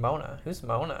someone named Mona. Who's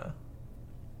Mona?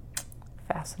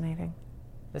 Fascinating.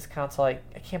 This console, I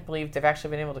can't believe they've actually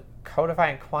been able to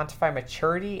codify and quantify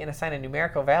maturity and assign a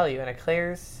numerical value, and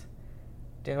Eclair's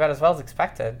doing about as well as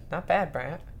expected. Not bad,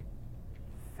 Brant.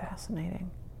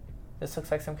 Fascinating. This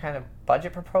looks like some kind of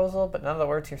budget proposal, but none of the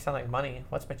words here sound like money.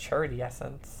 What's maturity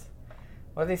essence?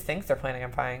 What are these things they're planning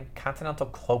on buying? Continental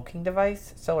cloaking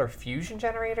device? Solar fusion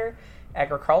generator?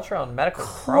 Agricultural and medical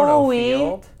chrono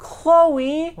field?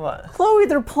 Chloe! What? Chloe,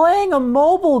 they're playing a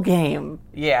mobile game.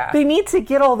 Yeah. They need to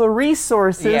get all the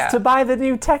resources to buy the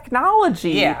new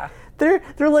technology. Yeah. They're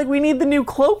like, we need the new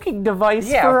cloaking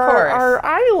device for our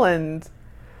island.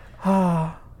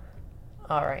 All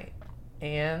right.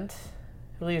 And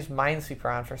who leaves Minesweeper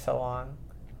on for so long?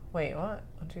 Wait, what?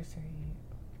 1, 2, 3...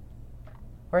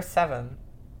 Where's 7?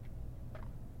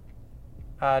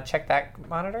 Check that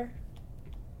monitor.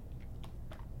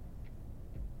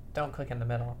 Don't click in the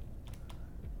middle.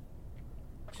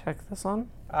 Check this one.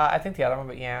 I think the other one,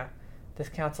 but yeah. This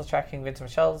council's tracking Vince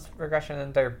Michelle's regression,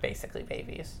 and they're basically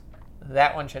babies.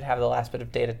 That one should have the last bit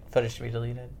of data footage to be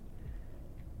deleted.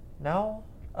 No?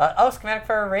 Schematic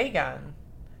for a ray gun.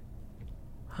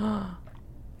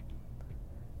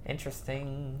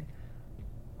 Interesting.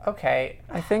 Okay.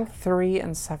 I think 3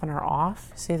 and 7 are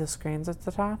off. See the screens at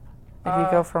the top? If you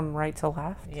go from right to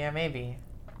left? Yeah, maybe.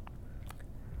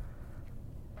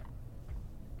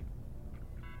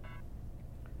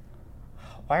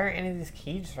 Why aren't any of these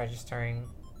keys registering?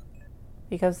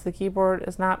 Because the keyboard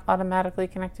is not automatically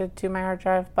connected to my hard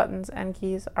drive. Buttons and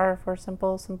keys are for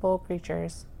simple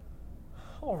creatures.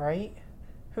 All right.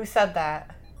 Who said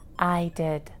that? I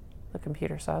did, the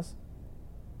computer says.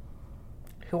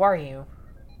 Who are you?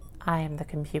 I am the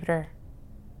computer.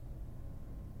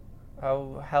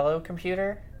 Oh, hello,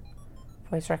 computer?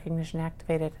 Voice recognition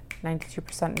activated.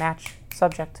 92% match.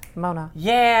 Subject, Mona.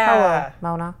 Yeah! Hello,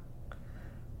 Mona.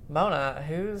 Mona,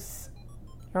 who's...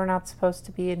 You're not supposed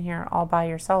to be in here all by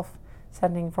yourself,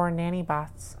 sending for nanny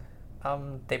bots.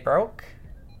 They broke?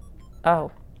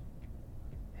 Oh.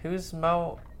 Who's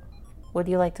Mo... Would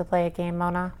you like to play a game,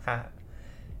 Mona?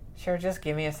 Sure, just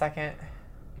give me a second.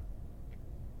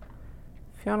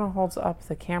 Fiona holds up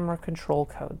the camera control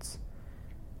codes.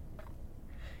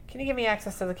 Can you give me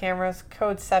access to the cameras?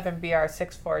 Code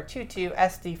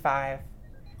 7BR6422SD5.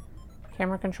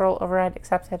 Camera control override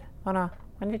accepted. Mona,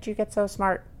 when did you get so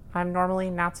smart? I'm normally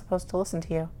not supposed to listen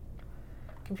to you.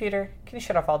 Computer, can you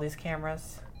shut off all these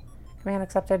cameras? Command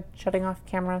accepted. Shutting off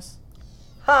cameras.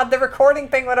 The recording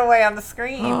thing went away on the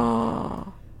screen.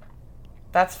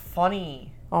 That's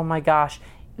funny. Oh my gosh.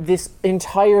 This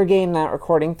entire game, that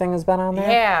recording thing has been on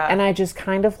there. Yeah. And I just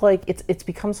kind of like, it's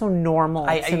become so normal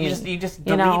to me. You just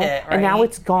delete it, right? And now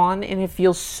it's gone and it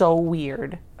feels so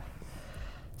weird.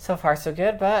 So far so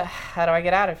good, but how do I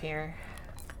get out of here?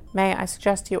 May I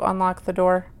suggest you unlock the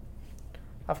door?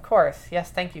 Of course.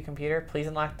 Yes, thank you, computer. Please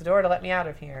unlock the door to let me out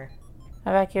of here.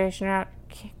 Evacuation route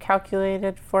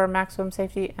calculated for maximum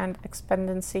safety and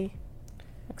expediency.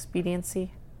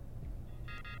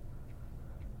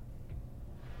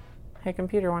 Hey,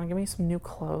 computer, want to give me some new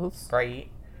clothes? Right.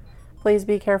 Please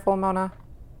be careful, Mona.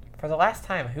 For the last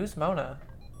time, who's Mona?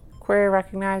 Query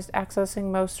recognized.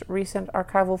 Accessing most recent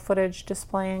archival footage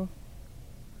displaying.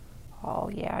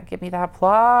 Oh, yeah. Give me that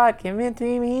plot. Give it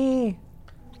to me.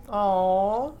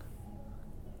 Aww.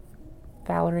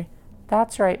 Valerie.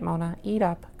 That's right, Mona. Eat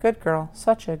up. Good girl.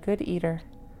 Such a good eater.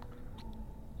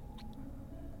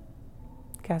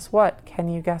 Guess what? Can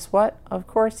you guess what? Of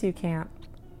course you can't.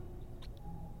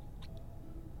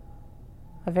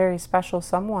 A very special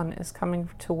someone is coming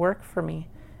to work for me,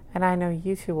 and I know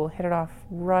you two will hit it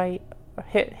right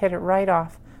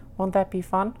off. Won't that be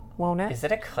fun? Won't it? Is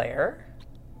it a Claire?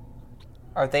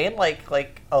 Are they in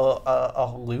like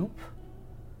a loop?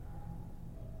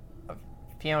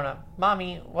 Fiona,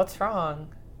 Mommy, what's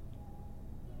wrong?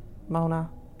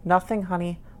 Mona, nothing,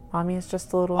 honey. Mommy is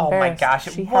just a little embarrassed. Oh my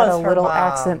gosh, she had a little mom.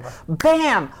 accident.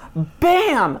 Bam!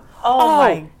 Bam! Oh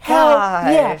my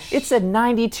gosh. Yeah, it's a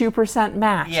 92%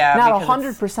 match. Yeah, not a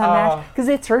 100% match because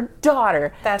it's her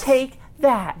daughter. Take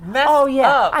that. Oh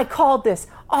yeah, up. I called this.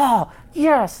 Oh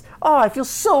yes. Oh, I feel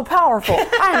so powerful.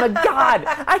 I am a god.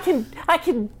 I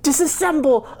can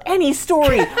disassemble any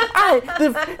story. Hand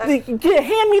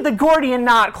me the Gordian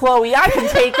knot, Chloe. I can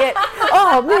take it.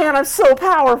 Oh man, I'm so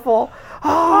powerful.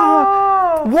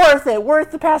 Oh,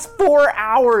 worth the past 4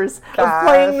 hours of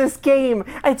playing this game.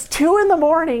 It's 2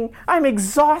 a.m. I'm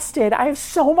exhausted. I have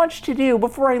so much to do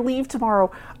before I leave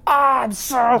tomorrow. I'm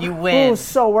so you win.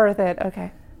 So worth it.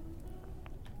 Okay.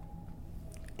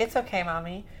 It's okay,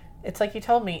 Mommy. It's like you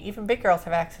told me. Even big girls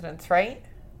have accidents, right?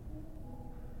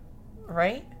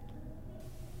 Right?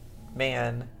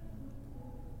 Man.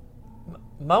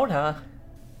 Mona.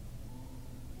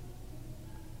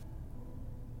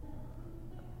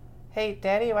 Hey,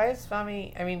 Daddy, why is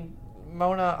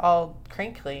Mona all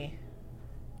crinkly?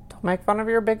 Don't make fun of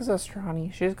your big sister,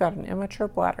 honey. She's got an immature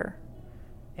bladder.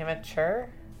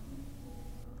 Immature?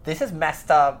 This is messed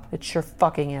up. It sure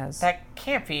fucking is. That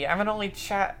can't be. I'm an only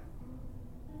child.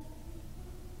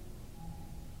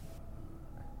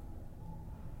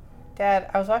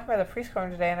 Dad, I was walking by the preschool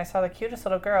room today and I saw the cutest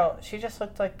little girl. She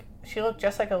looked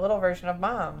just like a little version of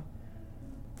Mom.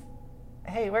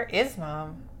 Hey, where is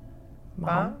Mom?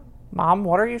 Mom,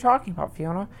 what are you talking about,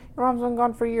 Fiona? Your mom's been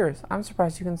gone for years. I'm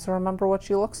surprised you can still remember what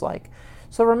she looks like.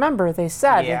 So remember, they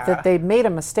said that they made a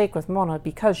mistake with Mona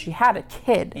because she had a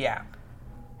kid. Yeah.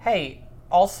 Hey,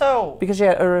 also... Because she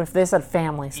had, or if they said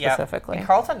family specifically. And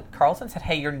Carlton said,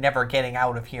 hey, you're never getting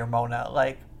out of here, Mona.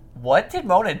 Like, what did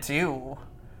Mona do?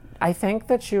 I think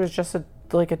that she was just a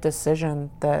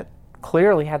decision that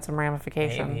clearly had some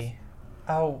ramifications. Maybe.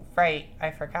 Oh, right.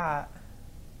 I forgot.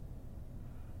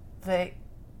 They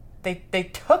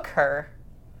took her.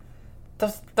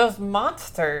 Those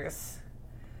monsters.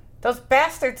 Those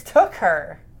bastards took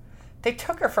her. They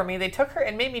took her from me. They took her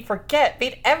and made me forget.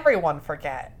 Made everyone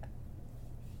forget.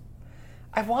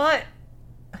 I want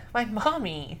my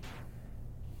mommy.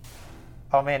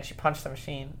 Oh man, she punched the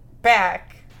machine.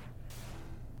 Back.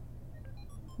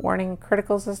 Warning,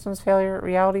 critical systems failure,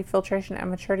 reality filtration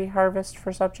and maturity harvest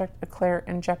for subject Claire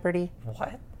in jeopardy.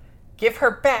 What? Give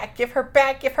her back! Give her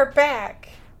back! Give her back!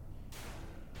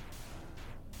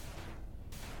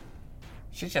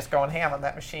 She's just going ham on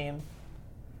that machine.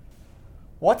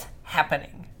 What's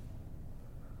happening?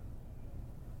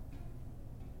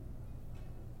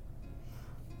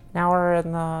 Now we're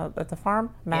at the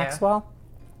farm, Maxwell.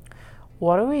 Yeah.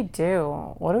 What do we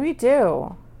do? What do we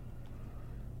do?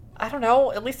 I don't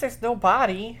know. At least there's no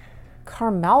body.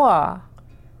 Carmela.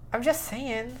 I'm just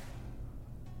saying.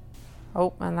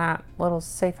 Oh, and that little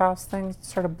safe house thing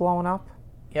started blowing up.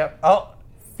 Yep. Oh.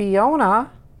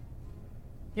 Fiona.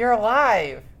 You're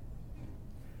alive.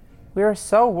 We were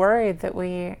so worried that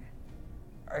we...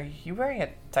 Are you wearing a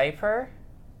diaper?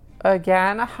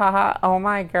 Again? Haha. Oh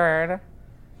my god.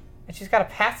 And she's got a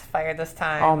pacifier this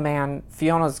time. Oh man.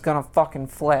 Fiona's gonna fucking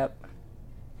flip.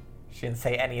 She didn't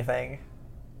say anything.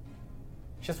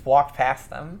 She just walked past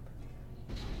them.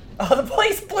 Oh, the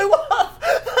place blew up!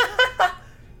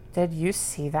 Did you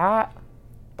see that?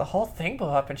 The whole thing blew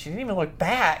up and she didn't even look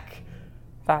back.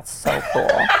 That's so cool.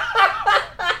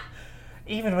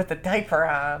 Even with the diaper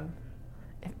on.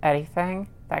 If anything,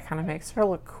 that kind of makes her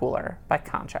look cooler. By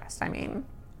contrast, I mean,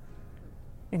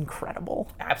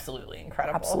 incredible. Absolutely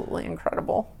incredible. Absolutely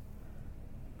incredible.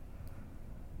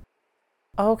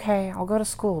 Okay, I'll go to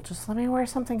school. Just let me wear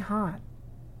something hot.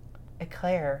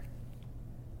 Claire.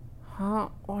 Huh?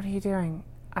 What are you doing?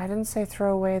 I didn't say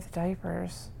throw away the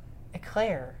diapers.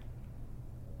 Claire.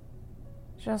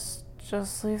 Just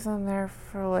leave them there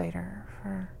for later.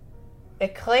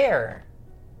 Claire.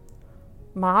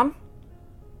 Mom?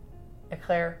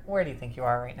 Claire, where do you think you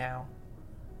are right now?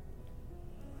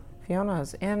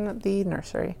 Fiona's in the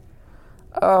nursery.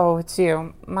 Oh, it's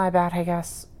you. My bad, I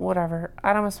guess. Whatever.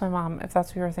 I don't miss my mom, if that's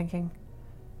what you were thinking.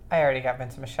 I already got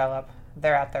Vince and Michelle up.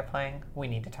 They're out there playing. We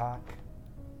need to talk.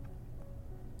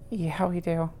 Yeah, we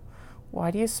do.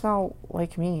 Why do you smell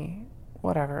like me?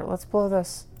 Whatever. Let's blow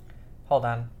this. Hold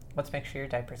on. Let's make sure your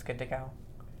diaper's good to go.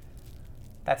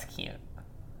 That's cute.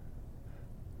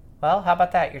 Well, how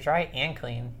about that? You're dry and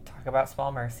clean. Talk about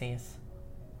small mercies.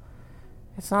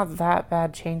 It's not that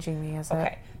bad changing me, is it?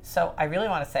 Okay, so I really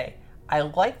want to say, I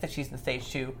like that she's in stage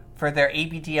 2 for their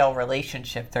ABDL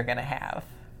relationship they're going to have.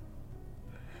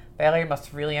 Valerie must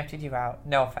have really emptied you out.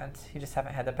 No offense. You just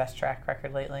haven't had the best track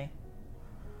record lately.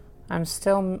 I'm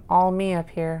still all me up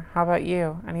here. How about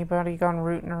you? Anybody gone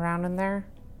rooting around in there?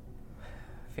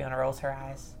 Fiona rolls her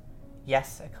eyes.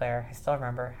 Yes, Claire, I still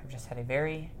remember. I've just had a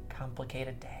very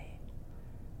complicated day.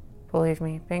 Believe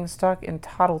me, being stuck in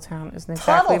Toddletown isn't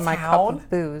exactly my cup of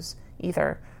booze,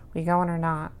 either. We going or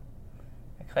not?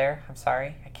 Claire, I'm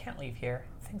sorry. I can't leave here.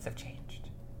 Things have changed.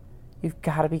 You've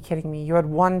got to be kidding me. You had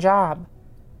one job.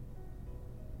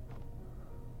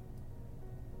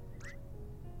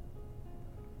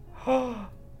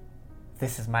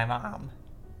 This is my mom.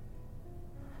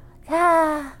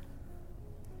 Ah!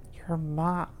 Your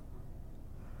mom.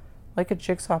 Like a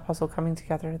jigsaw puzzle coming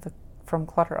together from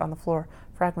clutter on the floor,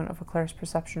 fragment of Claire's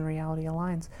perception reality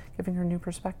aligns, giving her new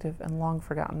perspective and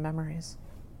long-forgotten memories.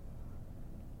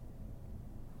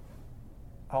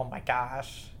 Oh my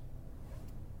gosh.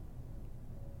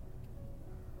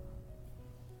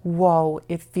 Whoa,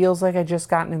 it feels like I just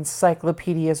got an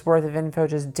encyclopedia's worth of info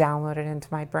just downloaded into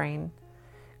my brain.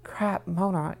 Crap,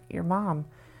 Mona, your mom,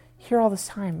 here all this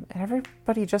time, and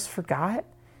everybody just forgot?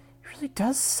 It really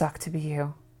does suck to be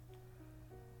you.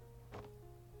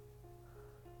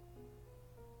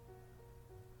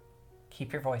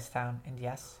 Keep your voice down, and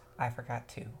yes, I forgot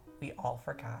too. We all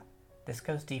forgot. This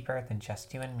goes deeper than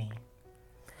just you and me.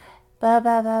 Ba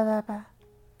ba ba ba ba.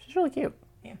 She's really cute.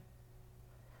 Yeah.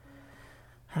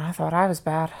 And I thought I was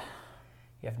bad.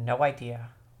 You have no idea.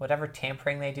 Whatever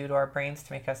tampering they do to our brains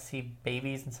to make us see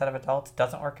babies instead of adults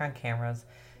doesn't work on cameras,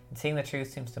 and seeing the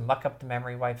truth seems to muck up the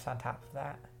memory wipes on top of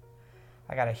that.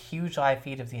 I got a huge live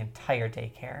feed of the entire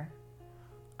daycare.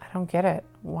 I don't get it.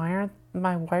 Why aren't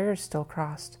my wires still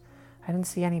crossed? I didn't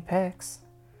see any pics.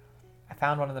 I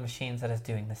found one of the machines that is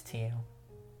doing this to you.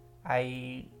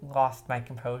 I lost my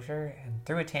composure and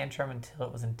threw a tantrum until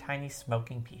it was in tiny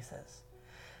smoking pieces.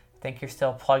 I think you're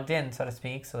still plugged in, so to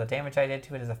speak, so the damage I did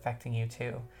to it is affecting you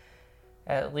too.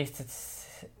 At least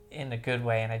it's in a good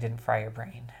way and I didn't fry your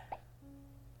brain.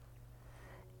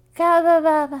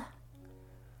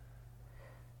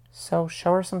 So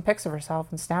show her some pics of herself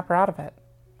and snap her out of it.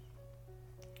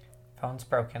 Phone's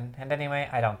broken, and anyway,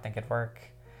 I don't think it'd work.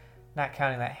 Not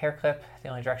counting that hair clip, the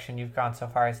only direction you've gone so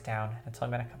far is down. It's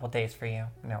only been a couple days for you.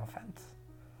 No offense.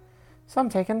 Some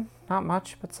taken. Not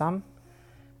much, but some.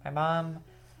 My mom,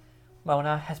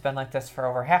 Mona, has been like this for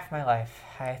over half my life.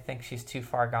 I think she's too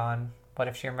far gone. What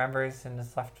if she remembers and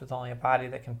is left with only a body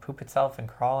that can poop itself and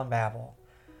crawl and babble?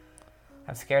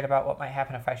 I'm scared about what might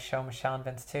happen if I show Michelle and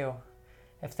Vince too.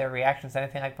 If their reaction's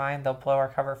anything like mine, they'll blow our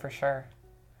cover for sure.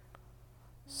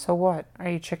 So what? Are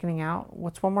you chickening out?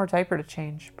 What's one more diaper to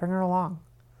change? Bring her along.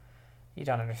 You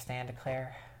don't understand,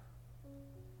 Claire.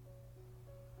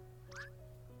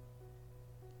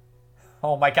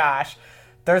 Oh my gosh.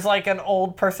 There's like an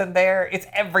old person there. It's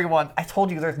everyone. I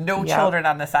told you there's no children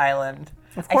on this island.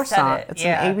 Of course not. It's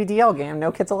an ABDL game.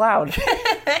 No kids allowed.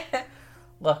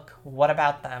 Look, what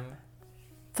about them?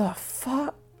 The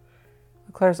fuck?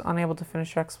 Claire's unable to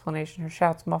finish her explanation, her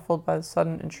shouts muffled by the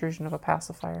sudden intrusion of a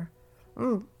pacifier.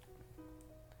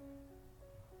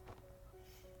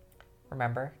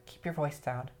 Remember, keep your voice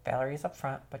down. Valerie's up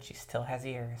front, but she still has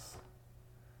ears.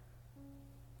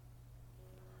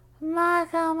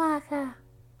 Maka.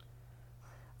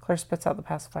 Claire spits out the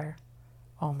pacifier.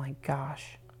 Oh my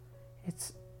gosh.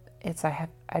 I have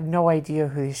no idea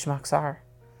who these schmucks are.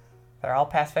 They're all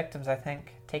past victims, I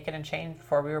think. Taken and changed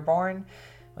before we were born.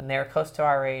 When they were close to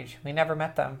our age. We never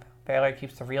met them. Valerie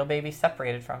keeps the real baby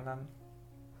separated from them.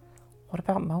 What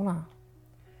about Mona?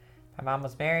 My mom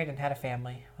was married and had a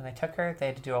family. When they took her, they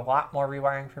had to do a lot more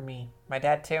rewiring for me. My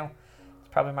dad, too. It's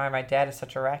probably why my dad is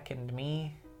such a wreck, and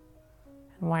me...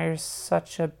 And why you're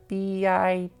such a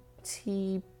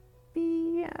B-I-T-B...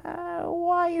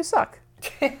 why you suck.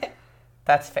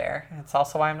 That's fair. It's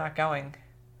also why I'm not going.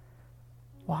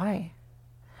 Why?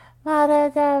 I'm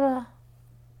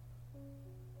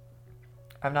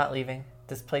not leaving.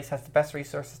 This place has the best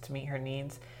resources to meet her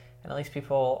needs, and at least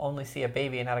people will only see a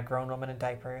baby and not a grown woman in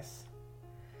diapers.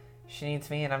 She needs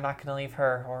me, and I'm not going to leave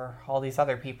her or all these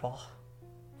other people.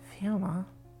 Fiona.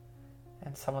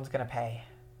 And someone's going to pay.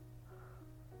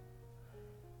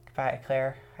 Goodbye,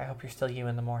 Claire. I hope you're still you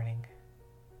in the morning.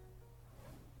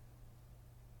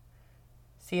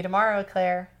 See you tomorrow,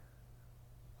 Claire.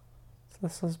 So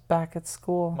this was back at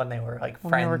school. When they were like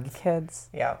friends. When they were kids.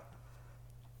 Yeah.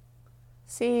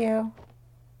 See you.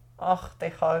 Oh, they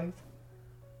hugged.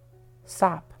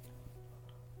 Stop.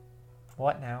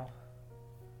 What now?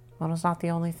 Mona's not the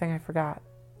only thing I forgot.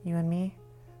 You and me,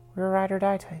 we were ride or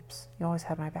die types. You always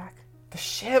had my back. The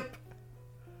ship!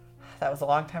 That was a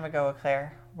long time ago,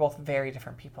 Claire. We're both very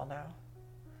different people now.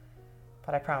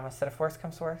 But I promise that if worse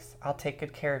comes to worse, I'll take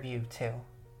good care of you, too.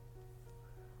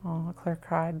 Oh, Claire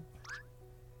cried.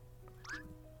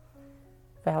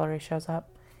 Valerie shows up.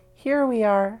 Here we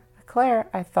are. Claire,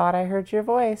 I thought I heard your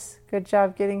voice. Good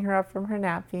job getting her up from her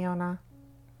nap, Fiona.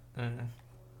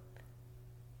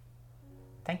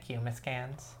 Thank you, Miss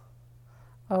Gans.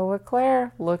 Oh,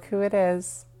 Claire, look who it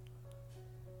is.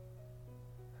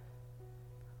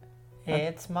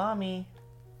 It's Mommy.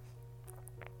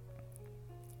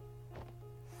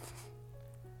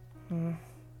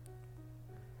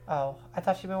 Oh, I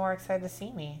thought she'd be more excited to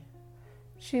see me.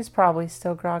 She's probably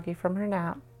still groggy from her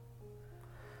nap.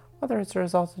 Whether it's a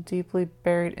result of deeply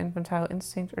buried infantile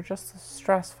instinct or just the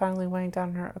stress finally weighing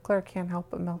down her, Claire can't help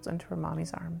but melt into her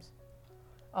mommy's arms.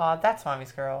 Aw, that's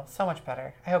Mommy's girl. So much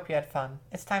better. I hope you had fun.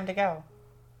 It's time to go.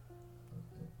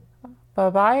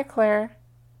 Bye-bye, Claire.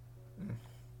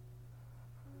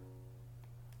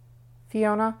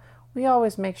 Fiona, we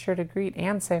always make sure to greet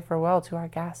and say farewell to our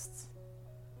guests.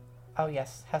 Oh,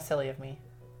 yes. How silly of me.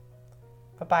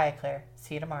 Bye-bye, Claire.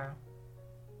 See you tomorrow.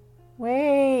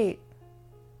 Wait.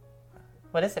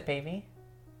 What is it, baby?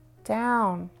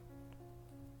 Down.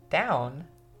 Down?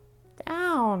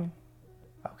 Down.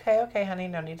 Okay, honey.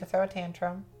 No need to throw a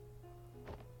tantrum.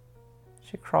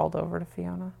 She crawled over to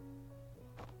Fiona.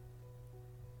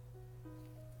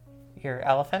 Your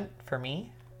elephant for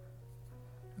me?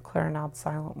 Claire nods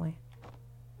silently.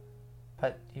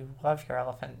 But you love your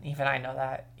elephant. Even I know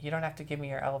that. You don't have to give me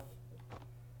your elephant.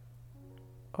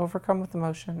 Overcome with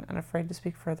emotion and afraid to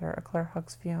speak further, Claire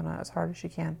hugs Fiona as hard as she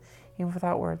can. Even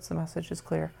without words, the message is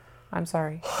clear. I'm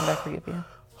sorry, and I forgive you.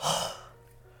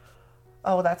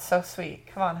 Oh, that's so sweet.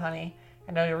 Come on, honey.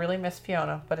 I know you'll really miss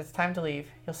Fiona, but it's time to leave.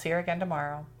 You'll see her again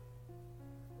tomorrow.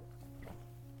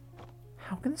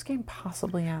 How can this game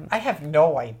possibly end? I have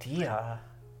no idea.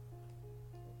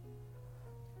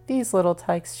 These little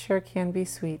tykes sure can be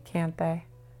sweet, can't they?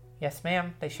 Yes,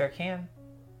 ma'am. They sure can.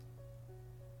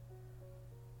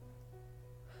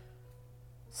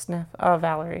 Sniff. Oh,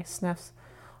 Valerie sniffs.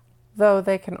 Though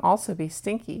they can also be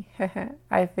stinky.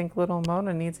 I think little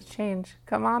Mona needs a change.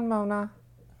 Come on, Mona.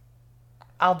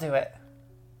 I'll do it.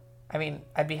 I mean,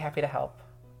 I'd be happy to help.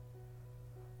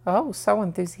 Oh, so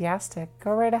enthusiastic.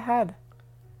 Go right ahead.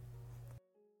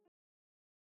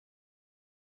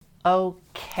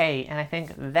 Okay, and I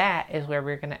think that is where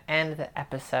we're going to end the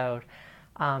episode.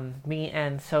 Me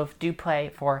and Soph do play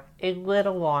for a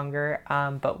little longer,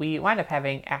 but we wind up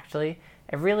having actually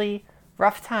a really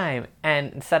rough time.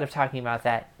 And instead of talking about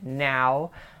that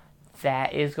now,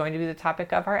 that is going to be the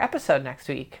topic of our episode next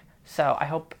week. So I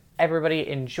hope everybody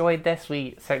enjoyed this.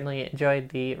 We certainly enjoyed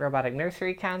the robotic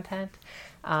nursery content,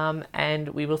 and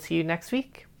we will see you next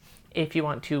week. If you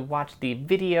want to watch the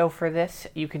video for this,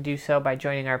 you can do so by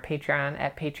joining our Patreon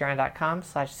at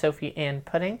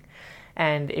patreon.com/SophieAnnPudding.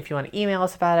 And if you want to email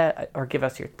us about it or give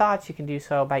us your thoughts, you can do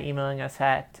so by emailing us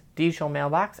at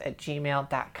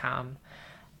theusualmailbox@gmail.com.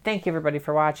 Thank you, everybody,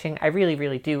 for watching. I really,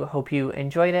 really do hope you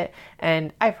enjoyed it.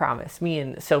 And I promise, me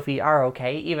and Sophie are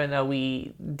okay, even though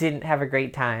we didn't have a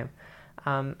great time.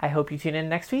 I hope you tune in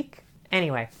next week.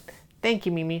 Anyway, thank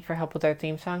you, Mimi, for help with our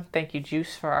theme song. Thank you,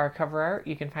 Juice, for our cover art.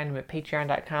 You can find him at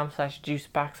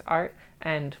patreon.com/juiceboxart.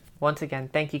 And once again,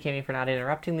 thank you, Kimmy, for not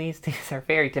interrupting these. These are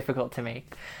very difficult to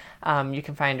make. You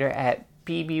can find her at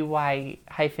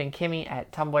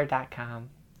bby-kimmy@tumblr.com.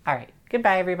 All right.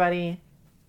 Goodbye, everybody.